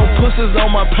Fago. No pussies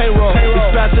on my payroll.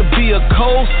 It's about to be a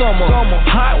cold summer.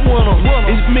 Hot winter.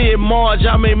 It's mid-March,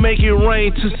 I may make it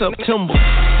rain to September.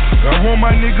 I want my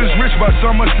niggas rich by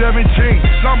summer 17.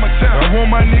 Summertime. I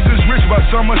want my niggas rich by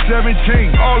summer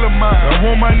 17. All of mine. I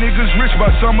want my niggas rich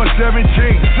by summer 17.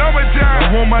 Summertime.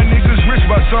 I want my niggas rich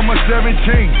by summer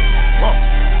 17.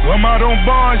 I'm out on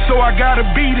bond, so I gotta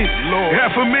beat it.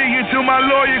 $500,000 to my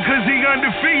lawyer, cause he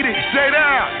undefeated. Stay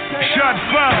down. Shot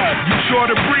 5. You short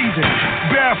of breathing.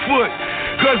 Barefoot.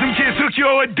 Cause them kids took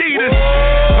your Adidas.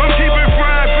 I'm keeping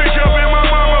fried fish up in my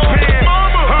mama pan.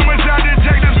 Homicide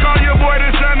detectives call your boy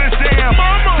the son of Sam.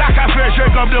 Taka fresh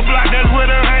shake up the block, that's with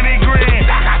 $100,000.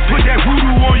 Put that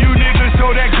voodoo on you niggas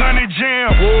so that gun and jam.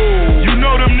 You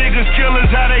know them niggas killers,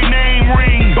 how they name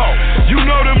ring. You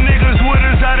know them niggas with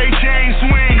us, how they chain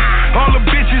swing. All the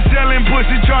bitches selling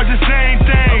pussy charge the same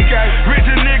thing. Rich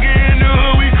a nigga in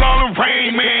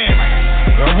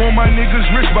niggas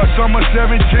rich by summer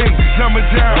 17. Summer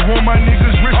down. I want my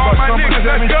niggas rich by summer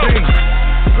 17.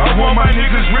 I want my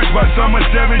niggas rich by summer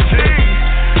 17.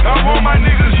 I want my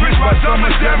niggas rich by summer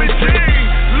 17.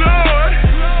 Lord,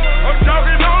 I'm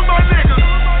talking all my niggas.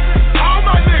 All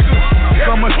my niggas.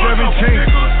 Summer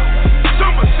 17.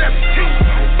 Summer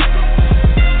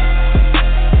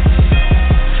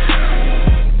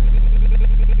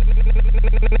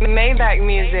 17. Maybach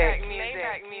music.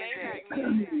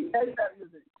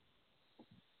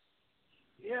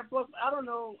 Yeah, but I don't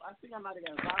know. I think I might have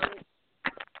got a virus.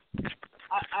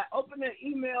 I opened an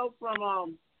email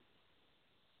from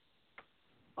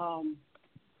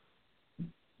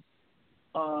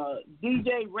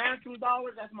DJ Ransom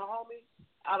Dollars. That's my homie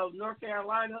out of North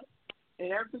Carolina.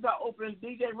 And ever since I opened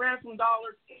DJ Ransom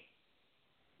Dollars,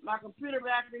 my computer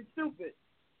was acting stupid.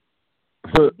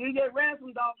 DJ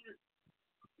Ransom Dollars,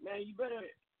 man, you better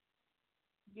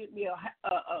get me a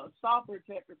software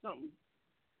tech or something.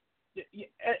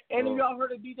 Any of y'all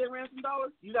heard of DJ Ransom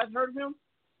Dollars? You guys heard of him?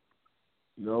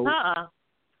 No. Uh-uh.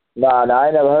 Nah, I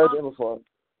ain't never heard him before.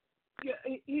 Yeah,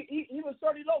 he was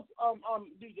 30 low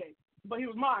DJ, but he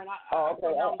was mine.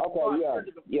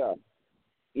 Yeah.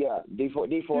 D4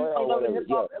 or whatever.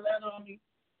 Yeah.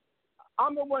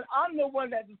 I'm the one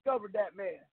that discovered that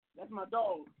man. That's my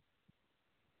dog.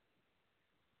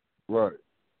 Right.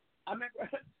 I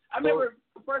remember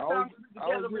the first time we were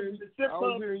together with the strip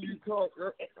club.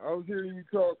 I was hearing you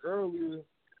talk earlier.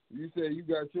 You said you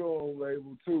got your own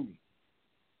label too.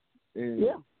 And,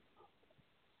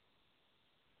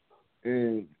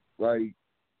 and like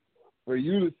for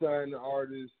you to sign the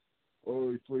artist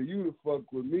or for you to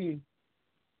fuck with me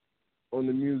on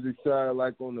the music side,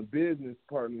 like on the business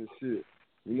partnership,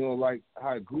 you know, like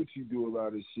how Gucci do a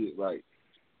lot of shit. Like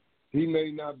he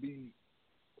may not be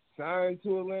signed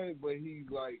to Atlantic, but he's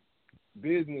like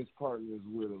business partners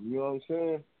with him. You know what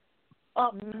I'm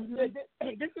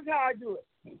saying? This is how I do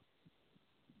it.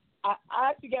 I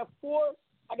actually got four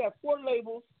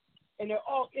labels, and they're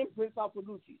all imprints off of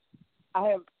Gucci. I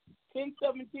have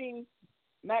 1017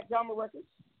 Mac Drama Records.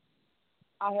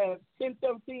 I have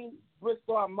 1017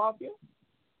 Bristol Mafia,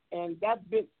 and that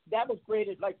was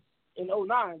created like in 09,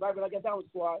 right when I got down with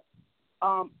Squad.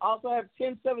 I also have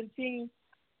 1017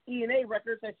 E&A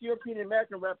Records, that's European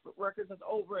American Records, that's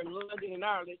over in London and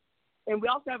Ireland. And we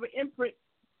also have an imprint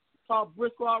called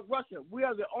Briscoe Russia. We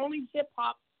are the only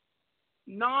hip-hop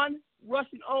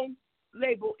non-Russian-owned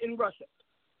label in Russia.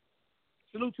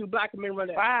 Salute to Black men run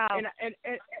that. Wow.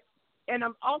 And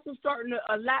I'm also starting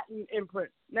a Latin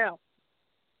imprint. Now,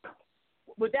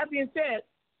 with that being said,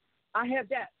 I have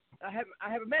that. I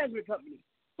have a management company,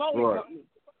 company,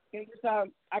 in which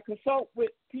I consult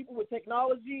with people with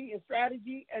technology and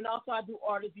strategy, and also I do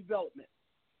artist development.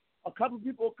 A couple of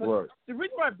people, because the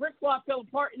reason why Brick Squad fell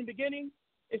apart in the beginning,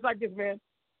 it's like this, man.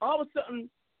 All of a sudden,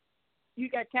 you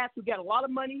got cats who got a lot of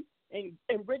money and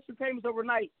rich and famous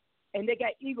overnight, and they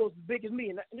got egos as big as me.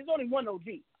 And there's only one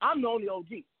OG. I'm the only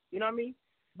OG. You know what I mean?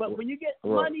 But when you get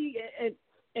money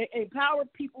and power,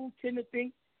 people tend to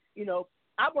think, you know,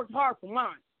 I worked hard for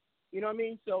mine. You know what I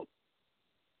mean? So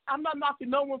I'm not knocking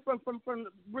no one from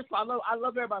Bristol. I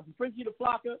love everybody from Frenchie to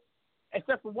Flocka,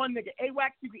 except for one nigga.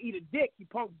 AWAX, you can eat a dick, you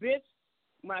punk bitch.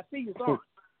 When I see you, it's on.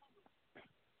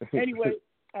 Anyway,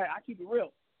 I keep it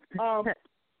real.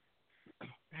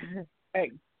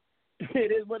 Hey,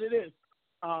 it is what it is.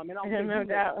 And I'll no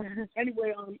doubt.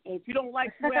 Anyway, if you don't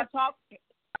like the way I talk,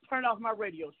 turn off my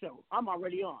radio show. I'm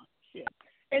already on. Shit.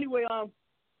 Anyway,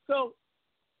 so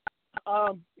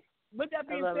with that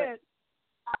being said,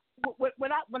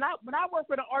 when I work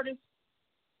with an artist,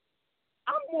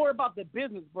 I'm more about the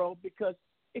business, bro. Because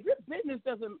if your business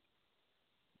doesn't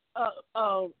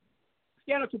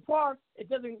stand up to par, it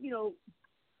doesn't,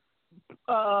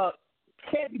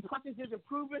 can't be processed, isn't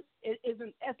proven, it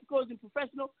isn't ethical, isn't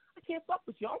professional, I can't fuck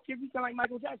with you. I don't care if you sound like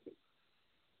Michael Jackson.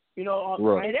 And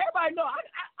everybody know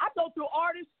I go through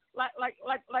artists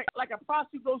like a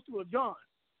prostitute goes through a John.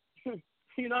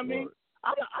 You know what I mean?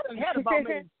 I done had about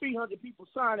maybe 300 people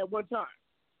sign at one time.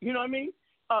 You know what I mean?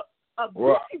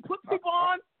 Gucci put people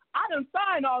on. I done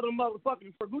signed all them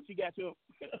motherfuckers for Gucci got to him.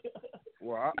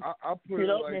 Well, I put it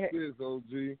like this,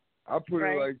 OG. I put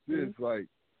it like this, like,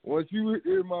 once you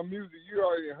hear my music, you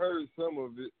already heard some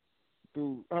of it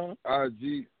through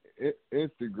IG,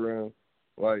 Instagram.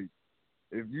 Like,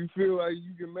 if you feel like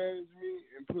you can manage me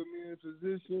and put me in a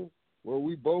position where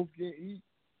we both can eat,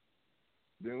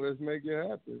 then let's make it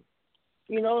happen.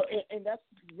 And that's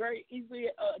very easily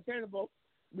attainable.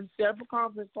 We set up a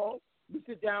conference call. We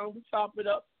sit down. We chop it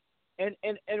up. And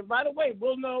right away,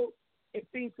 we'll know if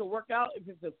things can work out, if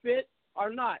it's a fit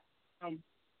or not.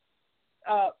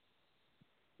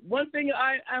 one thing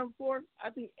I'm for, I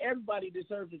think everybody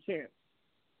deserves a chance.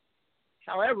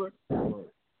 However,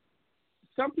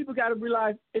 some people got to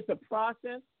realize it's a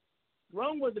process.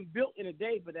 Rome wasn't built in a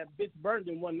day, but that bitch burned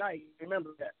in one night. Remember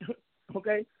that,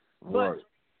 okay? But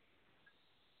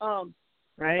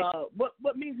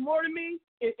what means more to me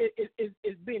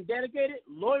is being dedicated,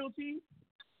 loyalty,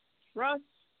 trust,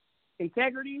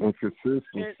 integrity, and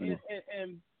consistency,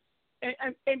 and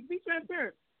be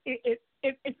transparent. If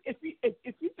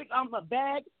you think I'm a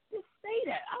bag, just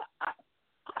say that.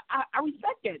 I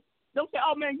respect that. Don't say,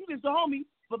 "Oh man, you just a homie,"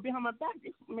 but behind my back,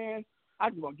 man, I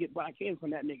just want to get what I can from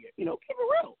that nigga. You know, keep it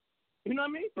real. You know what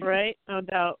I mean? Right, no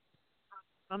doubt.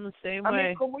 I'm the same way.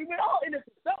 I mean, we went all into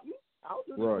something.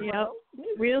 Right. Yep.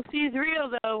 Real C's real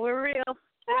though. We're real.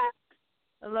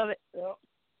 I love it. Yep.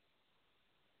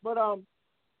 But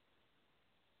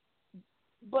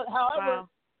however,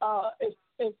 it's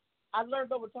I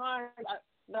learned over time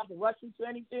not to rush into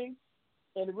anything,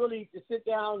 and really to sit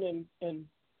down and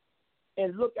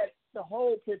look at the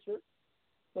whole picture.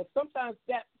 But sometimes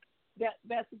that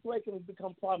situation has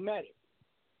become problematic,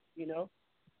 you know.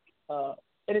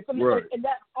 And it's and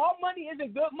that all money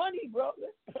isn't good money, bro.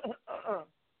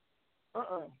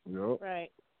 Yep.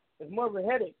 Right. It's more of a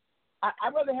headache.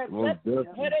 I'd rather have less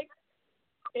headaches.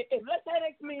 If less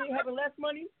headaches mean having less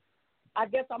money, I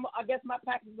guess my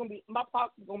pocket's gonna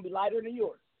be lighter than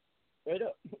yours. Straight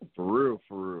up. For real.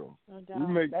 No We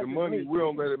make That's the money. me. We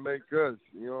don't let it make us.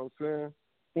 You know what I'm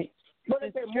saying? But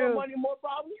they say more money, more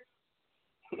problems.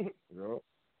 Yep.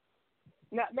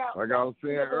 Now, like I was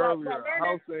saying earlier, a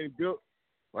house ain't built.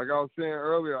 Like I was saying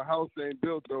earlier, a house ain't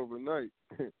built overnight.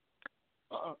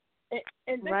 And this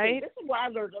is what I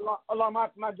learned along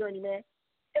my journey, man.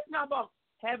 It's not about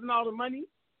having all the money.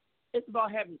 It's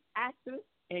about having access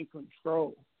and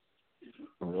control.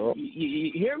 Yep.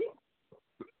 You hear me?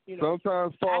 You know,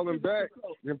 sometimes falling back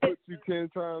can put you 10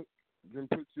 times, can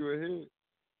put you ahead.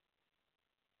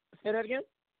 Say that again?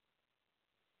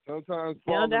 Sometimes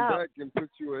falling back can put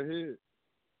you ahead.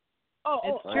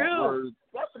 It's true.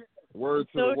 Word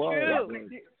to the wise.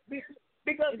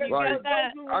 Because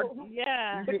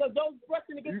those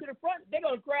rushing to get to the front, they're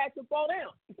gonna crash and fall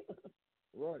down.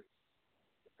 Right.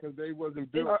 Because they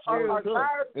wasn't built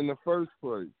in the first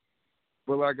place.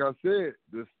 But like I said,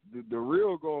 the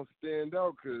real gonna stand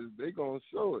out because they gonna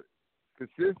show it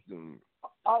consistently.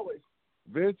 Always.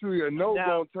 Eventually, a no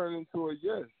gonna turn into a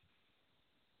yes.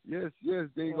 Yes.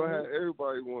 They ain't gonna have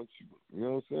everybody want you. You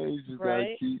know what I'm saying? You just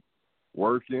gotta keep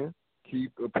working,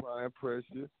 keep applying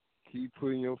pressure, keep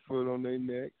putting your foot on their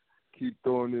neck, keep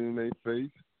throwing it in their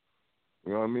face.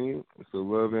 You know what I mean? It's a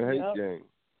love and hate game.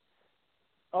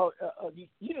 Oh, you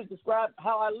just described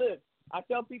how I live. I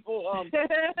tell people on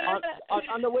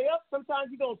the way up, sometimes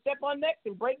you're going to step on necks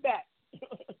and break back.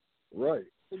 Right.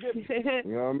 You know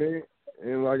what I mean?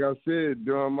 And like I said,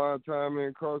 during my time in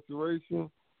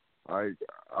incarceration, I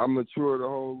matured a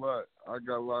whole lot. I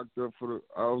got locked up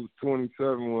I was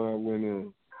 27 when I went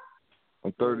in.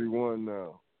 I'm 31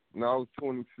 now. No, I was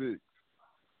 26.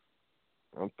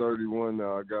 I'm 31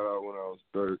 now. I got out when I was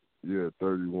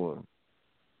 31.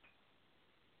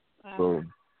 So.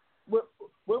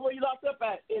 Where were you locked up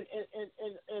at? In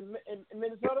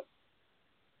Minnesota?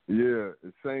 Yeah,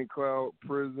 it's St. Cloud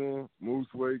Prison,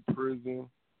 Moose Lake Prison.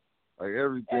 Like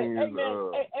everything hey, is.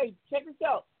 Man, hey, check this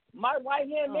out. My right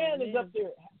hand man is up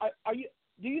there. Are you?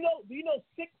 Do you know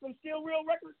Six from Still Real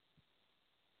Records?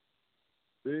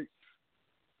 Six.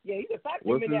 Yeah, he's a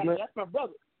factory man. That's my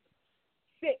brother.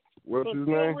 Six. What's from his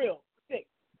Still name? Real. Six.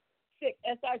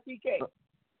 SICK.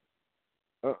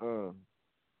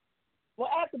 Well,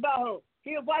 ask about him.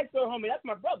 He a Vice Lord homie. That's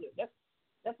my brother.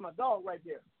 That's my dog right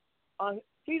there.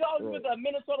 He's always with the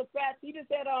Minnesota Fats. He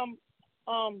just had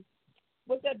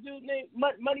what's that dude's name?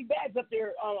 Money Bags up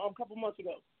there a couple months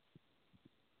ago.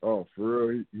 Oh, for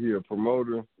real? He a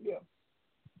promoter? Yeah.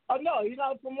 Oh no, he's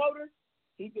not a promoter.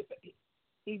 He's a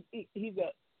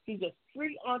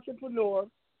street entrepreneur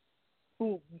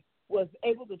who was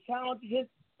able to challenge his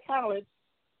talents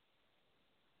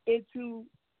into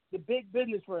the big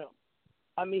business realm.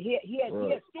 I mean, he had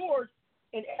stores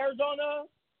in Arizona,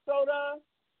 Soda,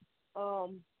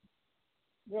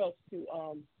 where else too?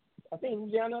 I think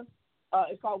Louisiana.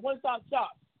 It's called One Stop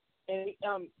Shop, and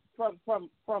from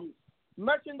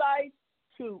merchandise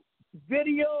to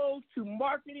videos to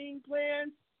marketing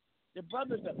plans, the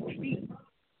brothers are beat.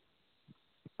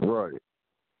 Right.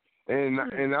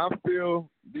 And I feel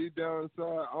deep down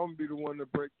inside, I'm gonna be the one to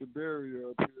break the barrier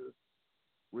up here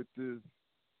with this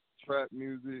trap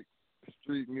music,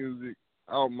 street music,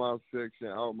 out my section,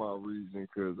 out my region,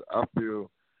 because I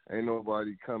feel ain't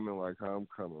nobody coming like how I'm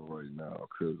coming right now,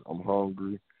 because I'm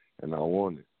hungry and I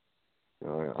want it.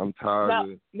 I'm tired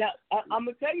of. Now, I'm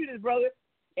gonna tell you this, brother.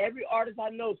 Every artist I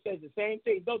know says the same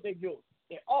thing. Don't they, Jules?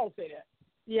 They all say that.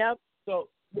 Yep. So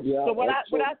what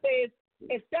I say is,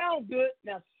 it sounds good.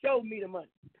 Now show me the money.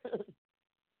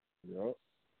 Yep.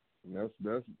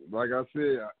 That's like I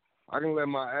said. I can let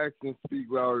my actions speak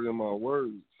louder than my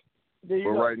words. But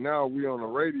right now we on the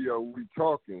radio, we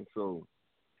talking. So.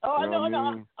 Oh, no.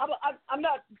 I'm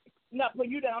not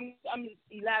putting you down. I'm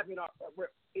elaborating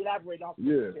off.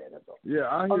 Yeah.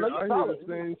 I hear the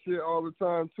same shit all the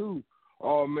time too.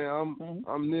 Oh man,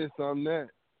 I'm this, I'm that.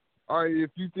 All right,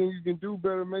 if you think you can do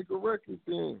better, make a record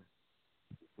then.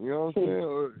 You know what I'm saying?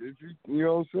 Or if you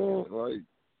know what I'm saying? Like,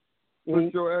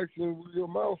 put your action where your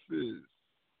mouth is.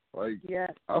 Like,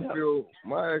 I feel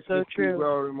my actions speak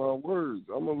louder than my words.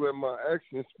 I'm gonna let my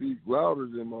actions speak louder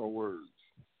than my words.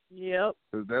 Yep.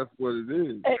 Because that's what it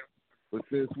is. But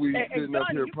since we sitting up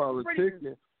here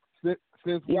politicking, since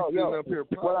we sitting up here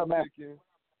politicking.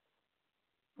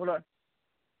 Hold on.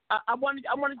 I wanted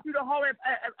you to holler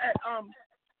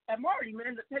at Marty,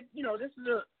 man. This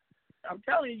is I'm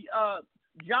telling you,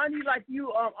 Johnny, like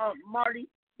you, Marty,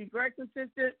 he's very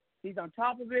consistent. He's on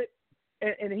top of it,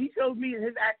 and he shows me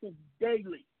his actions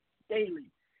daily.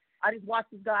 I just watch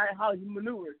this guy how he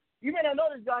maneuvers. You may not know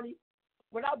this, Johnny.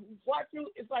 When I watch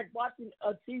you, it's like watching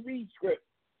a TV script.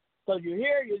 So you're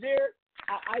here, you're there.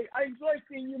 I enjoy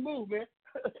seeing you move, man.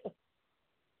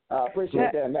 I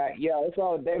appreciate that, Mac. Yeah, it's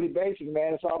all daily basis,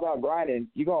 man. It's all about grinding.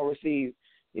 You're going to receive,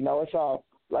 it's all,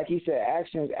 like he said,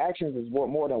 actions is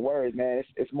more than words, man.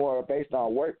 It's more based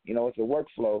on work. It's a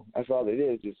workflow. That's all it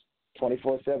is, just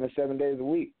 24/7, 7 days a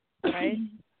week. Right.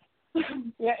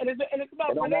 Yeah, and it's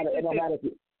about relationships.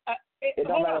 It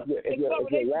don't matter if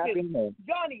you're rapping.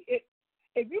 Johnny,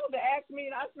 if you were to ask me,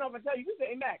 and I don't know if I tell you, you say,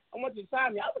 hey, Mac, I want you to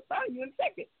sign me. I would sign you in a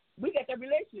second. We got that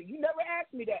relationship. You never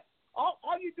asked me that. All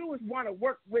you do is want to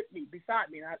work with me,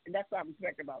 beside me, and that's what I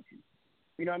respect about you.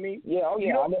 You know what I mean? Yeah, I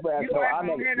never asked.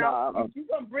 You're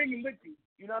going to bring him with you.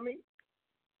 You know what I mean?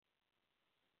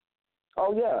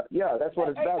 Oh, yeah. That's what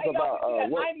it's about.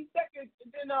 90 seconds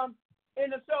in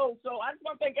the show, so I just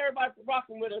want to thank everybody for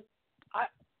rocking with us.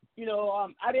 I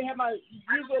didn't have my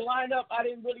usual lineup. I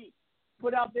didn't really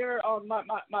put out there on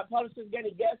my publishers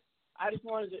getting guests. I just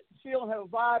wanted to chill and have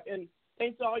a vibe, and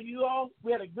thanks to all you all.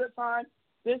 We had a good time.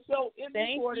 This show is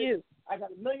recorded. You. I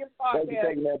got 1 million podcasts.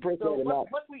 Thank you, appreciate it,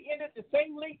 once we end it, the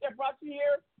same link that brought you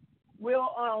here will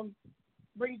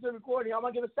bring you to the recording. I'm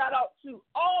going to give a shout-out to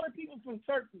all the people from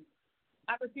Turkey.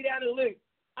 I can see that in the link.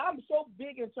 I'm so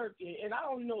big in Turkey, and I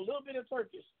only know a little bit of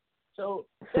Turkish. So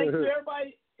thanks to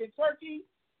everybody in Turkey,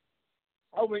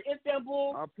 over in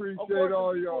Istanbul. I appreciate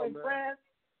all y'all, in man. France,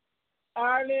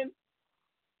 Ireland,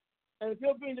 and the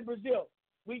Philippines and Brazil.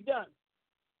 We done.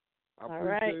 I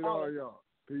appreciate all y'all.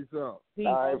 Peace out. All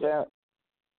right, man.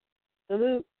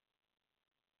 Salute.